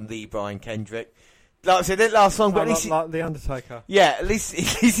they called him Lee Brian Kendrick. Like I said, it didn't last long, but at least like The Undertaker. Yeah, at least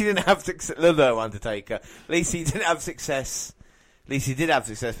he didn't have success. The Undertaker. At least he didn't have success. At least he did have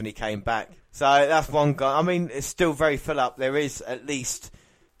success when he came back. So that's one guy. I mean, it's still very full up. There is at least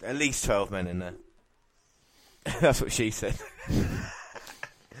 12 men in there. That's what she said.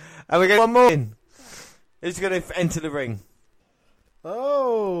 And we get one more in. Who's going to enter the ring?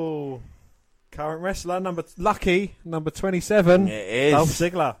 Oh, current wrestler number 27. It is Dolph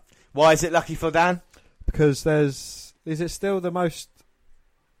Ziggler. Why is it lucky for Dan? Because is it still the most?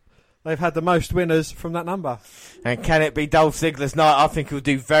 They've had the most winners from that number. And can it be Dolph Ziggler's night? I think he'll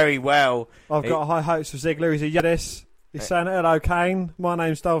do very well. I've got high hopes for Ziggler. He's a Yiddish. He's saying, hello, Kane. My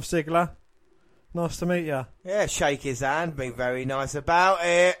name's Dolph Ziggler. Nice to meet you. Yeah, shake his hand. Be very nice about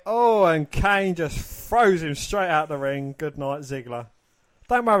it. Oh, and Kane just throws him straight out the ring. Good night, Ziggler.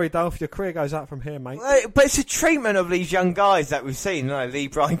 Don't worry, Dolph. Your career goes up from here, mate. But it's a treatment of these young guys that we've seen. Lee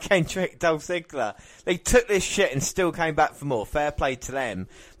Brian Kendrick, Dolph Ziggler. They took this shit and still came back for more. Fair play to them.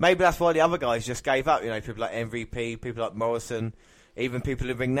 Maybe that's why the other guys just gave up. People like MVP, people like Morrison, even people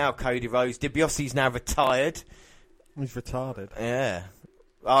in the ring now, Cody Rhodes. DiBiase's now retired. He's retarded. Yeah.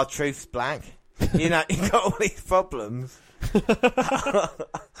 R-Truth's black. He got all these problems.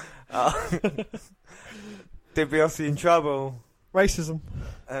 DiBiase in trouble. Racism.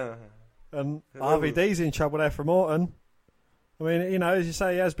 And RVD's in trouble there from Orton. I mean, as you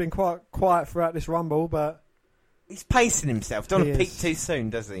say, he has been quite quiet throughout this Rumble, but he's pacing himself. Don't want to peak too soon,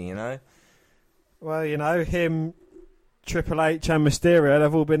 does he, Well, him, Triple H and Mysterio,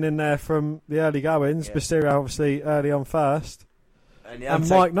 they've all been in there from the early goings. Yeah. Mysterio obviously early on first. And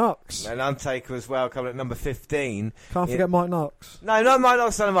Mike Knox. And Undertaker as well, coming at number 15. Can't forget Mike Knox. No, not Mike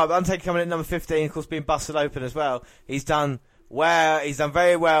Knox, but Undertaker coming at number 15, of course, being busted open as well. He's done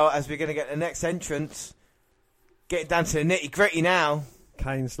very well as we're going to get the next entrance. Getting down to the nitty-gritty now.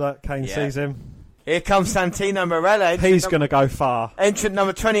 Kane sees him. Here comes Santino Marella. He's going to go far. Entrant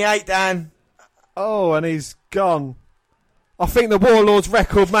number 28, Dan. Oh, and he's gone. I think the Warlord's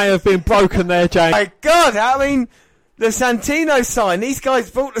record may have been broken there, James. My God, the Santino sign. These guys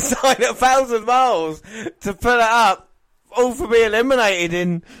bought the sign at 1,000 miles to put it up, all for being eliminated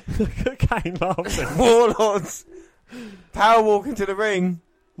in Kane laughing. Warlords power walk into the ring.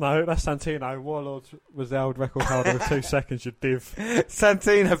 No, that's Santino. Warlords was the old record holder with 2 seconds, you div.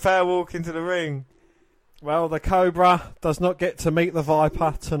 Santino power walk into the ring. Well, the Cobra does not get to meet the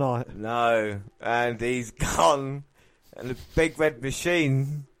Viper tonight. No, and he's gone. And the big red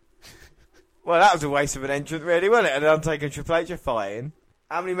machine. Well, that was a waste of an entrant, really, wasn't it? And Undertaker and Triple H are fighting.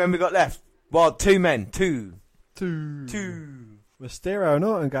 How many men we got left? Well, 2 men. Two. Mysterio and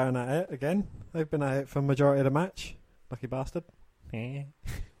Orton going at it again. They've been at it for the majority of the match. Lucky bastard. Yeah.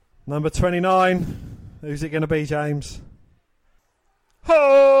 Number 29. Who's it going to be, James?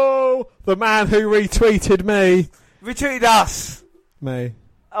 Oh! The man who retweeted me. Retweeted us. Me.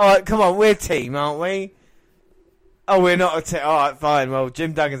 Alright, come on. We're a team, aren't we? Oh, we're not a team. Alright, fine. Well,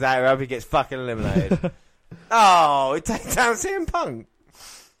 Jim Duggan's out here. I hope he gets fucking eliminated. Oh, he takes down CM Punk.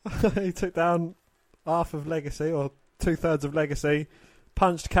 He took down half of Legacy, or 2/3 of Legacy.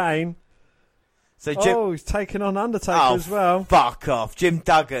 Punched Kane. So he's taking on Undertaker as well. Fuck off. Jim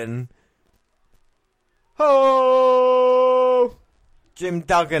Duggan. Oh! Jim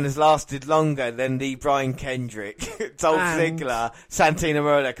Duggan has lasted longer than the Brian Kendrick, Dolph Ziggler, Santino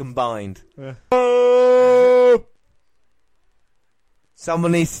Marella combined. Yeah.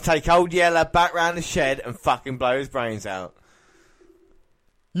 Someone needs to take Old Yeller back round the shed and fucking blow his brains out.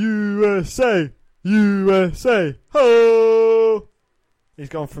 USA! USA! Ho! He's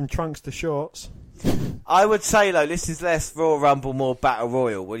gone from trunks to shorts. I would say, though, this is less Royal Rumble, more Battle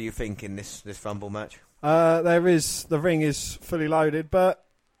Royal. What do you think in this Rumble match? The ring is fully loaded, but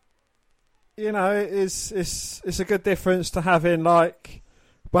you know, it's a good difference to having like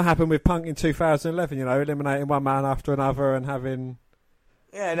what happened with Punk in 2011. You know, eliminating one man after another and having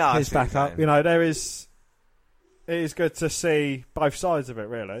his back up. You know, it is good to see both sides of it.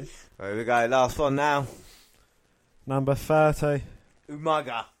 Really. There we go. Last one now. Number 30.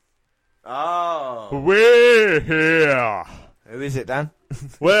 Umaga. Oh. We're here. Who is it, Dan?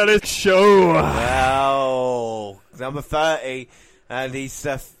 Well, it's show. Well, number 30, and he's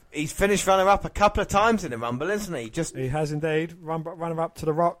finished runner-up a couple of times in the Rumble, isn't he? He has indeed. Runner-up to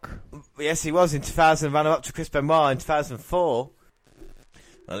The Rock. Yes, he was in 2000, runner-up to Chris Benoit in 2004.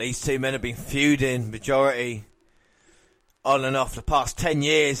 Well, these two men have been feuding, majority, on and off the past 10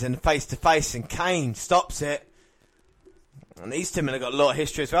 years, and face-to-face, and Kane stops it. And these two men have got a lot of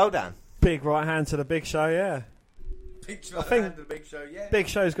history as well, Dan. Big right hand to the Big Show, yeah. I think the Big Show, yeah. Big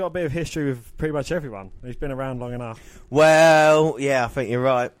Show's got a bit of history with pretty much everyone. He's been around long enough. Well, yeah, I think you're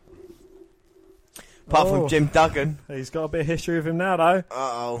right. Apart from Jim Duggan. He's got a bit of history with him now, though.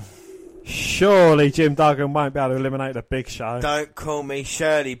 Uh-oh. Surely Jim Duggan won't be able to eliminate the Big Show. Don't call me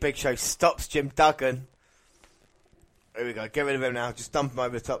Shirley. Big Show stops Jim Duggan. Here we go. Get rid of him now. Just dump him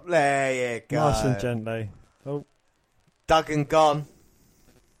over the top. There you go. Nice and gently. Oh. Duggan gone.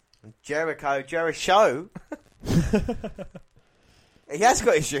 And Jericho. He has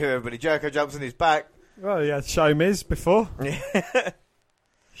got history with everybody. Jericho jumps on his back. Well, he had Show Miz before.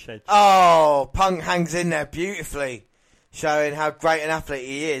 Oh, Punk hangs in there beautifully, showing how great an athlete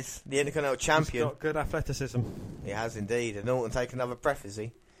he is. The Intercontinental Champion. He's got good athleticism. He has indeed. And Orton take another breath, is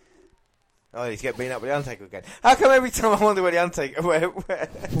he? Oh, he's getting beaten up with the Undertaker again. How come every time I wonder where the Undertaker...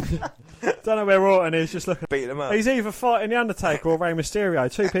 Don't know where Orton is, just looking. Beating him up. He's either fighting the Undertaker or Rey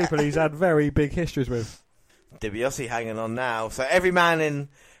Mysterio. Two people he's had very big histories with. DiBiase hanging on now. So every man in...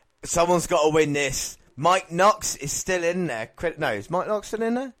 Someone's got to win this. Mike Knox is still in there. No, is Mike Knox still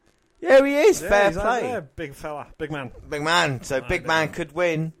in there? Yeah, he is. Fair play. Yeah, big fella. Big man. Big man. So big man could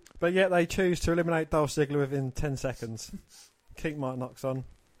win. But yet they choose to eliminate Dolph Ziggler within 10 seconds. Keep Mike Knox on.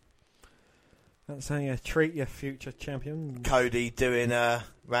 That's how you treat your future champion. Cody doing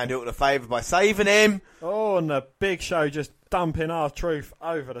Randy Orton a favour by saving him. Oh, and the Big Show just dumping R-Truth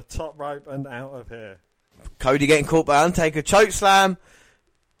over the top rope and out of here. Cody getting caught by Undertaker. Chokeslam.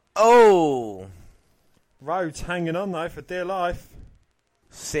 Oh. Rhodes hanging on, though, for dear life.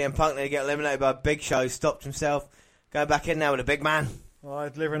 CM Punk nearly get eliminated by Big Show. Stopped himself. Going back in now with a big man.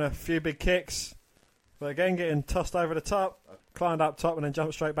 Delivering a few big kicks. But again, getting tossed over the top. Climbed up top and then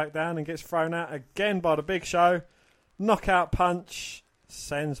jumped straight back down and gets thrown out again by the Big Show. Knockout punch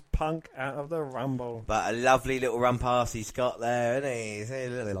sends Punk out of the Rumble. But a lovely little run pass he's got there,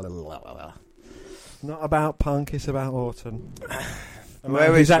 isn't he? Not about Punk, it's about Orton.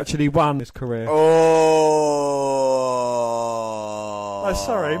 Where he's actually won his career. Oh,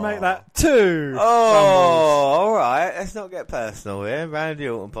 sorry, make that 2. Oh, all right. Let's not get personal here. Randy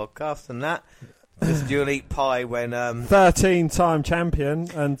Orton podcast and that. Just you'll eat pie when 13-time champion,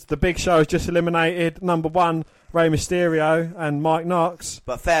 and the Big Show has just eliminated number 1 Rey Mysterio and Mike Knox.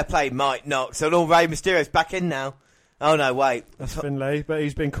 But fair play, Mike Knox. And all Rey Mysterio's back in now. Oh no, wait. That's Finlay, but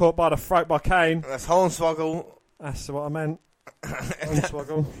he's been caught by the throat by Kane. That's Hornswoggle. That's what I meant.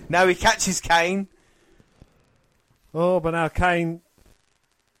 Hornswoggle. Now he catches Kane. Oh, but now Kane.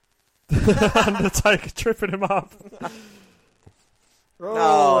 Undertaker tripping him up.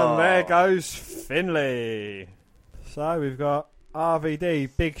 Oh, and there goes Finlay. So we've got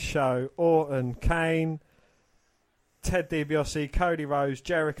RVD, Big Show, Orton, Kane, Ted DiBiase, Cody Rhodes,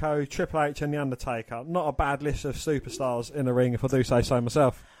 Jericho, Triple H and The Undertaker. Not a bad list of superstars in the ring, if I do say so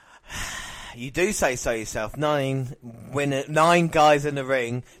myself. You do say so yourself. 9 guys in the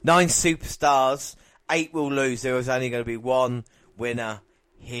ring, 9 superstars, 8 will lose. There was only going to be 1 winner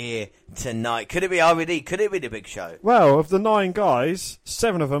here tonight. Could it be RVD? Could it be the Big Show? Well, of the 9 guys,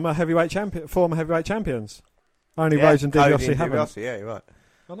 7 of them are former heavyweight champions. Only Rhodes and DiBiase haven't. Yeah, you're right.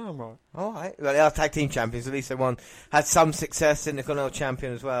 I know I'm right. All right. Well, they are tag team champions. At least they had some success in the Continental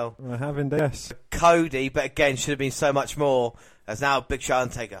Champion as well. I have indeed. Yes. Cody, but again, should have been so much more. As now Big Show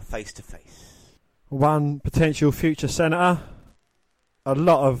and Taker face to face. 1 potential future senator. A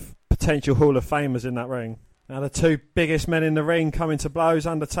lot of potential Hall of Famers in that ring. Now the two biggest men in the ring coming to blows,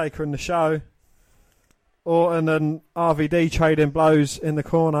 Undertaker and the Show. Orton and RVD trading blows in the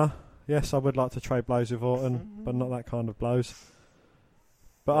corner. Yes, I would like to trade blows with Orton, but not that kind of blows.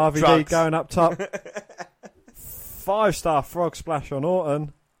 But RVD drugs. going up top. 5-star frog splash on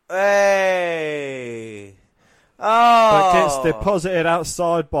Orton. Hey! But gets Oh! deposited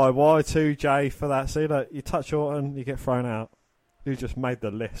outside by Y2J for that. See, that you touch Orton, you get thrown out. You just made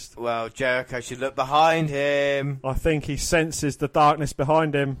the list. Well, Jericho should look behind him. I think he senses the darkness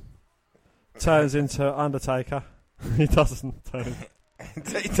behind him. Turns into Undertaker. He doesn't turn.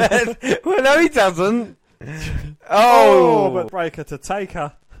 Well, no, he doesn't. Oh, but breaker to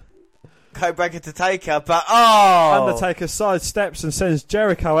Taker. Codebreaker to Taker, but Undertaker sidesteps and sends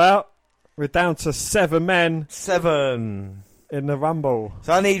Jericho out. We're down to 7 men 7. in the Rumble.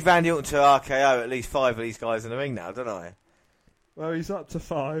 So I need Randy Orton to RKO at least 5 of these guys in the ring now, don't I? Well, he's up to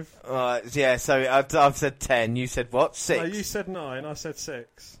 5. Alright, yeah, so I've said 10. You said what? 6? No, you said 9. I said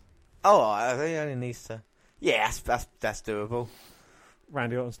 6. Oh, I think he only needs to... Yeah, that's doable.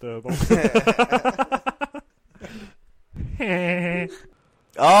 Randy Orton's doable.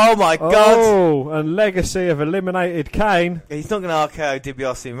 Oh my god! Oh, and Legacy have eliminated Kane. He's not going to RKO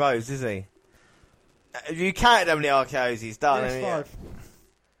DiBiase and Rose, is he? You counted how many RKOs he's done. Yes, haven't you? 5.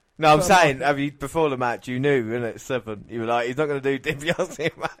 No, I'm But saying, before the match, you knew, innit? 7. You were like, he's not going to do DiBiase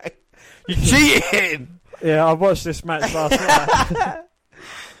and Rose. You cheating! Yeah, I watched this match last night.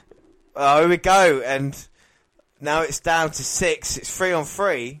 Oh, here we go, and now it's down to 6. It's 3 on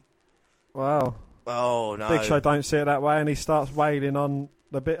 3. Wow. Oh no! Big Show don't see it that way, and he starts wailing on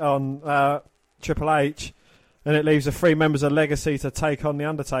Triple H, and it leaves the 3 members of Legacy to take on the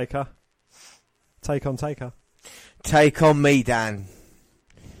Undertaker. Take on Taker. Take on me, Dan.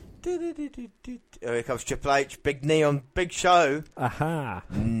 Here comes Triple H. Big knee on Big Show. Aha!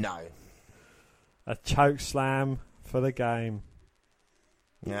 No. A choke slam for the game.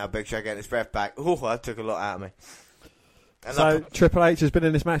 Yeah, Big Show getting his breath back. Oh, that took a lot out of me. And So Triple H has been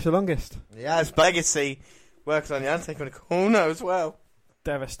in this match the longest. yeah, it's Legacy working on the Undertaker in the corner as well.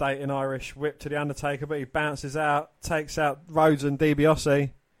 Devastating Irish whip to the Undertaker, but he bounces out, takes out Rhodes and DiBiase,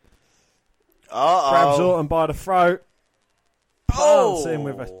 grabs Orton by the throat, plants him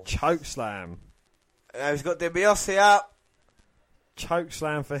with a choke slam. Now he's got DiBiase up. Choke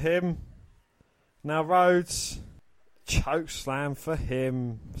slam for him. Now Rhodes, choke slam for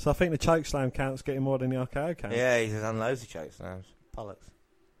him. So I think the choke slam count's getting more than the RKO count. Yeah, he's done loads of chokes now. Bollocks.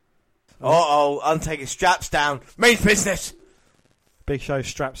 Undertaker straps down. Means business. Big Show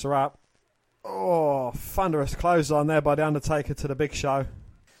straps her up. Oh, thunderous clothesline there by the Undertaker to the Big Show.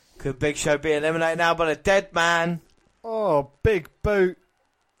 Could Big Show be eliminated now by the dead man? Oh, big boot.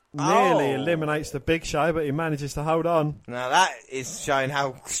 Nearly eliminates the Big Show, but he manages to hold on. Now that is showing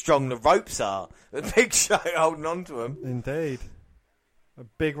how strong the ropes are. The Big Show holding on to him. Indeed. A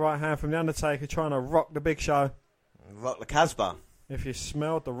big right hand from the Undertaker trying to rock the Big Show. Rock the Casbah. If you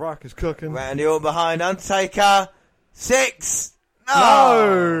smelled, the rock is cooking. Randy Orton behind Undertaker. 6.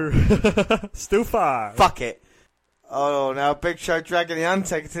 No! Still 5. Fuck it. Oh, now Big Show dragging the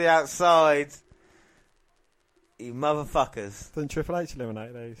Undertaker to the outside. You motherfuckers. Didn't Triple H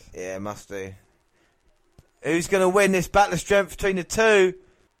eliminate these? Yeah, must do. Who's going to win this battle of strength between the two?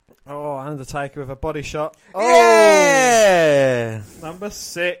 Oh, Undertaker with a body shot. Oh! Yeah! Number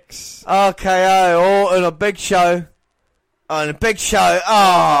 6. RKO, Orton or Big Show. Oh, and the Big Show.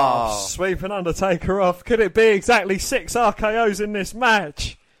 Oh! Sweeping Undertaker off. Could it be exactly 6 RKOs in this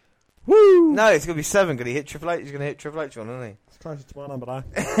match? Woo! No, it's going to be 7 because he hit Triple H. He's going to hit Triple H on, isn't he? It's closer to my number though.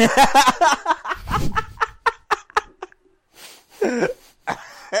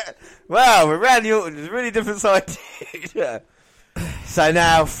 Well, with Randy Orton, it's a really different side. So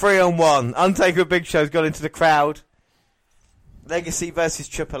now, 3 on 1. Undertaker and Big Show's got into the crowd. Legacy versus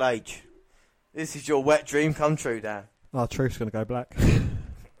Triple H. This is your wet dream come true, Dan. Oh, Truth's going to go black.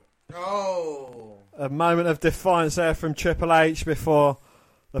 Oh. A moment of defiance there from Triple H before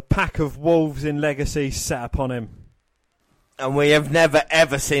the pack of wolves in Legacy set upon him. And we have never,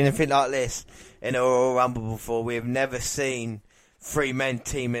 ever seen anything like this in a Royal Rumble before. We have never seen 3 men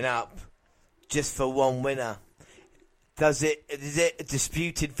teaming up just for one winner. Is it a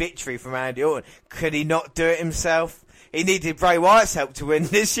disputed victory from Randy Orton? Could he not do it himself? He needed Bray Wyatt's help to win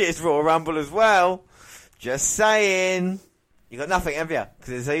this year's Royal Rumble as well. Just saying. You got nothing, have you?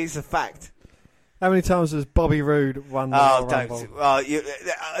 Because it's a fact. How many times has Bobby Roode won the Royal Rumble?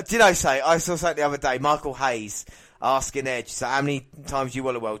 Did I saw something the other day, Michael Hayes asking Edge, so how many times you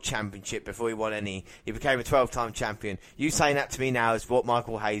won a world championship before he won any? He became a 12-time champion. You saying that to me now is what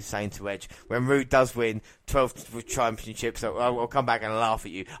Michael Hayes is saying to Edge. When Roode does win 12 championships, I'll come back and laugh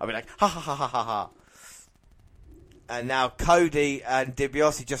at you. I'll be like, ha ha ha ha ha ha. And now Cody and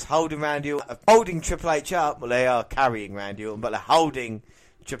DiBiase just holding Randy Orton, holding Triple H up. Well, they are carrying Randy Orton, but they're holding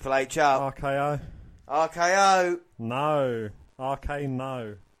Triple H up. RKO. RKO. No. RK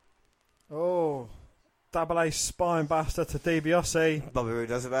no. Oh. Double A spine buster to DiBiase. Bobby Roode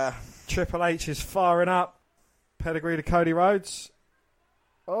does it better. Triple H is firing up. Pedigree to Cody Rhodes.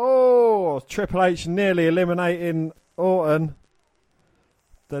 Oh. Triple H nearly eliminating Orton.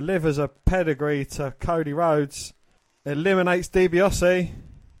 Delivers a pedigree to Cody Rhodes. Eliminates DiBiase.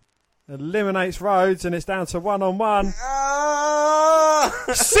 Eliminates Rhodes, and it's down to 1-on-1.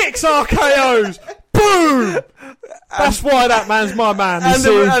 6 RKOs. Boom! That's why that man's my man. And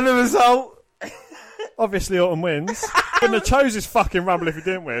the result? Obviously, Orton wins. Wouldn't have chose his fucking Rumble if he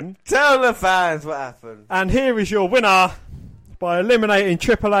didn't win. Tell the fans what happened. And here is your winner by eliminating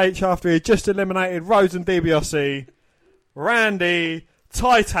Triple H after he had just eliminated Rhodes and DiBiase. Randy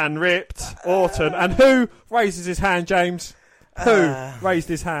Titan ripped Orton. And who raises his hand, James? Who raised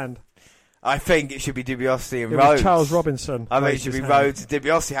his hand? I think it should be DiBiase and It Rhodes. was Charles Robinson. I think it should be Rhodes and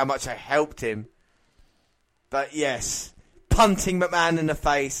DiBiase, how much I helped him. But yes, punting McMahon in the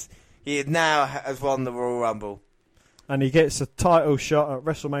face, he now has won the Royal Rumble. And he gets a title shot at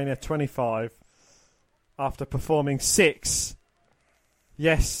WrestleMania 25 after performing 6.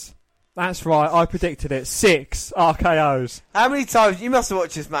 Yes, that's right, I predicted it. 6 RKOs. How many times? You must have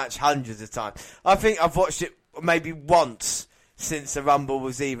watched this match hundreds of times. I think I've watched it maybe once since the Rumble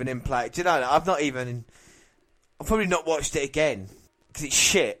was even in play. Do you know that? I've probably not watched it again because it's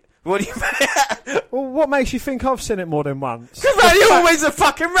shit. What do you think? Well, what makes you think I've seen it more than once? Because you always a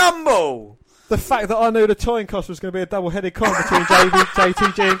fucking Rumble. The fact that I knew the toying cost was going to be a double-headed con between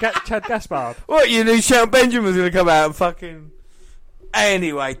JTG and Chad Gaspard. What, you knew Shelton Benjamin was going to come out and fucking...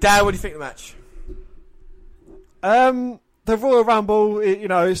 Anyway, Dan, what do you think of the match? The Royal Rumble,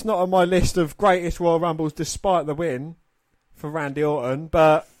 it's not on my list of greatest Royal Rumbles despite the win for Randy Orton,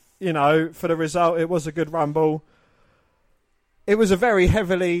 but, for the result, it was a good Rumble. It was a very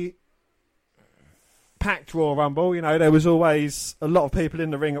heavily packed Royal Rumble. There was always a lot of people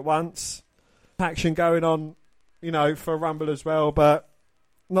in the ring at once. Action going on, for a Rumble as well, but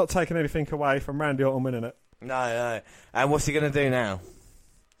not taking anything away from Randy Orton winning it. No. And what's he going to do now?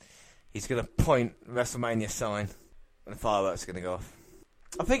 He's going to point WrestleMania sign and the fireworks are going to go off.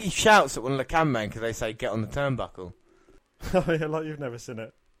 I think he shouts at one of the cameramen because they say, get on the turnbuckle. Oh, yeah, like you've never seen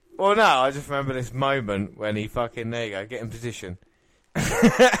it. Well, no, I just remember this moment when he fucking, there you go, get in position.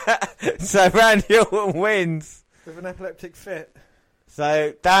 So Randy Orton wins. With an epileptic fit.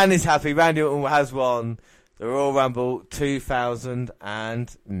 So Dan is happy. Randy Orton has won the Royal Rumble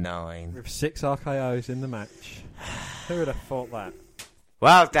 2009. With 6 RKOs in the match. Who would have thought that?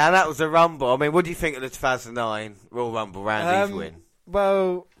 Well, Dan, that was a Rumble. I mean, what do you think of the 2009 Royal Rumble, Randy's win?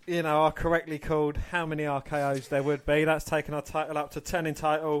 Well, I correctly called how many RKOs there would be. That's taken our title up to 10 in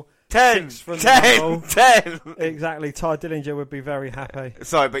title. 10! 6 from the Rumble. 10! Exactly. Ty Dillinger would be very happy.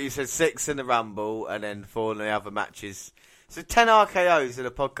 Sorry, but you said 6 in the Rumble and then 4 in the other matches. So 10 RKOs in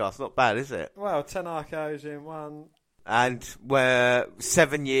a podcast. Not bad, is it? Well, 10 RKOs in one. And we're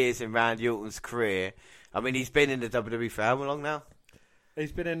 7 years in Randy Orton's career. I mean, he's been in the WWE for how long now?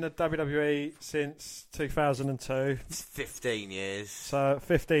 He's been in the WWE since 2002. It's 15 years. So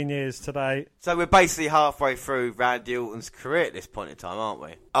 15 years today. So we're basically halfway through Randy Orton's career at this point in time, aren't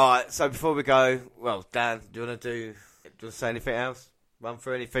we? Alright, so before we go, well, Dan, do you want to say anything else? Run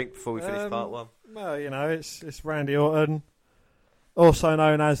through anything before we finish part 1? Well, it's Randy Orton, also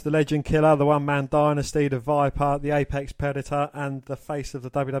known as the Legend Killer, the One-Man Dynasty, the Viper, the Apex Predator, and the face of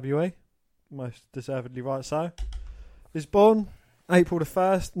the WWE. Most deservedly right so. He's born April the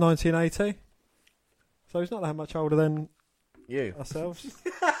 1st, 1980. So he's not that much older than you ourselves. You,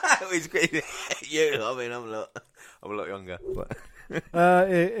 I mean, I'm a lot younger. But.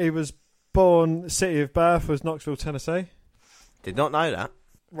 He was born, city of birth was Knoxville, Tennessee. Did not know that.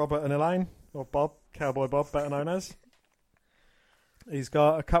 Robert and Elaine, or Bob, Cowboy Bob, better known as. He's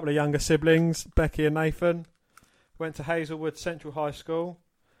got a couple of younger siblings, Becky and Nathan. Went to Hazelwood Central High School.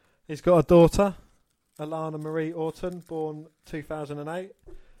 He's got a daughter, Alana Marie Orton, born 2008.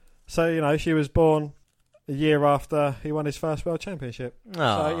 So, she was born a year after he won his first World Championship.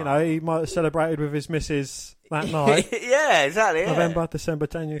 Aww. So, he might have celebrated with his missus that night. Yeah, exactly. Yeah. November, December,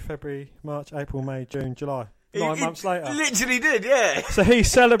 January, February, March, April, May, June, July. 9 months later. Literally did, yeah. So he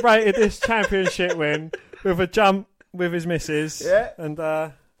celebrated this championship win with a jump with his missus. Yeah. And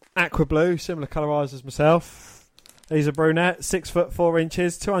aqua blue, similar colour eyes as myself. He's a brunette,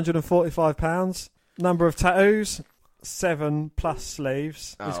 6'4", 245 pounds. Number of tattoos, 7 plus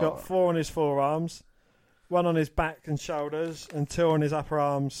sleeves. He's got 4 on his forearms, 1 on his back and shoulders, and 2 on his upper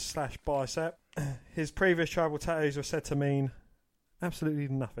arms / bicep. his previous tribal tattoos were said to mean absolutely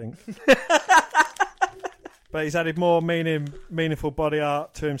nothing. But he's added more meaningful body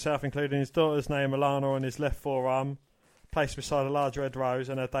art to himself, including his daughter's name, Alana, on his left forearm, placed beside a large red rose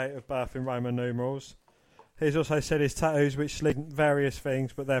and her date of birth in Roman numerals. He's also said his tattoos, which link various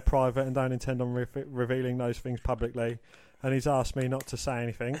things, but they're private and don't intend on revealing those things publicly. And he's asked me not to say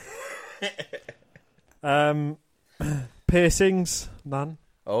anything. Piercings, none.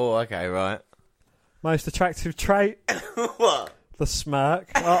 Oh, okay, right. Most attractive trait? What? The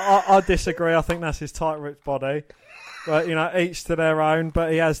smirk. I disagree. I think that's his tight-ripped body. But, you know, each to their own.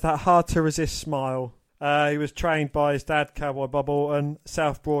 But he has that hard-to-resist smile. He was trained by his dad, Cowboy Bob Orton,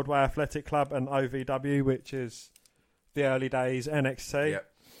 South Broadway Athletic Club and OVW, which is the early days NXT.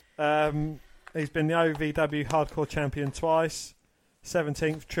 Yep. He's been the OVW Hardcore Champion twice,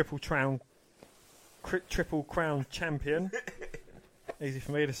 17th Triple Crown Champion. Easy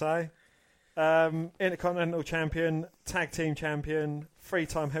for me to say. Intercontinental Champion, Tag Team Champion,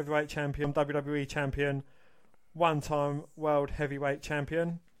 3-time Heavyweight Champion, WWE Champion, 1-time World Heavyweight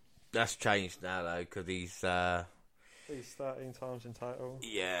Champion. That's changed now, though, because he's 13 times in total.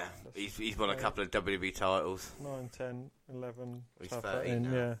 Yeah, he's won a couple of WWE titles. 9, 10, 11, He's 12, 13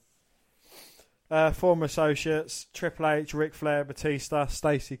 now. yeah. Former associates, Triple H, Ric Flair, Batista,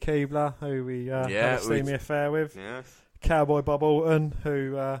 Stacy Keibler, who we had a steamy affair with. Yes. Cowboy Bob Orton,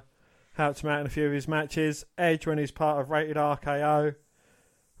 who helped him out in a few of his matches. Edge when he's part of Rated RKO,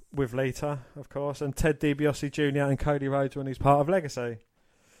 with Lita, of course. And Ted DiBiase Jr. and Cody Rhodes when he's part of Legacy.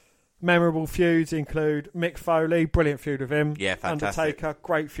 Memorable feuds include Mick Foley, brilliant feud with him. Yeah, fantastic. Undertaker,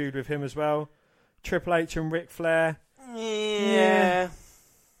 great feud with him as well. Triple H and Ric Flair. Yeah.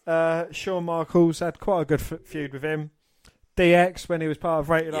 Shawn Michaels had quite a good feud with him. DX when he was part of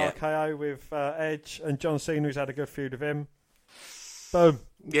Rated RKO with Edge, and John Cena, who's had a good feud with him. Boom.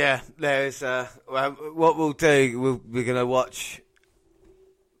 Yeah, there's what we'll do, we're going to watch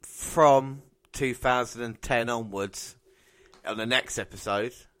from 2010 onwards on the next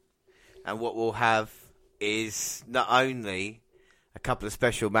episode, and what we'll have is not only a couple of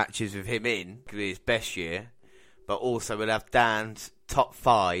special matches with him in his best year, but also we'll have Dan's top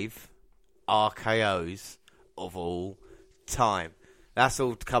 5 RKOs of all time. That's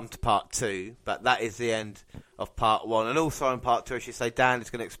all to come to part 2, but that is the end of part 1. And also in part 2, I should say, Dan is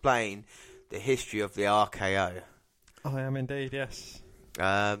going to explain the history of the RKO. I am indeed, yes.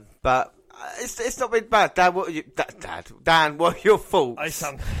 But it's not been bad. Dan, Dan, what are your thoughts? Hey,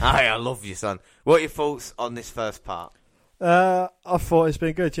 son. Hey, I love you, son. What are your thoughts on this first part? I thought it's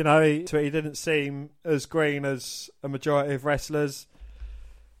been good. You know, he didn't seem as green as a majority of wrestlers.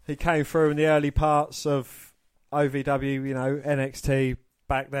 He came through in the early parts of OVW, you know, NXT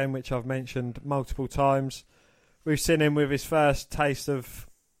back then, which I've mentioned multiple times. We've seen him with his first taste of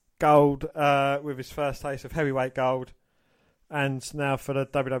gold, with his first taste of heavyweight gold, and now for the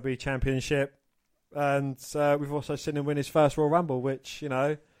WWE Championship. And we've also seen him win his first Royal Rumble, which, you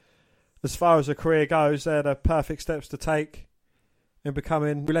know, as far as a career goes, they're the perfect steps to take in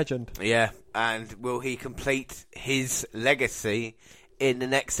becoming a legend. Yeah, and will he complete his legacy in the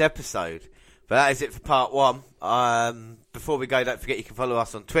next episode? But that is it for part 1. Before we go, don't forget you can follow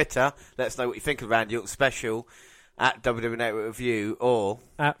us on Twitter. Let us know what you think of Randy Orton Special at WWE Network Review or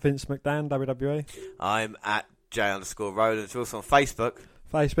at Vince McDan, WWE. I'm at J_Rollins. We're also on Facebook.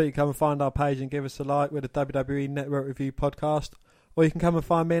 Facebook, you can come and find our page and give us a like with the WWE Network Review podcast. Or you can come and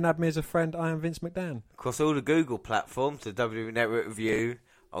find me and add me as a friend. I am Vince McDan. Across all the Google platforms, the WWE Network Review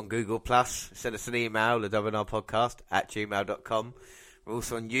on Google+. Send us an email, the WNR113 at gmail.com. We're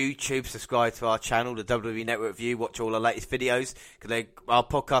also on YouTube. Subscribe to our channel, the WWE Network Review. Watch all our latest videos. Our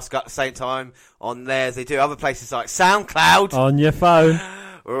podcasts go at the same time on there as they do other places like SoundCloud. On your phone.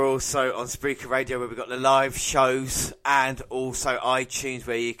 We're also on Spreaker Radio, where we've got the live shows, and also iTunes,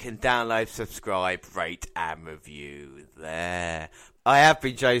 where you can download, subscribe, rate, and review there. I have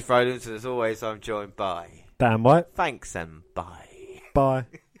been James Rollins, and as always, I'm joined by Dan White. Thanks and bye. Bye.